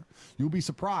together, you'll be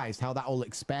surprised how that will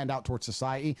expand out towards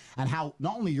society, and how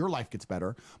not only your life gets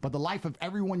better, but the life of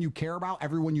everyone you care about,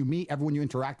 everyone you meet, everyone you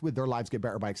interact with, their lives get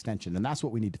better by extension. And that's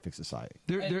what we need to fix society.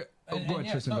 Go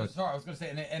ahead, Tristan. Sorry, I was going to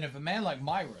say, and if a man like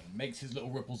Myron makes his little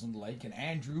ripples in the lake, and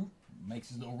Andrew makes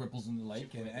his little ripples in the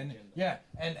lake, and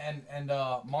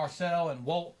Marcel and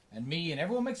Walt and me and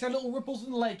everyone makes their little ripples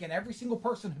in the lake, and every single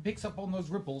person who picks up on those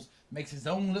ripples makes his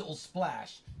own little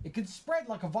splash, it could spread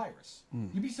like a virus.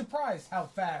 You'd be surprised how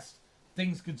fast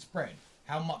things could spread.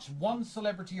 How much one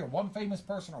celebrity or one famous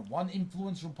person or one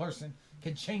influential person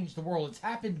can change the world. It's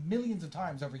happened millions of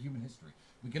times over human history.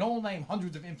 We can all name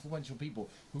hundreds of influential people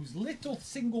whose little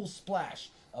single splash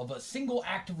of a single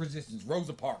act of resistance,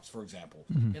 Rosa Parks, for example,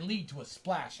 can lead to a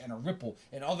splash and a ripple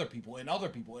in other people, in other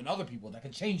people, in other people that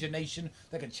can change a nation,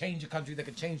 that can change a country, that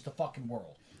can change the fucking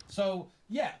world. So,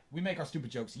 yeah, we make our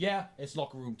stupid jokes. Yeah, it's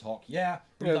locker room talk. Yeah,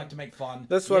 we like to make fun.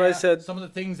 That's what I said. Some of the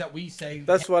things that we say.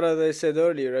 That's what I said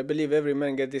earlier. I believe every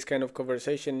man get this kind of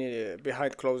conversation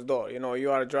behind closed door. You know,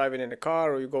 you are driving in a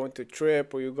car, or you're going to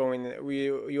trip, or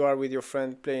you are with your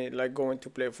friend playing, like going to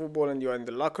play football, and you are in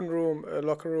the locker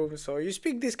room. So you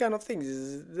speak these kind of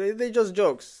things. They just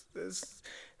jokes.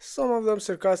 Some of them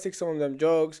sarcastic, some of them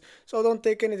jokes. So don't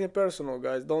take anything personal,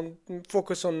 guys. Don't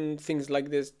focus on things like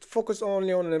this. Focus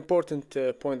only on an important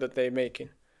point that they're making.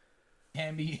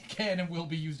 can and will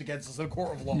be used against us in a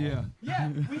court of law. Yeah. Yeah,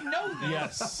 we know this.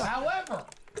 Yes. However,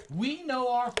 we know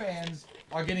our fans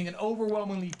are getting an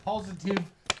overwhelmingly positive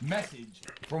message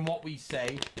from what we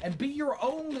say, and be your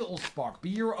own little spark, be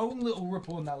your own little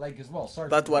ripple in that lake as well. Sorry.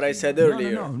 That's what I said No,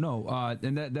 earlier. no.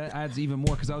 And that adds even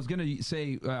more, because I was gonna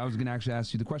say, I was gonna actually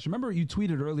ask you the question. Remember, you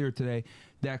tweeted earlier today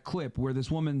that clip where this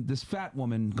woman, this fat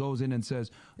woman, goes in and says,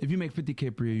 "If you make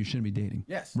 50K per year, you shouldn't be dating."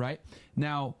 Yes. Right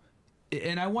now,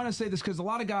 and I want to say this because a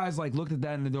lot of guys like looked at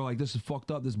that and they're like, "This is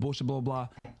fucked up. This is bullshit." Blah blah.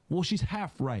 Well, she's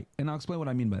half right, and I'll explain what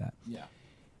I mean by that. Yeah.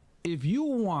 If you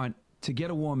want to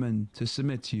get a woman to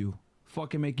submit to you,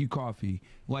 fucking make you coffee,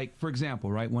 like for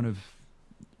example, right,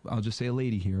 I'll just say a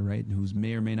lady here, right, who's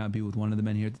may or may not be with one of the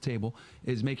men here at the table,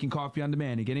 is making coffee on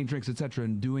demand and getting drinks, etc.,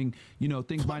 and doing, you know,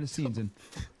 things behind the scenes. And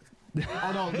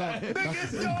Oh no,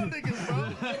 Niggas, y'all niggas,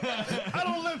 bro. I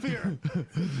don't live here.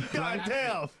 God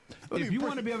damn. if you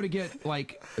want to be able to get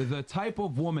like the type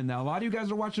of woman that a lot of you guys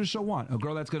are watching the show want, a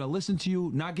girl that's gonna listen to you,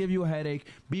 not give you a headache,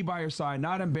 be by your side,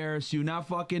 not embarrass you, not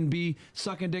fucking be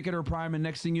sucking dick at her prime, and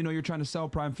next thing you know you're trying to sell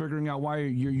prime, figuring out why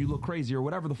you look crazy or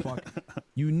whatever the fuck.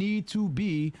 You need to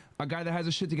be a guy that has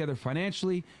his shit together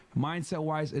financially, mindset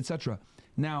wise, etc.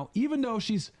 Now, even though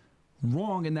she's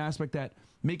wrong in the aspect that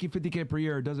making 50K per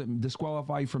year doesn't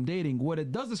disqualify you from dating, what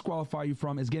it does disqualify you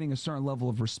from is getting a certain level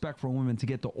of respect from women to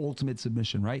get the ultimate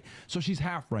submission, right? So she's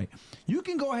half right. You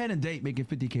can go ahead and date making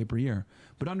 50K per year,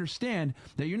 but understand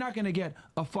that you're not going to get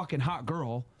a fucking hot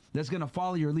girl that's going to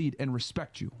follow your lead and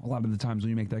respect you a lot of the times when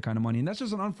you make that kind of money. And that's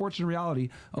just an unfortunate reality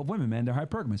of women, man. They're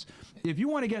hypergamous. If you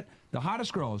want to get the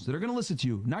hottest girls that are going to listen to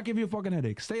you, not give you a fucking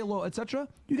headache, stay low, etc.,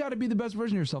 you got to be the best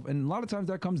version of yourself. And a lot of times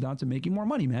that comes down to making more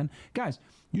money, man. Guys,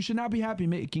 you should not be happy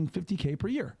making 50K per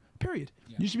year, period.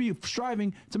 Yeah. You should be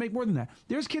striving to make more than that.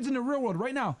 There's kids in the real world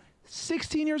right now,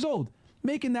 16 years old,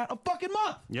 making that a fucking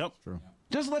month. Yep. True.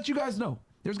 Just to let you guys know,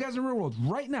 there's guys in the real world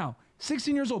right now,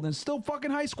 16 years old and still fucking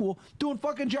high school, doing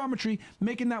fucking geometry,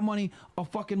 making that money a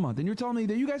fucking month. And you're telling me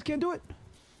that you guys can't do it?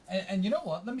 And you know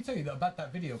what? Let me tell you about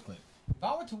that video clip. If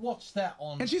I were to watch that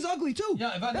on... And she's ugly, too.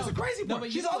 Yeah, if I That's know, a crazy part.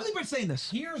 but She's ugly by saying this.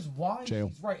 Here's why Jail.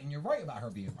 she's right, and you're right about her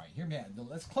being right. Hear me out.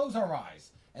 Let's close our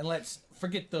eyes, and let's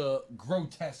forget the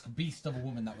grotesque beast of a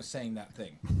woman that was saying that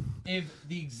thing. If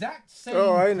the exact same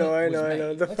I know. clip was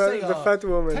made, let's say, The fat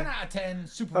woman. 10 out of 10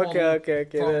 supermodel Okay.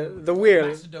 from The wheel.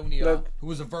 Macedonia, That- who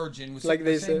was a virgin, was like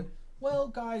they saying, said. well,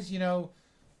 guys, you know,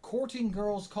 courting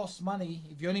girls costs money.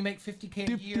 If you only make 50K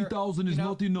a year, 50,000 is you know,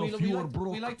 not enough. We You like, are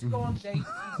broke. we like to go on dates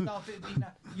and stuff.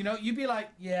 You know, you'd be like,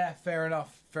 yeah, fair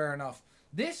enough.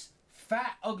 This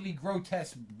fat, ugly,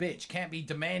 grotesque bitch can't be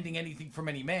demanding anything from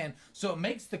any man, so it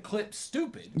makes the clip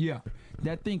stupid. Yeah.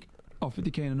 That think, oh,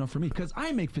 50K ain't enough for me, because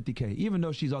I make 50K, even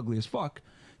though she's ugly as fuck.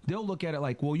 They'll look at it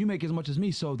like, well, you make as much as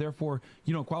me, so therefore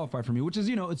you don't qualify for me, which is,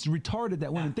 you know, it's retarded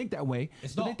that women think that way.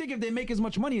 It's but not. they think if they make as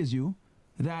much money as you,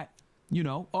 that, you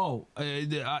know,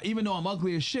 even though I'm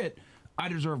ugly as shit, I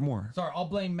deserve more. Sorry, I'll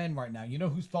blame men right now. You know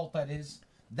whose fault that is?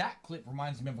 That clip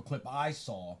reminds me of a clip I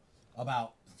saw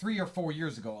about 3 or 4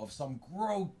 years ago of some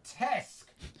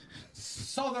grotesque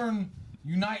southern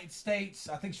United States,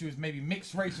 I think she was maybe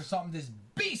mixed race or something, this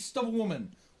beast of a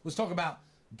woman was talking about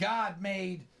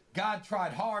God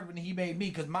tried hard when he made me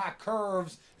because my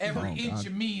curves, every inch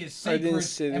of me is sacred. didn't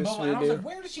see and, this blah, blah. And I was video. like,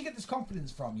 where does she get this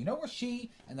confidence from? You know where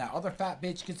she and that other fat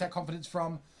bitch gets that confidence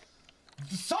from?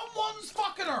 Someone's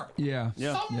fucking her. Yeah.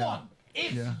 Someone.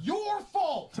 It's your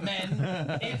fault,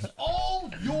 men. It's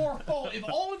all your fault. If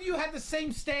all of you had the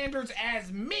same standards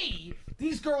as me,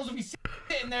 these girls would be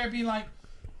sitting there being like,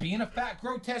 being a fat,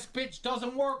 grotesque bitch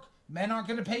doesn't work. Men aren't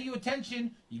going to pay you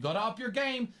attention. You got to up your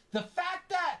game. The fact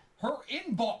that her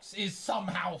inbox is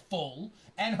somehow full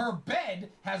and her bed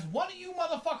has one of you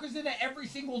motherfuckers in it every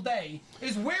single day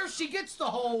is where she gets the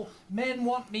whole men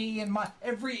want me and my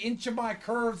every inch of my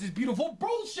curves is beautiful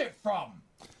bullshit from.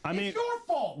 I mean, it's your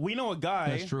fault. We know a guy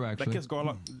That's true, actually. that gets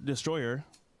girl destroyer,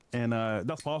 and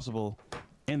that's possible.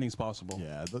 Anything's possible.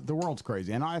 Yeah, the world's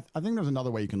crazy. And I think there's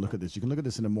another way you can look at this. You can look at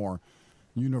this in a more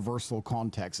universal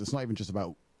context. It's not even just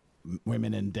about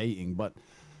women and dating, but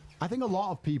I think a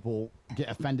lot of people get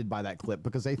offended by that clip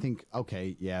because they think,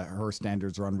 okay, yeah, her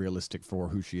standards are unrealistic for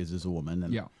who she is as a woman,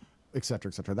 and et cetera,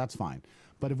 et cetera. That's fine.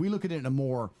 But if we look at it in a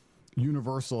more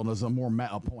universal and as a more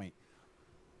meta point,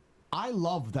 I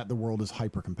love that the world is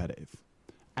hyper competitive.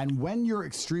 And when you're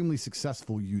extremely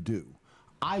successful, you do.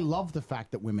 I love the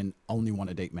fact that women only want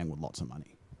to date men with lots of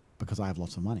money because I have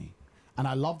lots of money. And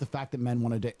I love the fact that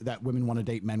women want to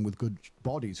date men with good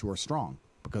bodies who are strong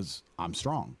because I'm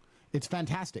strong. It's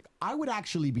fantastic. I would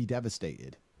actually be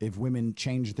devastated if women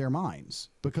changed their minds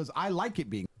because I like it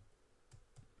being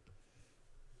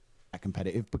get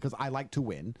competitive because I like to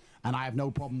win, and I have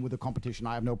no problem with the competition.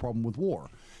 I have no problem with war.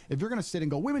 If you're going to sit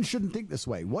and go, women shouldn't think this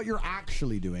way, what you're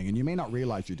actually doing, and you may not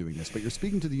realize you're doing this, but you're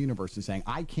speaking to the universe and saying,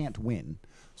 I can't win,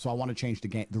 so I want to change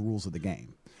the rules of the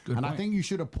game. Good and point. I think you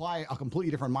should apply a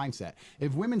completely different mindset.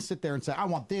 If women sit there and say, I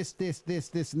want this, this, this,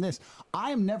 this, and this,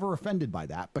 I am never offended by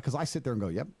that because I sit there and go,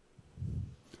 yep.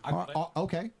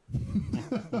 Okay.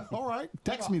 All right.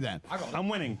 Text me then. I'm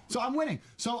winning. So I'm winning.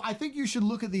 So I think you should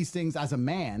look at these things as a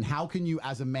man. How can you,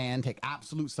 as a man, take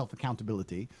absolute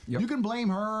self-accountability? Yep. You can blame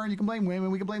her, you can blame women,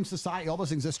 we can blame society, all those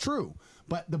things. That's true.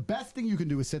 But the best thing you can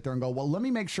do is sit there and go, well, let me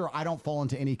make sure I don't fall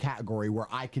into any category where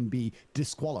I can be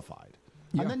disqualified.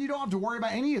 Yeah. And then you don't have to worry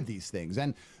about any of these things.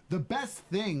 And the best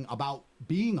thing about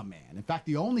being a man, in fact,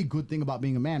 the only good thing about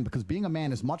being a man, because being a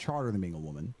man is much harder than being a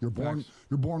woman. You're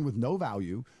born with no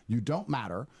value. You don't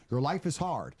matter. Your life is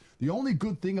hard. The only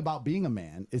good thing about being a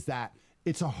man is that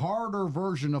it's a harder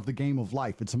version of the game of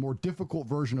life. It's a more difficult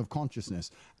version of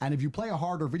consciousness. And if you play a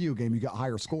harder video game, you get a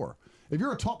higher score. If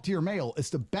you're a top tier male,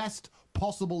 it's the best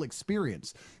possible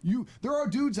experience. There are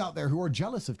dudes out there who are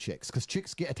jealous of chicks because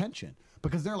chicks get attention.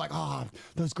 Because they're like,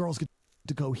 those girls get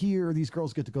to go here, these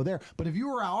girls get to go there. But if you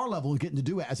were at our level getting to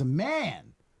do it as a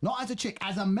man, not as a chick,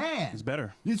 as a man, It's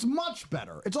better. It's much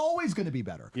better. It's always going to be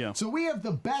better. Yeah. So we have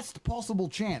the best possible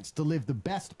chance to live the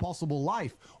best possible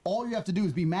life. All you have to do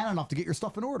is be man enough to get your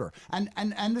stuff in order.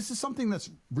 And this is something that's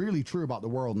really true about the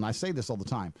world, and I say this all the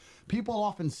time. People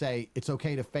often say it's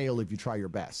okay to fail if you try your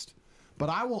best. But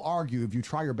I will argue if you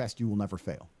try your best, you will never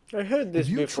fail. I heard this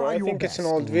If you before. try I your think it's an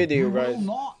best, old video, you guys. will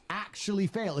not actually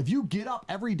fail. If you get up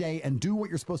every day and do what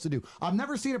you're supposed to do. I've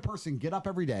never seen a person get up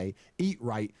every day, eat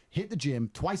right, hit the gym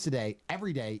twice a day,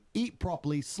 every day, eat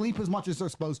properly, sleep as much as they're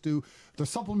supposed to, their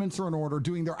supplements are in order,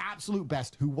 doing their absolute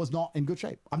best, who was not in good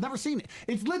shape. I've never seen it.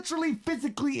 It's literally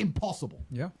physically impossible.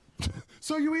 Yeah.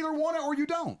 So you either want it or you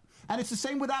don't. And it's the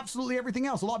same with absolutely everything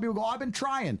else. A lot of people go, I've been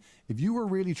trying. If you were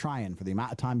really trying for the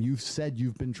amount of time you've said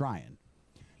you've been trying,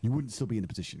 you wouldn't still be in the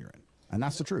position you're in. And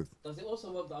that's the truth. Does it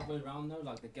also work the other way around though?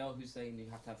 Like the girl who's saying you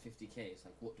have to have 50k, it's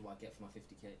like, what do I get for my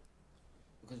 50k?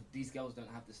 Because these girls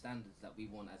don't have the standards that we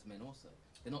want as men also.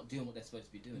 They're not doing what they're supposed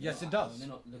to be doing. Yes, They're it not at does. home, they're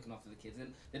not looking after the kids.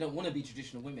 They don't want to be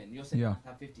traditional women. You're saying you have to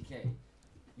have 50k.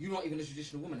 You're not even a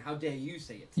traditional woman. How dare you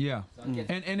say it? Yeah. So I get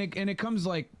And it comes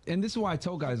like, and this is why I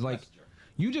tell guys, like,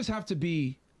 you just have to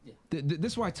be,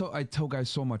 this is why I tell guys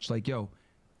so much, like, yo,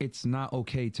 it's not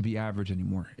okay to be average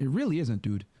anymore. It really isn't,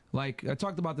 dude. Like, I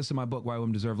talked about this in my book, Why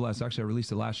Women Deserve Less. Actually, I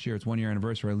released it last year. It's 1 year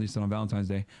anniversary. I released it on Valentine's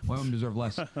Day. Why Women Deserve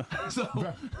Less.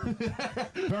 So,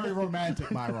 Very romantic,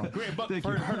 Myron. Great book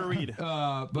for her to read.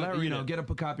 but, you know, get up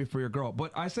a copy for your girl.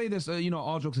 But I say this, you know,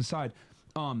 all jokes aside,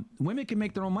 women can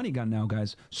make their own money now,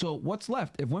 guys. So what's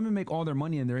left? If women make all their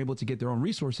money and they're able to get their own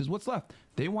resources, what's left?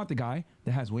 They want the guy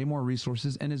that has way more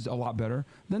resources and is a lot better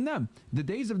than them. The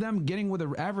days of them getting with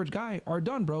an average guy are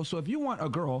done, bro. So if you want a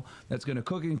girl that's going to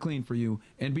cook and clean for you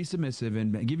and be submissive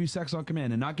and give you sex on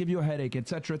command and not give you a headache,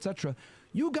 etc.,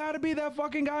 you got to be that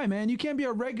fucking guy, man. You can't be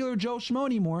a regular Joe Schmo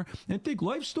anymore and think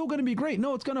life's still going to be great.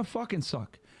 No, it's going to fucking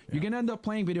suck. You're going to end up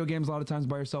playing video games a lot of times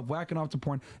by yourself, whacking off to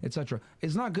porn, etc.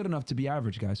 It's not good enough to be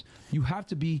average, guys. You have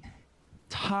to be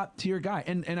top tier guy.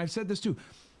 And I've said this too.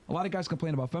 A lot of guys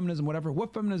complain about feminism, whatever.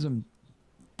 What feminism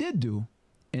did do,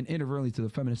 and inadvertently to the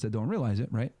feminists that don't realize it,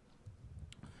 right?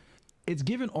 It's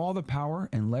given all the power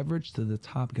and leverage to the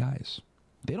top guys.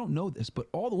 They don't know this, but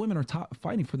all the women are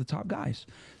fighting for the top guys.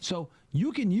 So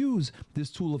you can use this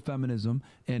tool of feminism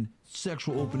and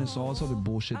sexual openness, all this other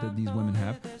bullshit that these women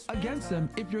have, against them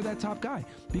if you're that top guy.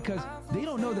 Because they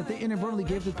don't know that they inadvertently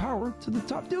gave the power to the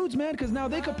top dudes, man, because now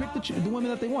they could pick the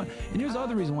women that they want. And here's the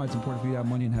other reason why it's important for you to have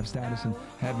money and have status and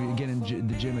have you get in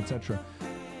the gym, etc.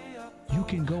 You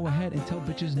can go ahead and tell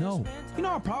bitches no. You know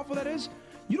how powerful that is?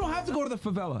 You don't have to go to the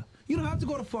favela. You don't have to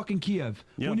go to fucking Kiev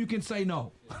when you can say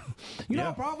no. You know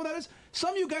how powerful that is?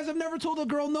 Some of you guys have never told a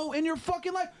girl no in your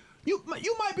fucking life.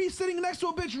 You might be sitting next to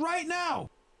a bitch right now,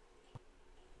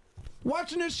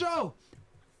 watching this show.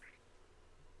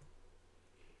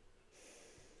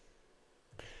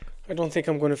 I don't think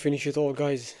I'm gonna finish it all,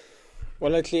 guys.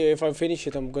 Well, at least if I finish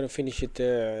it, I'm gonna finish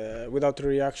it without a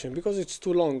reaction because it's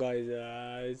too long, guys.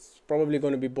 It's probably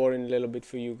gonna be boring a little bit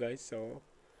for you guys. So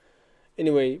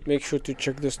anyway, make sure to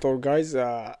check the store, guys.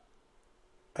 I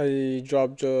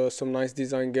dropped some nice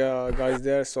design guys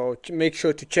there, so make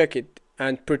sure to check it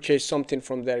and purchase something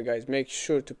from there, guys. Make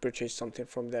sure to purchase something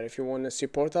from there. If you want to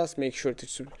support us, make sure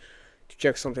to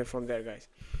check something from there, guys.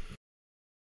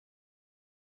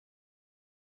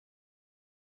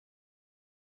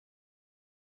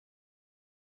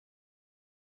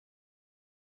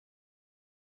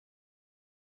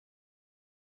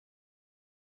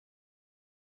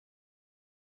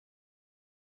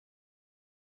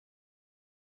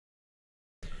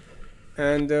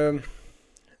 and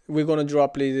we're gonna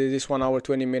drop this 1 hour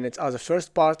 20 minutes as a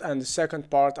first part, and the second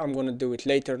part I'm gonna do it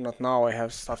later, not now. I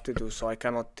have stuff to do, so I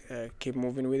cannot keep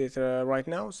moving with it right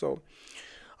now. So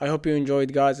I hope you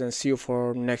enjoyed, guys, and see you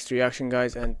for next reaction,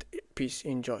 guys, and peace.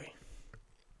 Enjoy.